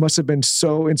 but it must have been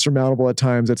so insurmountable at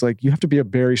times. It's like, you have to be a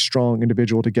very strong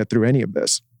individual to get through any of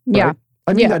this. Right? yeah.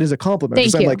 I mean, that is a compliment.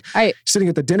 Thank you. I'm like, sitting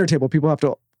at the dinner table, people have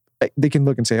to, they can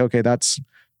look and say, okay, that's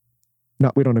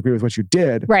not, we don't agree with what you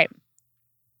did. Right.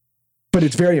 But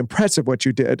it's very impressive what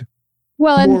you did.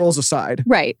 Well, morals aside.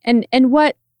 Right. And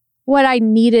what I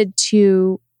needed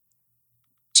to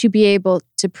be able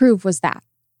to prove was that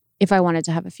if I wanted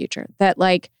to have a future, that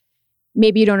like,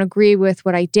 maybe you don't agree with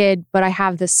what I did, but I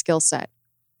have this skill set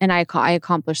and I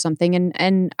accomplished something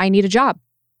and I need a job,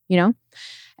 you know?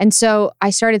 And so I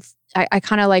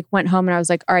kind of like went home and I was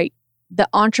like, all right, the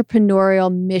entrepreneurial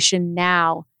mission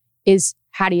now is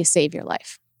how do you save your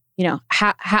life? You know,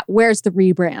 where's the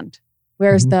rebrand?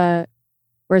 Where's the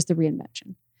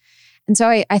reinvention? And so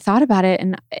I thought about it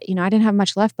and, you know, I didn't have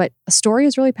much left, but a story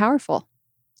is really powerful.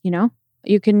 You know,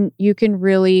 you can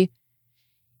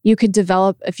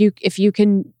develop, if you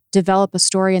can develop a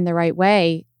story in the right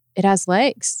way, it has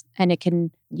legs and it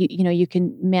can, you know, you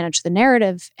can manage the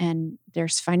narrative and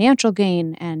there's financial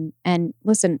gain and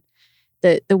listen,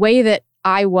 the way that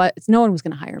I was, no one was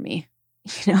going to hire me,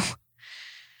 you know?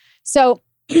 So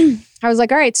I was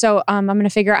like, all right, so I'm going to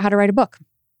figure out how to write a book.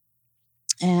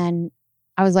 And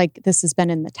I was like, this has been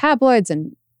in the tabloids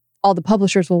and all the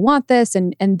publishers will want this.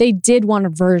 And they did want a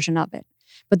version of it,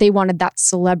 but they wanted that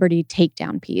celebrity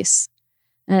takedown piece.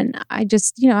 And I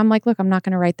just, you know, I'm like, look, I'm not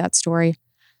going to write that story.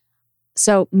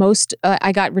 So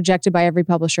I got rejected by every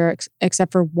publisher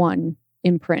except for one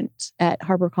imprint at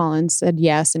HarperCollins said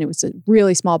yes. And it was a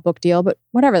really small book deal, but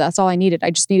whatever, that's all I needed.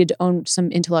 I just needed to own some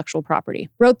intellectual property.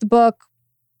 Wrote the book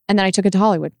and then I took it to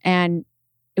Hollywood and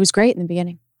it was great in the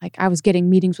beginning. Like I was getting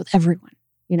meetings with everyone,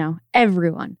 you know,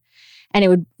 everyone.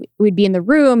 And we'd be in the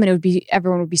room and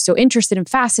everyone would be so interested and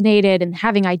fascinated and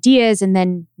having ideas and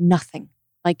then nothing.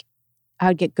 Like I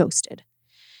would get ghosted.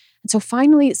 And so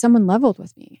finally someone leveled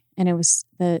with me and it was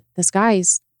this guy,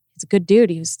 he's a good dude.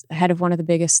 He was the head of one of the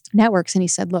biggest networks. And he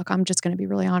said, look, I'm just going to be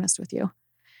really honest with you.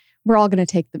 We're all going to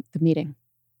take the meeting.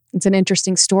 It's an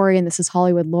interesting story and this is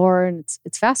Hollywood lore and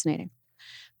it's fascinating.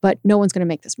 But no one's going to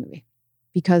make this movie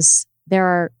because there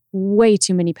are way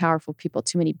too many powerful people,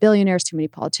 too many billionaires, too many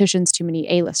politicians, too many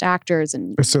A-list actors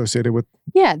and associated with.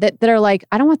 Yeah, that are like,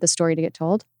 I don't want this story to get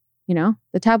told. You know,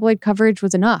 the tabloid coverage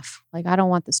was enough. Like, I don't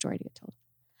want the story to get told.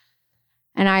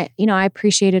 And I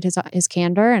appreciated his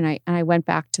candor and I went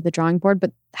back to the drawing board,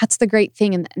 but that's the great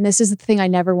thing. And this is the thing I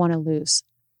never want to lose.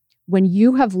 When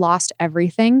you have lost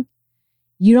everything,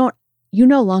 you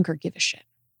no longer give a shit.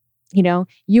 You know,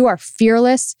 you are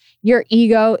fearless. Your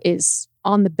ego is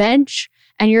on the bench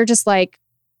and you're just like,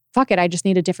 fuck it. I just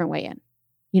need a different way in.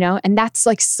 and that's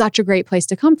like such a great place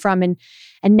to come from.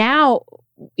 And now,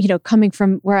 coming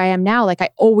from where I am now, like I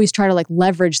always try to like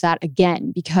leverage that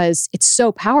again because it's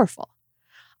so powerful.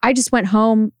 I just went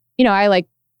home, I like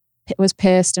was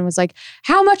pissed and was like,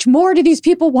 how much more do these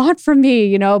people want from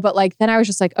me? But like, then I was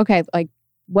just like, okay, like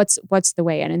what's the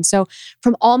way in? And so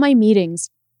from all my meetings,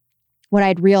 what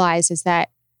I'd realized is that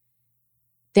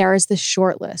there is this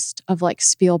short list of like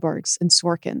Spielbergs and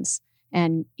Sorkins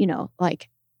and, like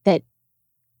that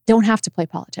don't have to play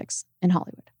politics in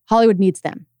Hollywood. Hollywood needs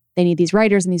them. They need these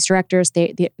writers and these directors.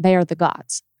 They are the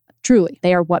gods. Truly,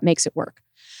 they are what makes it work.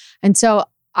 And so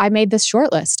I made this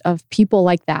short list of people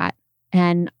like that.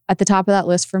 And at the top of that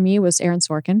list for me was Aaron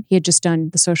Sorkin. He had just done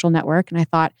The Social Network. And I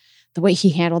thought the way he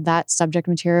handled that subject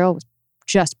material was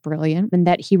just brilliant. And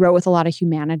that he wrote with a lot of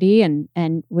humanity and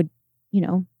would,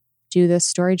 do this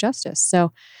story justice.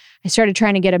 So I started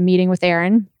trying to get a meeting with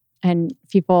Aaron. And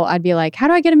I'd be like, how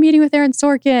do I get a meeting with Aaron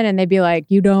Sorkin? And they'd be like,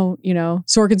 you don't,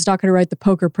 Sorkin's not going to write the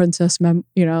Poker Princess,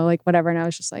 like whatever. And I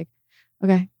was just like,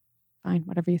 okay, fine,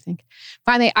 whatever you think.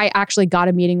 Finally, I actually got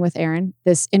a meeting with Aaron.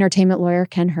 This entertainment lawyer,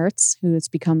 Ken Hertz, who has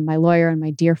become my lawyer and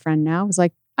my dear friend now, was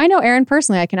like, I know Aaron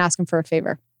personally. I can ask him for a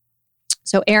favor.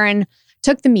 So Aaron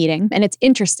took the meeting, and it's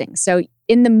interesting. So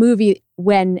in the movie,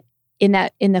 when in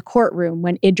the courtroom,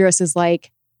 when Idris is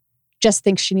like, just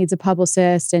thinks she needs a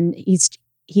publicist, and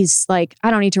he's like,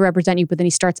 I don't need to represent you, but then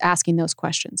he starts asking those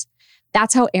questions.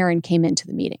 That's how Aaron came into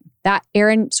the meeting. That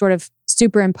Aaron sort of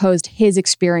superimposed his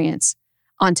experience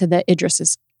onto the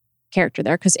Idris's character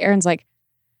there. Because Aaron's like,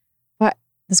 what?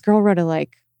 This girl wrote a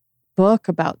book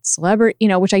about celebrity,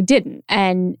 which I didn't.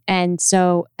 And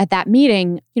so at that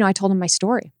meeting, I told him my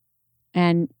story.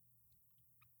 And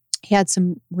he had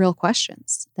some real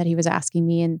questions that he was asking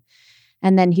me.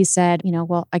 And then he said,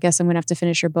 well, I guess I'm going to have to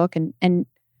finish your book. And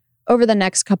over the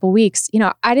next couple of weeks,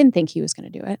 I didn't think he was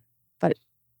going to do it, but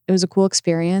it was a cool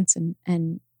experience. And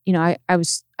I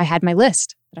had my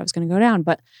list that I was going to go down,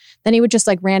 but then he would just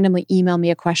like randomly email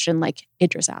me a question like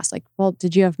Idris asked, like, well,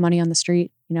 did you have money on the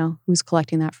street? Who's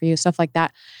collecting that for you? Stuff like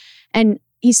that. And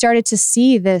he started to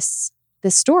see this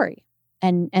story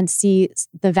and see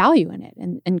the value in it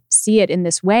and see it in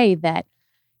this way that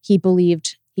he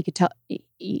believed he could tell,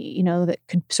 that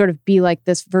could sort of be like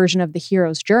this version of the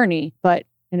hero's journey, but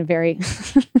in a very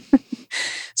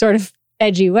sort of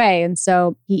edgy way. And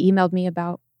so he emailed me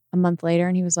about a month later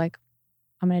and he was like,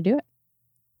 I'm going to do it.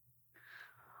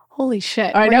 Holy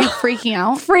shit. I know. Were you freaking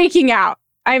out? Freaking out.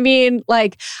 I mean,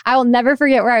 like, I will never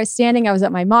forget where I was standing. I was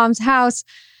at my mom's house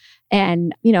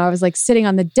and, I was like sitting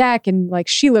on the deck and like,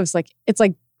 she lives like, it's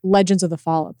like Legends of the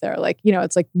Fall up there. Like,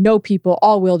 it's like no people,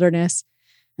 all wilderness.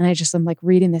 And I'm like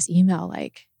reading this email,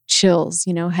 like chills,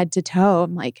 head to toe.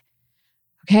 I'm like,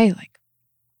 okay, like,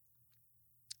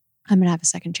 I'm going to have a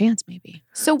second chance maybe.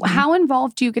 So how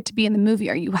involved do you get to be in the movie?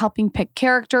 Are you helping pick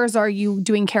characters? Are you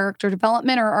doing character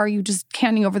development or are you just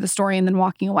handing over the story and then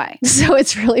walking away? So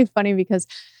it's really funny because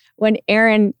when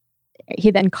Aaron,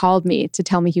 he then called me to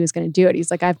tell me he was going to do it.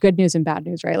 He's like, I have good news and bad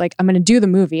news, right? Like I'm going to do the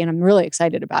movie and I'm really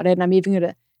excited about it. And I'm even going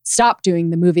to stop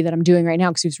doing the movie that I'm doing right now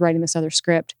because he was writing this other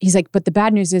script. He's like, but the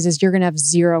bad news is you're going to have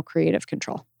zero creative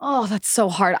control. Oh, that's so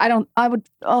hard.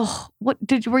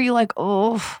 Were you like,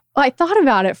 oh. Well, I thought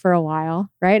about it for a while,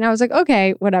 right? And I was like,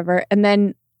 okay, whatever. And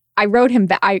then I wrote him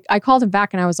back. I called him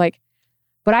back and I was like,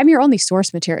 but I'm your only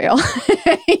source material.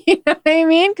 You know what I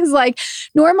mean? Because like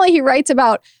normally he writes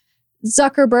about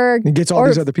Zuckerberg. He gets all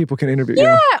these other people can interview.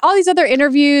 Yeah, all these other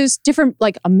interviews, different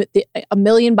like a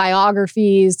million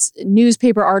biographies,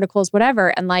 newspaper articles, whatever.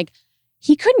 And like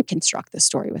he couldn't construct this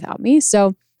story without me.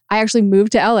 So I actually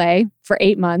moved to LA for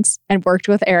 8 months and worked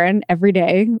with Aaron every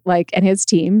day, like, and his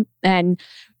team. And,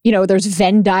 there's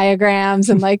Venn diagrams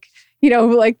and like,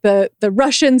 like the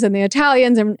Russians and the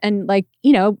Italians and like,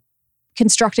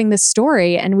 constructing this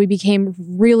story. And we became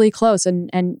really close.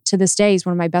 And to this day, he's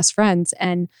one of my best friends.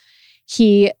 And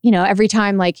he, every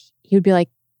time like he would be like,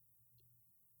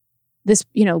 this,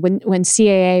 when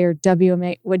CAA or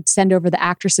WMA would send over the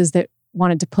actresses that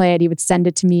wanted to play it, he would send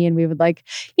it to me and we would like,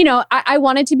 I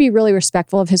wanted to be really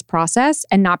respectful of his process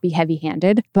and not be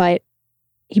heavy-handed, but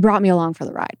he brought me along for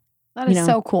the ride. That is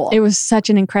so cool. It was such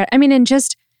an incredible, and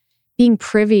just being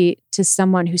privy to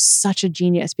someone who's such a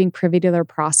genius, being privy to their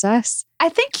process. I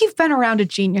think you've been around a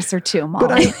genius or two,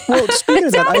 Molly. Speaking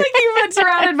of that, like you've been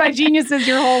surrounded by geniuses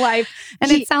your whole life. And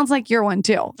it sounds like you're one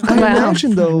too. I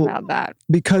imagine though, about that.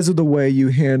 Because of the way you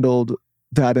handled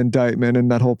that indictment and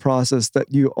that whole process,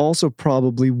 that you also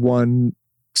probably won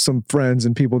some friends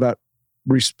and people that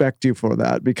respect you for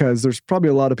that, because there's probably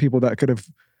a lot of people that could have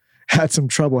had some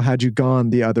trouble had you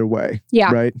gone the other way.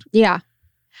 Yeah. Right? Yeah.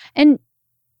 And,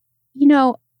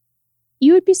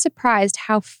 you would be surprised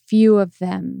how few of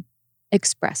them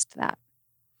expressed that.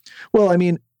 Well, I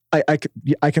mean,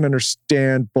 I can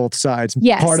understand both sides.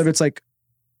 Yes. Part of it's like,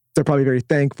 they're probably very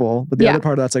thankful, but the other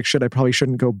part of that's like, shit, I probably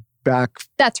shouldn't go back.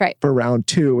 That's right. For round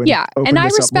 2. And and I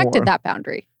respected that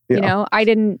boundary. Yeah. You know,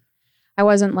 I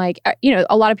wasn't like, you know,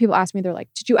 a lot of people ask me, they're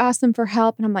like, did you ask them for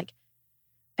help? And I'm like,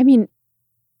 I mean,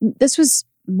 this was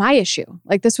my issue.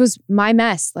 Like, this was my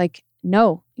mess. Like,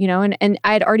 no, you know, and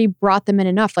I had already brought them in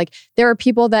enough. Like, there are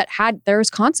people that there was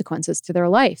consequences to their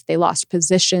life. They lost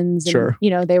positions and, you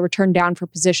know, they were turned down for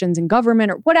positions in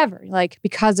government or whatever, like,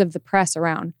 because of the press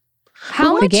around.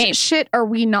 How much shit are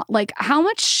we not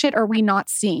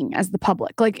seeing as the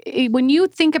public? Like, when you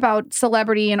think about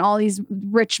celebrity and all these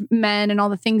rich men and all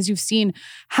the things you've seen,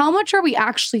 how much are we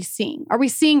actually seeing? Are we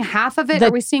seeing half of it?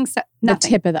 Are we seeing nothing? The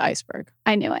tip of the iceberg.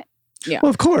 I knew it. Yeah.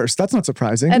 Well, of course, that's not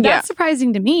surprising. And that's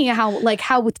surprising to me how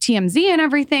with TMZ and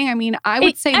everything. I mean, I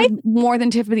would say more than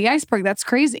tip of the iceberg. That's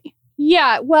crazy.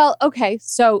 Yeah. Well, okay.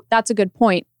 So that's a good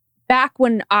point. Back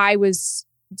when I was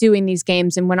doing these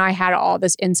games and when I had all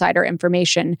this insider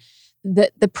information,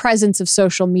 the presence of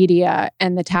social media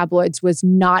and the tabloids was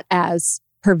not as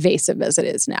pervasive as it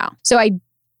is now. So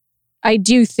I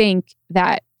do think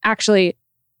that actually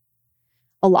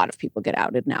a lot of people get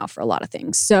outed now for a lot of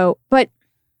things. So, but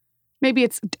maybe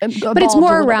it's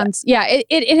more around. Yeah,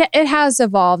 it has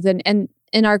evolved, and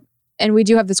we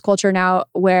do have this culture now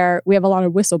where we have a lot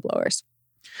of whistleblowers.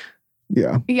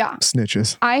 Yeah.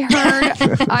 Snitches. I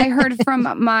heard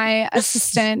from my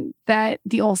assistant that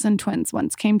the Olsen twins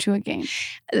once came to a game.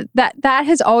 That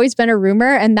has always been a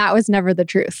rumor, and that was never the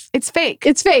truth. It's fake.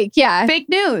 Yeah. Fake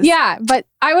news. Yeah, but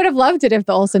I would have loved it if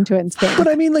the Olsen twins came. But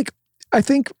I mean, like, I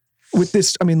think with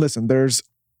this, I mean, listen, there's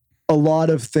a lot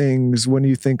of things when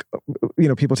you think, you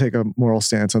know, people take a moral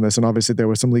stance on this, and obviously there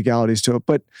was some legalities to it,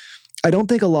 but I don't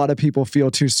think a lot of people feel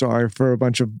too sorry for a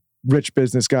bunch of rich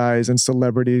business guys and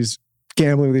celebrities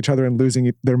gambling with each other and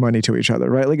losing their money to each other,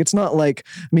 right? Like, it's not like,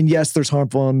 I mean, yes, there's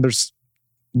harmful and there's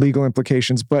legal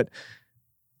implications, but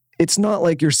it's not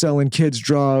like you're selling kids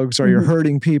drugs or you're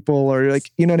hurting people or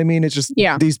like, you know what I mean? It's just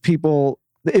these people,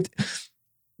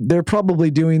 they're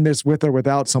probably doing this with or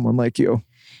without someone like you.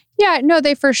 Yeah, no,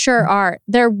 they for sure are.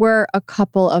 There were a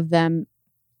couple of them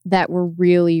that were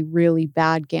really, really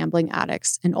bad gambling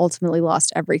addicts and ultimately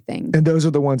lost everything. And those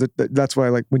are the ones that's why,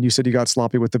 like, when you said you got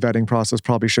sloppy with the vetting process,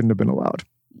 probably shouldn't have been allowed.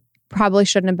 Probably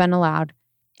shouldn't have been allowed.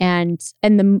 And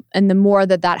the more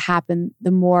that happened,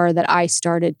 the more that I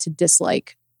started to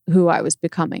dislike who I was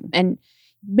becoming. And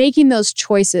making those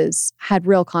choices had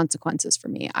real consequences for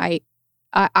me. I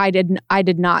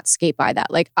did not skate by that.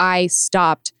 Like, I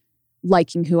stopped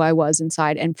liking who I was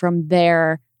inside. And from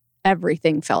there,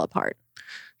 everything fell apart.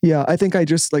 Yeah, I think I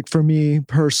just, like, for me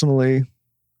personally,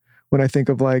 when I think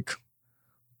of like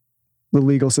the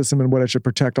legal system and what it should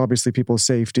protect, obviously people's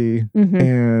safety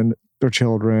and their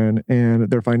children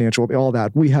and their financial, all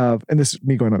that. We have, and this is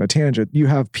me going on a tangent, you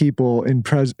have people in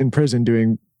prison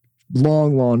doing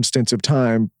long stints of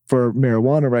time for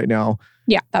marijuana right now.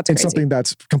 Yeah, that's crazy. And something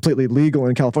that's completely legal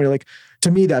in California. Like,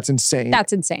 to me, that's insane.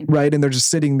 That's insane. Right? And they're just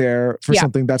sitting there for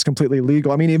something that's completely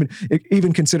legal. I mean,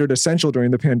 even considered essential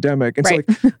during the pandemic. And so,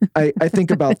 like, I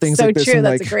think about things so like this. True. And,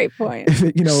 that's like, a great point.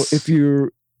 If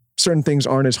certain things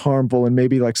aren't as harmful and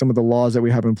maybe like some of the laws that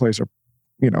we have in place are,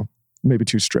 you know, maybe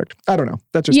too strict. I don't know.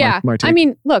 That's just my take. I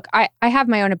mean, look, I have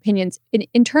my own opinions.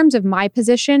 In terms of my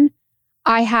position,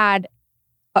 I had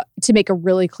to make a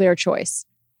really clear choice.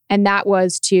 And that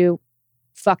was to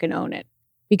fucking own it.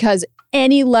 Because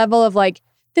any level of like,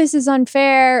 this is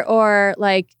unfair or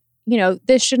like, you know,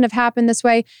 this shouldn't have happened this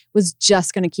way was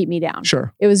just going to keep me down.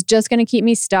 Sure. It was just going to keep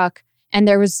me stuck. And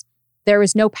there was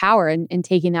no power in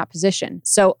taking that position.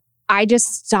 So I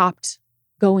just stopped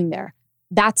going there.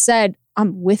 That said,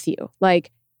 I'm with you.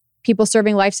 Like, people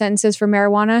serving life sentences for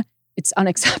marijuana, it's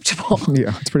unacceptable.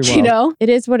 Yeah, it's pretty wild. You know, it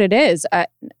is what it is. I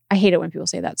hate it when people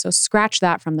say that. So scratch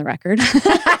that from the record.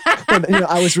 And, you know,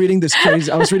 I was reading this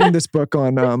book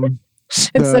on the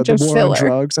war on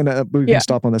drugs, and we can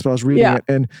stop on this, but I was reading it,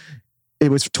 and it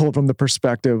was told from the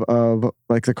perspective of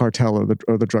like the cartel or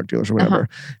the drug dealers or whatever.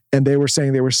 And they were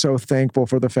saying they were so thankful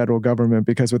for the federal government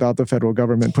because without the federal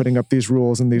government putting up these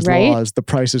rules and these laws, the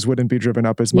prices wouldn't be driven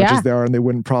up as much as they are, and they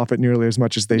wouldn't profit nearly as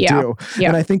much as they do. Yeah.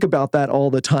 And I think about that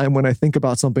all the time when I think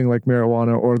about something like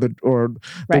marijuana or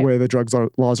the way the drugs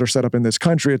laws are set up in this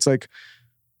country. It's like,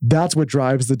 that's what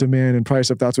drives the demand and price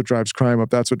up. That's what drives crime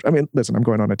up. Listen, I'm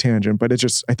going on a tangent, but it's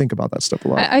just, I think about that stuff a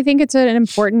lot. I think it's an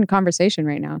important conversation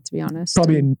right now, to be honest.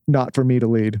 Probably not for me to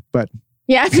lead, but.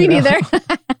 Yeah, me neither.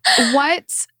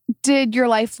 What did your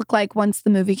life look like once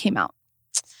the movie came out?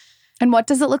 And what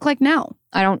does it look like now?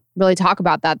 I don't really talk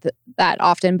about that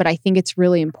often, but I think it's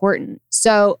really important.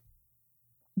 So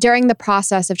during the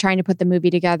process of trying to put the movie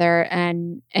together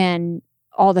and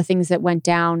all the things that went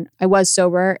down, I was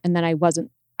sober, and then I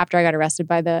wasn't. After I got arrested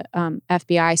by the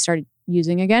FBI, I started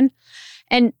using again.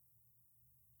 And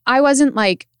I wasn't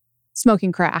like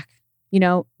smoking crack. You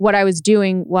know, what I was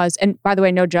doing was, and by the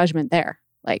way, no judgment there.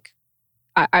 Like,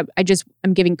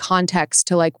 I'm giving context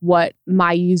to like what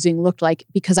my using looked like,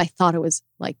 because I thought it was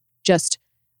like just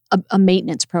a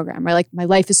maintenance program, right? Like, my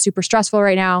life is super stressful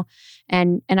right now,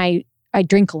 and I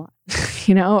drink a lot,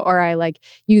 you know, or I like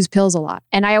use pills a lot.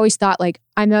 And I always thought like,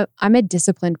 I'm a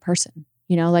disciplined person,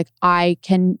 you know, like I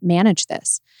can manage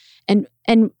this. And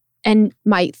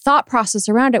my thought process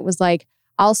around it was like,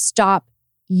 I'll stop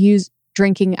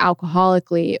drinking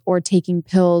alcoholically or taking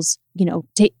pills, you know,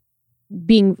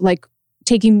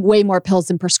 taking way more pills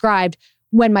than prescribed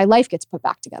when my life gets put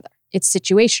back together. It's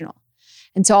situational.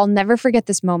 And so I'll never forget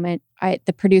this moment.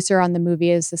 The producer on the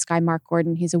movie is this guy, Mark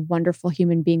Gordon. He's a wonderful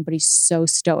human being, but he's so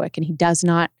stoic and he does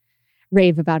not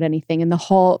rave about anything. And the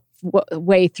whole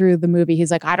way through the movie,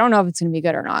 he's like, I don't know if it's going to be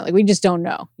good or not. Like, we just don't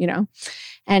know, you know?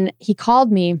 And he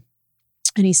called me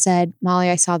and he said, Molly,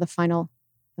 I saw the final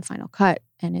cut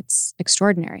and it's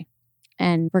extraordinary.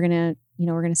 And we're going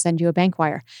to send you a bank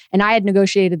wire. And I had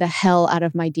negotiated the hell out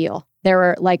of my deal. There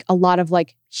were like a lot of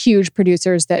like huge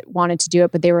producers that wanted to do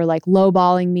it, but they were like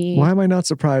lowballing me. Why am I not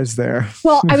surprised there?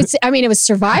 Well, I would say, it was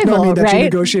survival, no, I mean, that right? you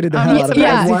negotiated the hell out of it.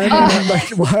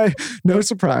 Yeah. Why? No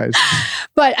surprise.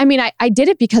 But I mean, I did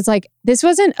it because like, this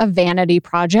wasn't a vanity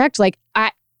project. Like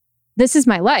this is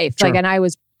my life. Sure. Like, and I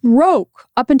was broke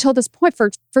up until this point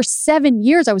for 7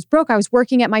 years. I was broke. I was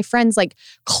working at my friend's like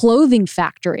clothing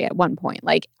factory at one point.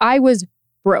 Like, I was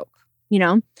broke, you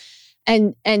know?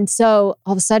 And so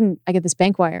all of a sudden I get this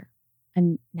bank wire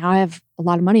and now I have a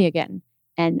lot of money again.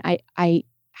 And I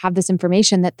have this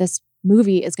information that this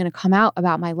movie is going to come out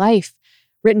about my life,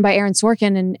 written by Aaron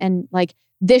Sorkin. And like,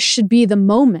 this should be the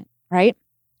moment, right?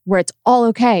 Where it's all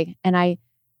okay. And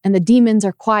the demons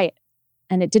are quiet.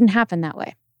 And it didn't happen that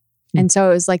way. And so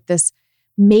it was like this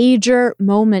major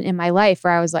moment in my life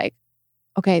where I was like,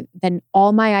 okay, then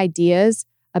all my ideas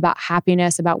about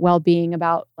happiness, about well-being,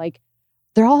 about like,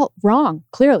 they're all wrong,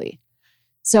 clearly.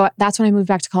 So that's when I moved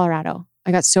back to Colorado.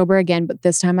 I got sober again, but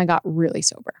this time I got really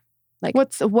sober. Like,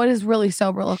 what does really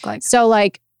sober look like? So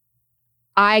like,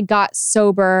 I got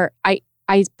sober. I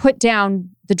put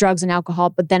down the drugs and alcohol,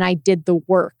 but then I did the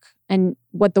work. And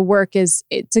what the work is,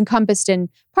 it's encompassed in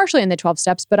partially in the 12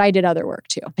 steps, but I did other work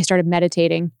too. I started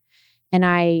meditating and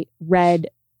I read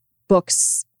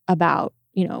books about,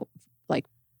 you know, like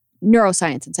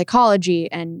neuroscience and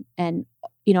psychology and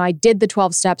you know, I did the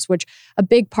 12 steps, which a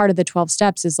big part of the 12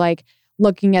 steps is like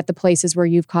looking at the places where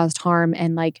you've caused harm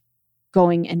and like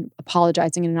going and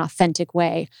apologizing in an authentic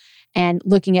way and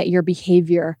looking at your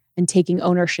behavior and taking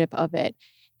ownership of it.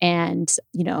 And,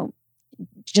 you know,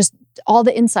 just all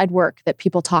the inside work that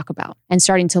people talk about and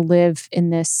starting to live in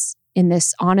this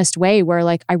honest way where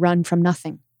like I run from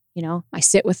nothing, you know, I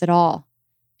sit with it all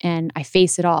and I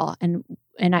face it all. And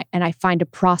I find a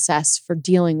process for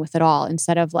dealing with it all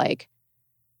instead of like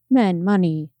men,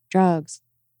 money, drugs,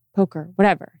 poker,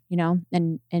 whatever, you know?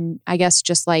 And I guess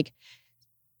just like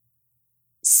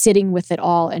sitting with it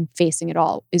all and facing it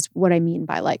all is what I mean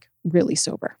by like really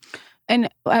sober. And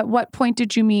at what point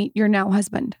did you meet your now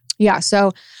husband? Yeah.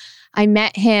 So I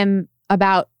met him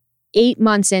about 8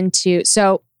 months into,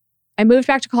 so I moved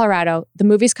back to Colorado. The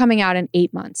movie's coming out in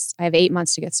 8 months. I have 8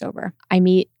 months to get sober. I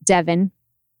meet Devin.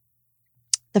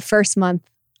 The first month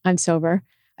I'm sober.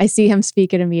 I see him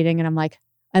speak at a meeting and I'm like,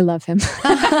 I love him.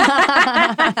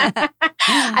 I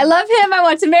love him. I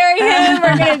want to marry him.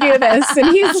 We're going to do this. And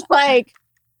he's like,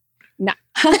 no.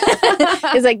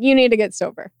 He's like, you need to get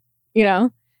sober. You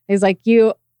know, he's like,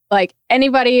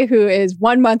 anybody who is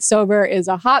 1 month sober is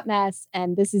a hot mess.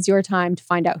 And this is your time to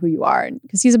find out who you are.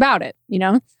 Because he's about it, you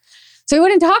know? So he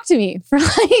wouldn't talk to me for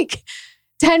like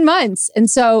 10 months. And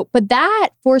so, but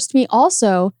that forced me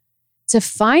also to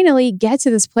finally get to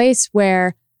this place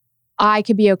where I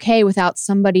could be okay without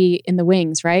somebody in the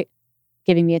wings, right?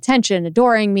 Giving me attention,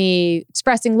 adoring me,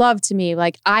 expressing love to me.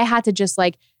 Like I had to just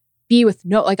like be with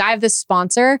I have this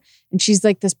sponsor and she's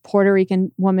like this Puerto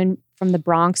Rican woman from the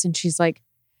Bronx and she's like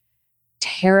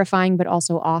terrifying, but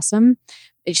also awesome.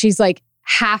 She's like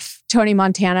half Tony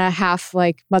Montana, half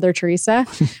like Mother Teresa.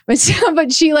 But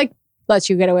she like lets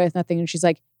you get away with nothing. And she's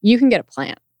like, you can get a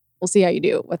plant. We'll see how you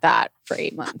do with that for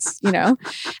 8 months, you know?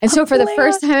 And so for the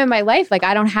first time in my life, like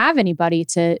I don't have anybody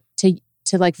to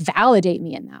like validate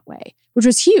me in that way, which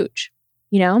was huge.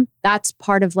 You know, that's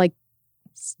part of like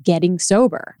getting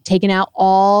sober, taking out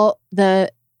all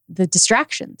the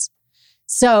distractions.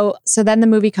 So then the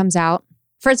movie comes out.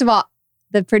 First of all,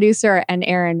 the producer and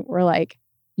Aaron were like,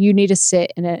 you need to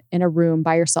sit in a room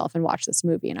by yourself and watch this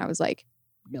movie. And I was like,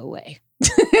 no way.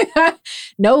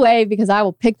 No way, because I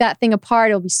will pick that thing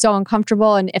apart. It'll be so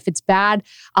uncomfortable. And if it's bad,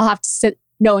 I'll have to sit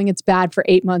knowing it's bad for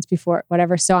 8 months before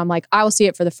whatever. So I'm like, I will see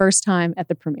it for the first time at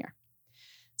the premiere.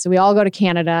 So we all go to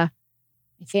Canada.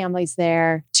 My family's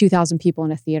there, 2,000 people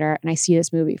in a theater. And I see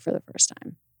this movie for the first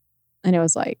time. And it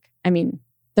was like, I mean,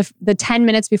 the 10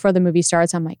 minutes before the movie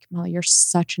starts, I'm like, Molly, you're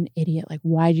such an idiot. Like,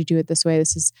 why'd you do it this way?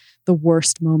 This is the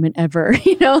worst moment ever.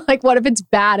 You know, like, what if it's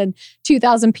bad and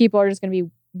 2,000 people are just going to be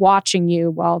watching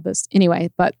you while this, anyway.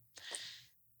 But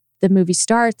the movie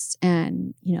starts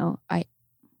and, you know,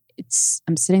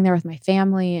 I'm sitting there with my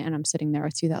family and I'm sitting there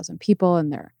with 2,000 people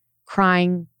and they're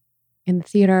crying in the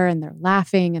theater and they're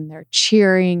laughing and they're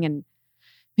cheering. And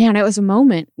man, it was a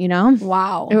moment, you know?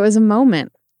 Wow. It was a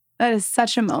moment. That is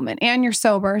such a moment. And you're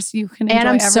sober, so you can enjoy and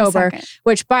I'm every sober, second.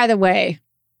 Which, by the way,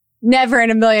 never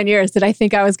in a million years did I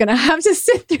think I was going to have to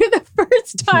sit through the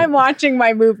first time watching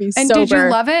my movie and sober. Did you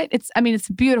love it? It's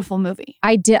a beautiful movie.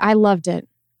 I did. I loved it.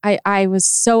 I was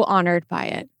so honored by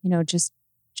it. You know, just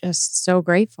so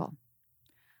grateful.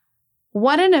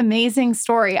 What an amazing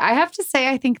story. I have to say,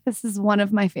 I think this is one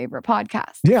of my favorite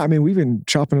podcasts. Yeah, I mean, we've been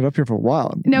chopping it up here for a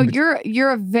while. No,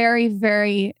 you're a very,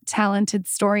 very talented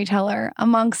storyteller,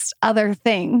 amongst other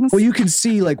things. Well, you can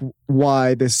see like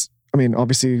why this, I mean,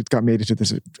 obviously it got made into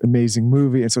this amazing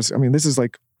movie. And so, I mean, this is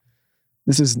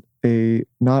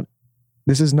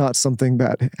not something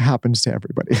that happens to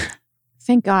everybody.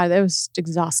 Thank God. It was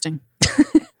exhausting.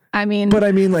 I mean, but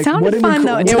I mean, like, sounded fun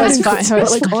though. It was fun.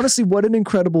 Like, honestly, what an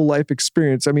incredible life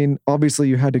experience. I mean, obviously,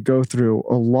 you had to go through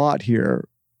a lot here,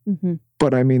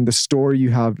 but I mean, the story you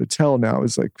have to tell now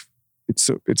is like,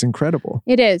 it's incredible.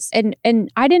 It is, and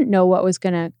I didn't know what was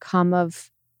going to come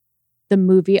of the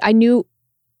movie. I knew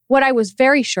what I was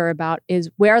very sure about is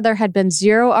where there had been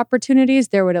zero opportunities,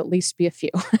 there would at least be a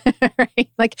few, right?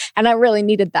 Like, and I really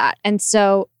needed that. And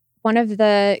so, one of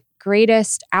the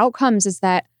greatest outcomes is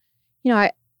that, you know,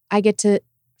 I get to,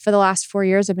 for the last 4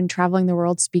 years, I've been traveling the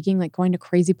world speaking, like going to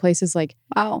crazy places like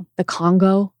the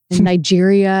Congo and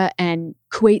Nigeria and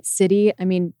Kuwait City. I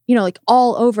mean, you know, like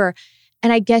all over.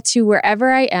 And I get to,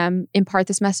 wherever I am, impart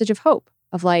this message of hope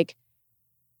of like,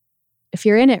 if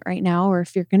you're in it right now, or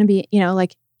if you're going to be, you know,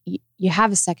 like you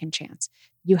have a second chance.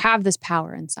 You have this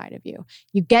power inside of you.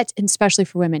 You get, and especially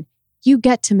for women, you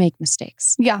get to make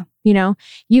mistakes. Yeah. You know,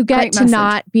 you get Great to message.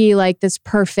 not be like this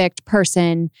perfect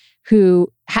person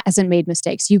who hasn't made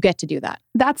mistakes. You get to do that.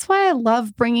 That's why I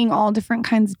love bringing all different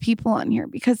kinds of people on here,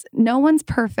 because no one's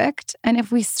perfect. And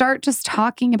if we start just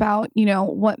talking about, you know,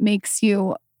 what makes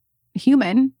you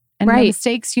human and the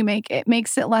mistakes you make, it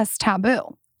makes it less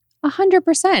taboo.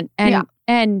 100%.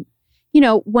 And, you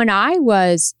know, when I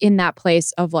was in that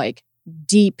place of like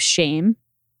deep shame,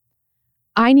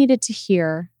 I needed to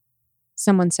hear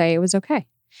someone say it was okay.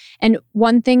 And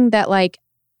one thing that like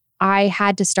I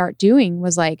had to start doing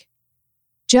was like,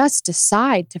 just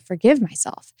decide to forgive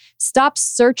myself. Stop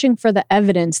searching for the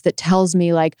evidence that tells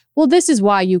me like, well, this is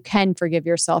why you can forgive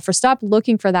yourself, or stop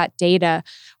looking for that data,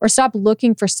 or stop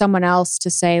looking for someone else to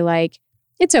say like,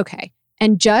 it's okay,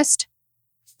 and just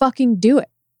fucking do it.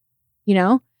 You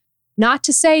know, not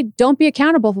to say don't be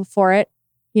accountable for it,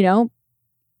 you know,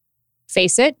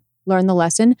 face it, learn the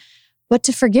lesson, but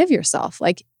to forgive yourself.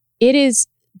 Like, it is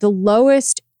the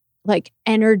lowest like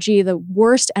energy, the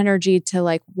worst energy to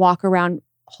like walk around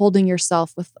holding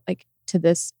yourself with like to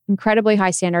this incredibly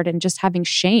high standard and just having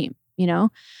shame, you know?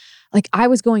 Like, I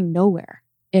was going nowhere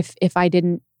if I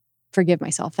didn't forgive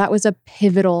myself. That was a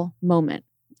pivotal moment.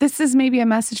 This is maybe a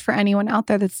message for anyone out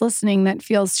there that's listening that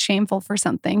feels shameful for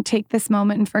something. Take this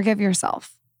moment and forgive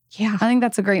yourself. Yeah. I think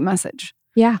that's a great message.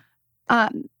 Yeah.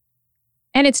 And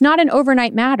it's not an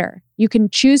overnight matter. You can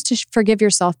choose to forgive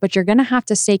yourself, but you're going to have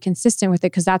to stay consistent with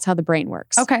it, because that's how the brain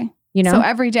works. Okay. You know? So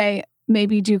every day,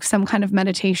 maybe do some kind of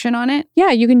meditation on it.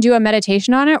 Yeah, you can do a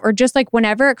meditation on it, or just like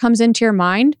whenever it comes into your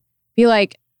mind, be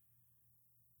like,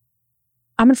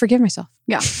 I'm going to forgive myself.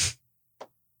 Yeah.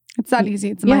 It's that easy.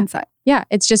 It's a mindset. Yeah.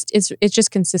 It's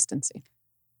just consistency.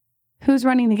 Who's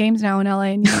running the games now in LA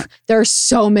and New York? There are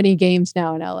so many games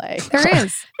now in LA. There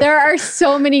is. There are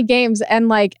so many games. And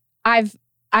like, I've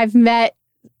met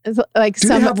like Do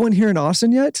they have one here in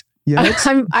Austin yet?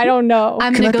 I don't know.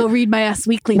 I'm going to go read my Us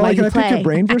Weekly while you play. Can I pick your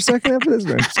brain for a second after this?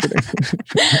 No, just kidding.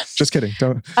 Just kidding.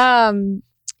 Don't.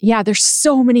 Yeah, there's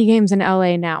so many games in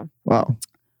LA now. Wow.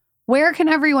 Where can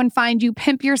everyone find you?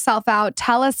 Pimp yourself out.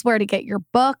 Tell us where to get your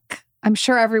book. I'm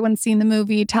sure everyone's seen the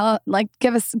movie.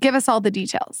 Give us all the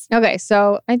details. Okay,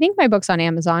 so I think my book's on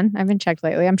Amazon. I haven't checked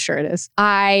lately. I'm sure it is.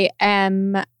 I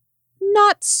am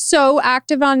not so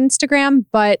active on Instagram,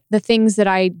 but the things that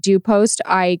I do post,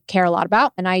 I care a lot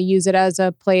about. And I use it as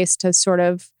a place to sort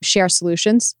of share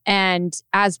solutions. And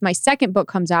as my second book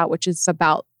comes out, which is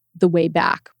about the way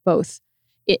back, both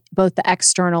the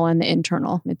external and the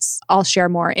internal, I'll share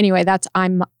more. Anyway,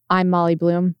 I'm Molly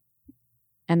Bloom.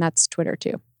 And that's Twitter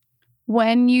too.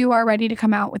 When you are ready to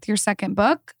come out with your second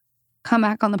book, come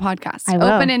back on the podcast. I will.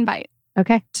 Open invite.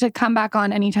 Okay. To come back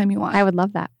on anytime you want. I would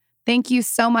love that. Thank you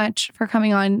so much for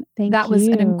coming on. Thank that was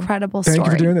you. an incredible story. Thank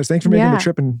you for doing this. Thanks for making the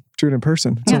trip and doing it in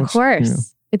person. Yeah, of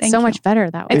course. It's so much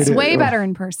better that way. It's way better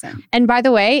in person. And by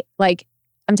the way, like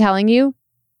I'm telling you,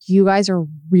 you guys are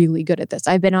really good at this.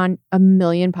 I've been on a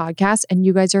million podcasts and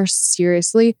you guys are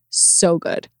seriously so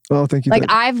good. Well, thank you. Like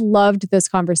I've loved this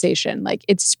conversation. Like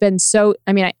it's been so,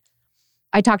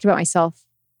 I talked about myself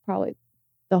probably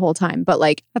the whole time, but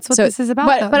like that's what this is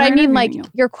about. But I mean, like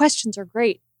your questions are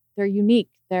great. They're unique.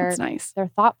 That's nice.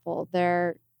 They're thoughtful.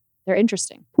 They're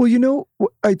interesting. Well,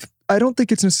 I don't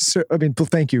think it's necessary. Well,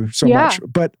 thank you so much.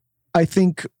 But I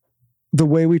think the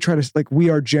way we try to, we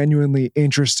are genuinely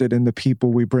interested in the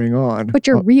people we bring on. But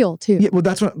you're real too. Yeah. Well,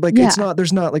 that's what, it's not,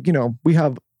 there's not we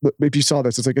have, if you saw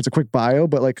this, it's a quick bio,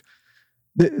 but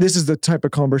this is the type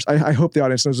of conversation. I hope the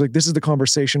audience knows, this is the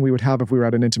conversation we would have if we were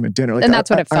at an intimate dinner. And that's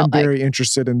what it felt I'm very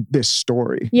interested in this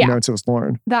story. Yeah. And so is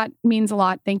Lauren. That means a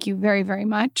lot. Thank you very, very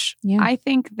much. Yeah. I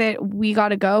think that we got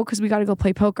to go because we got to go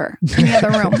play poker in the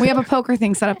other room. We have a poker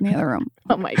thing set up in the other room.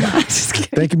 Oh my God. Just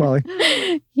kidding. Thank you,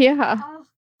 Molly. Yeah.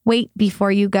 Wait,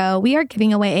 before you go, we are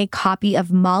giving away a copy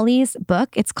of Molly's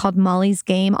book. It's called Molly's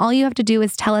Game. All you have to do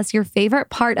is tell us your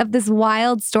favorite part of this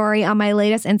wild story on my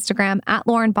latest Instagram at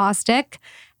Lauren Bostic,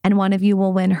 and one of you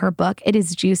will win her book. It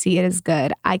is juicy. It is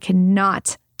good. I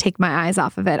cannot take my eyes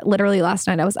off of it. Literally last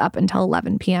night I was up until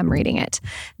 11 p.m. reading it.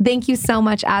 Thank you so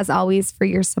much, as always, for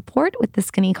your support with The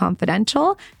Skinny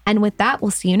Confidential. And with that, we'll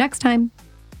see you next time.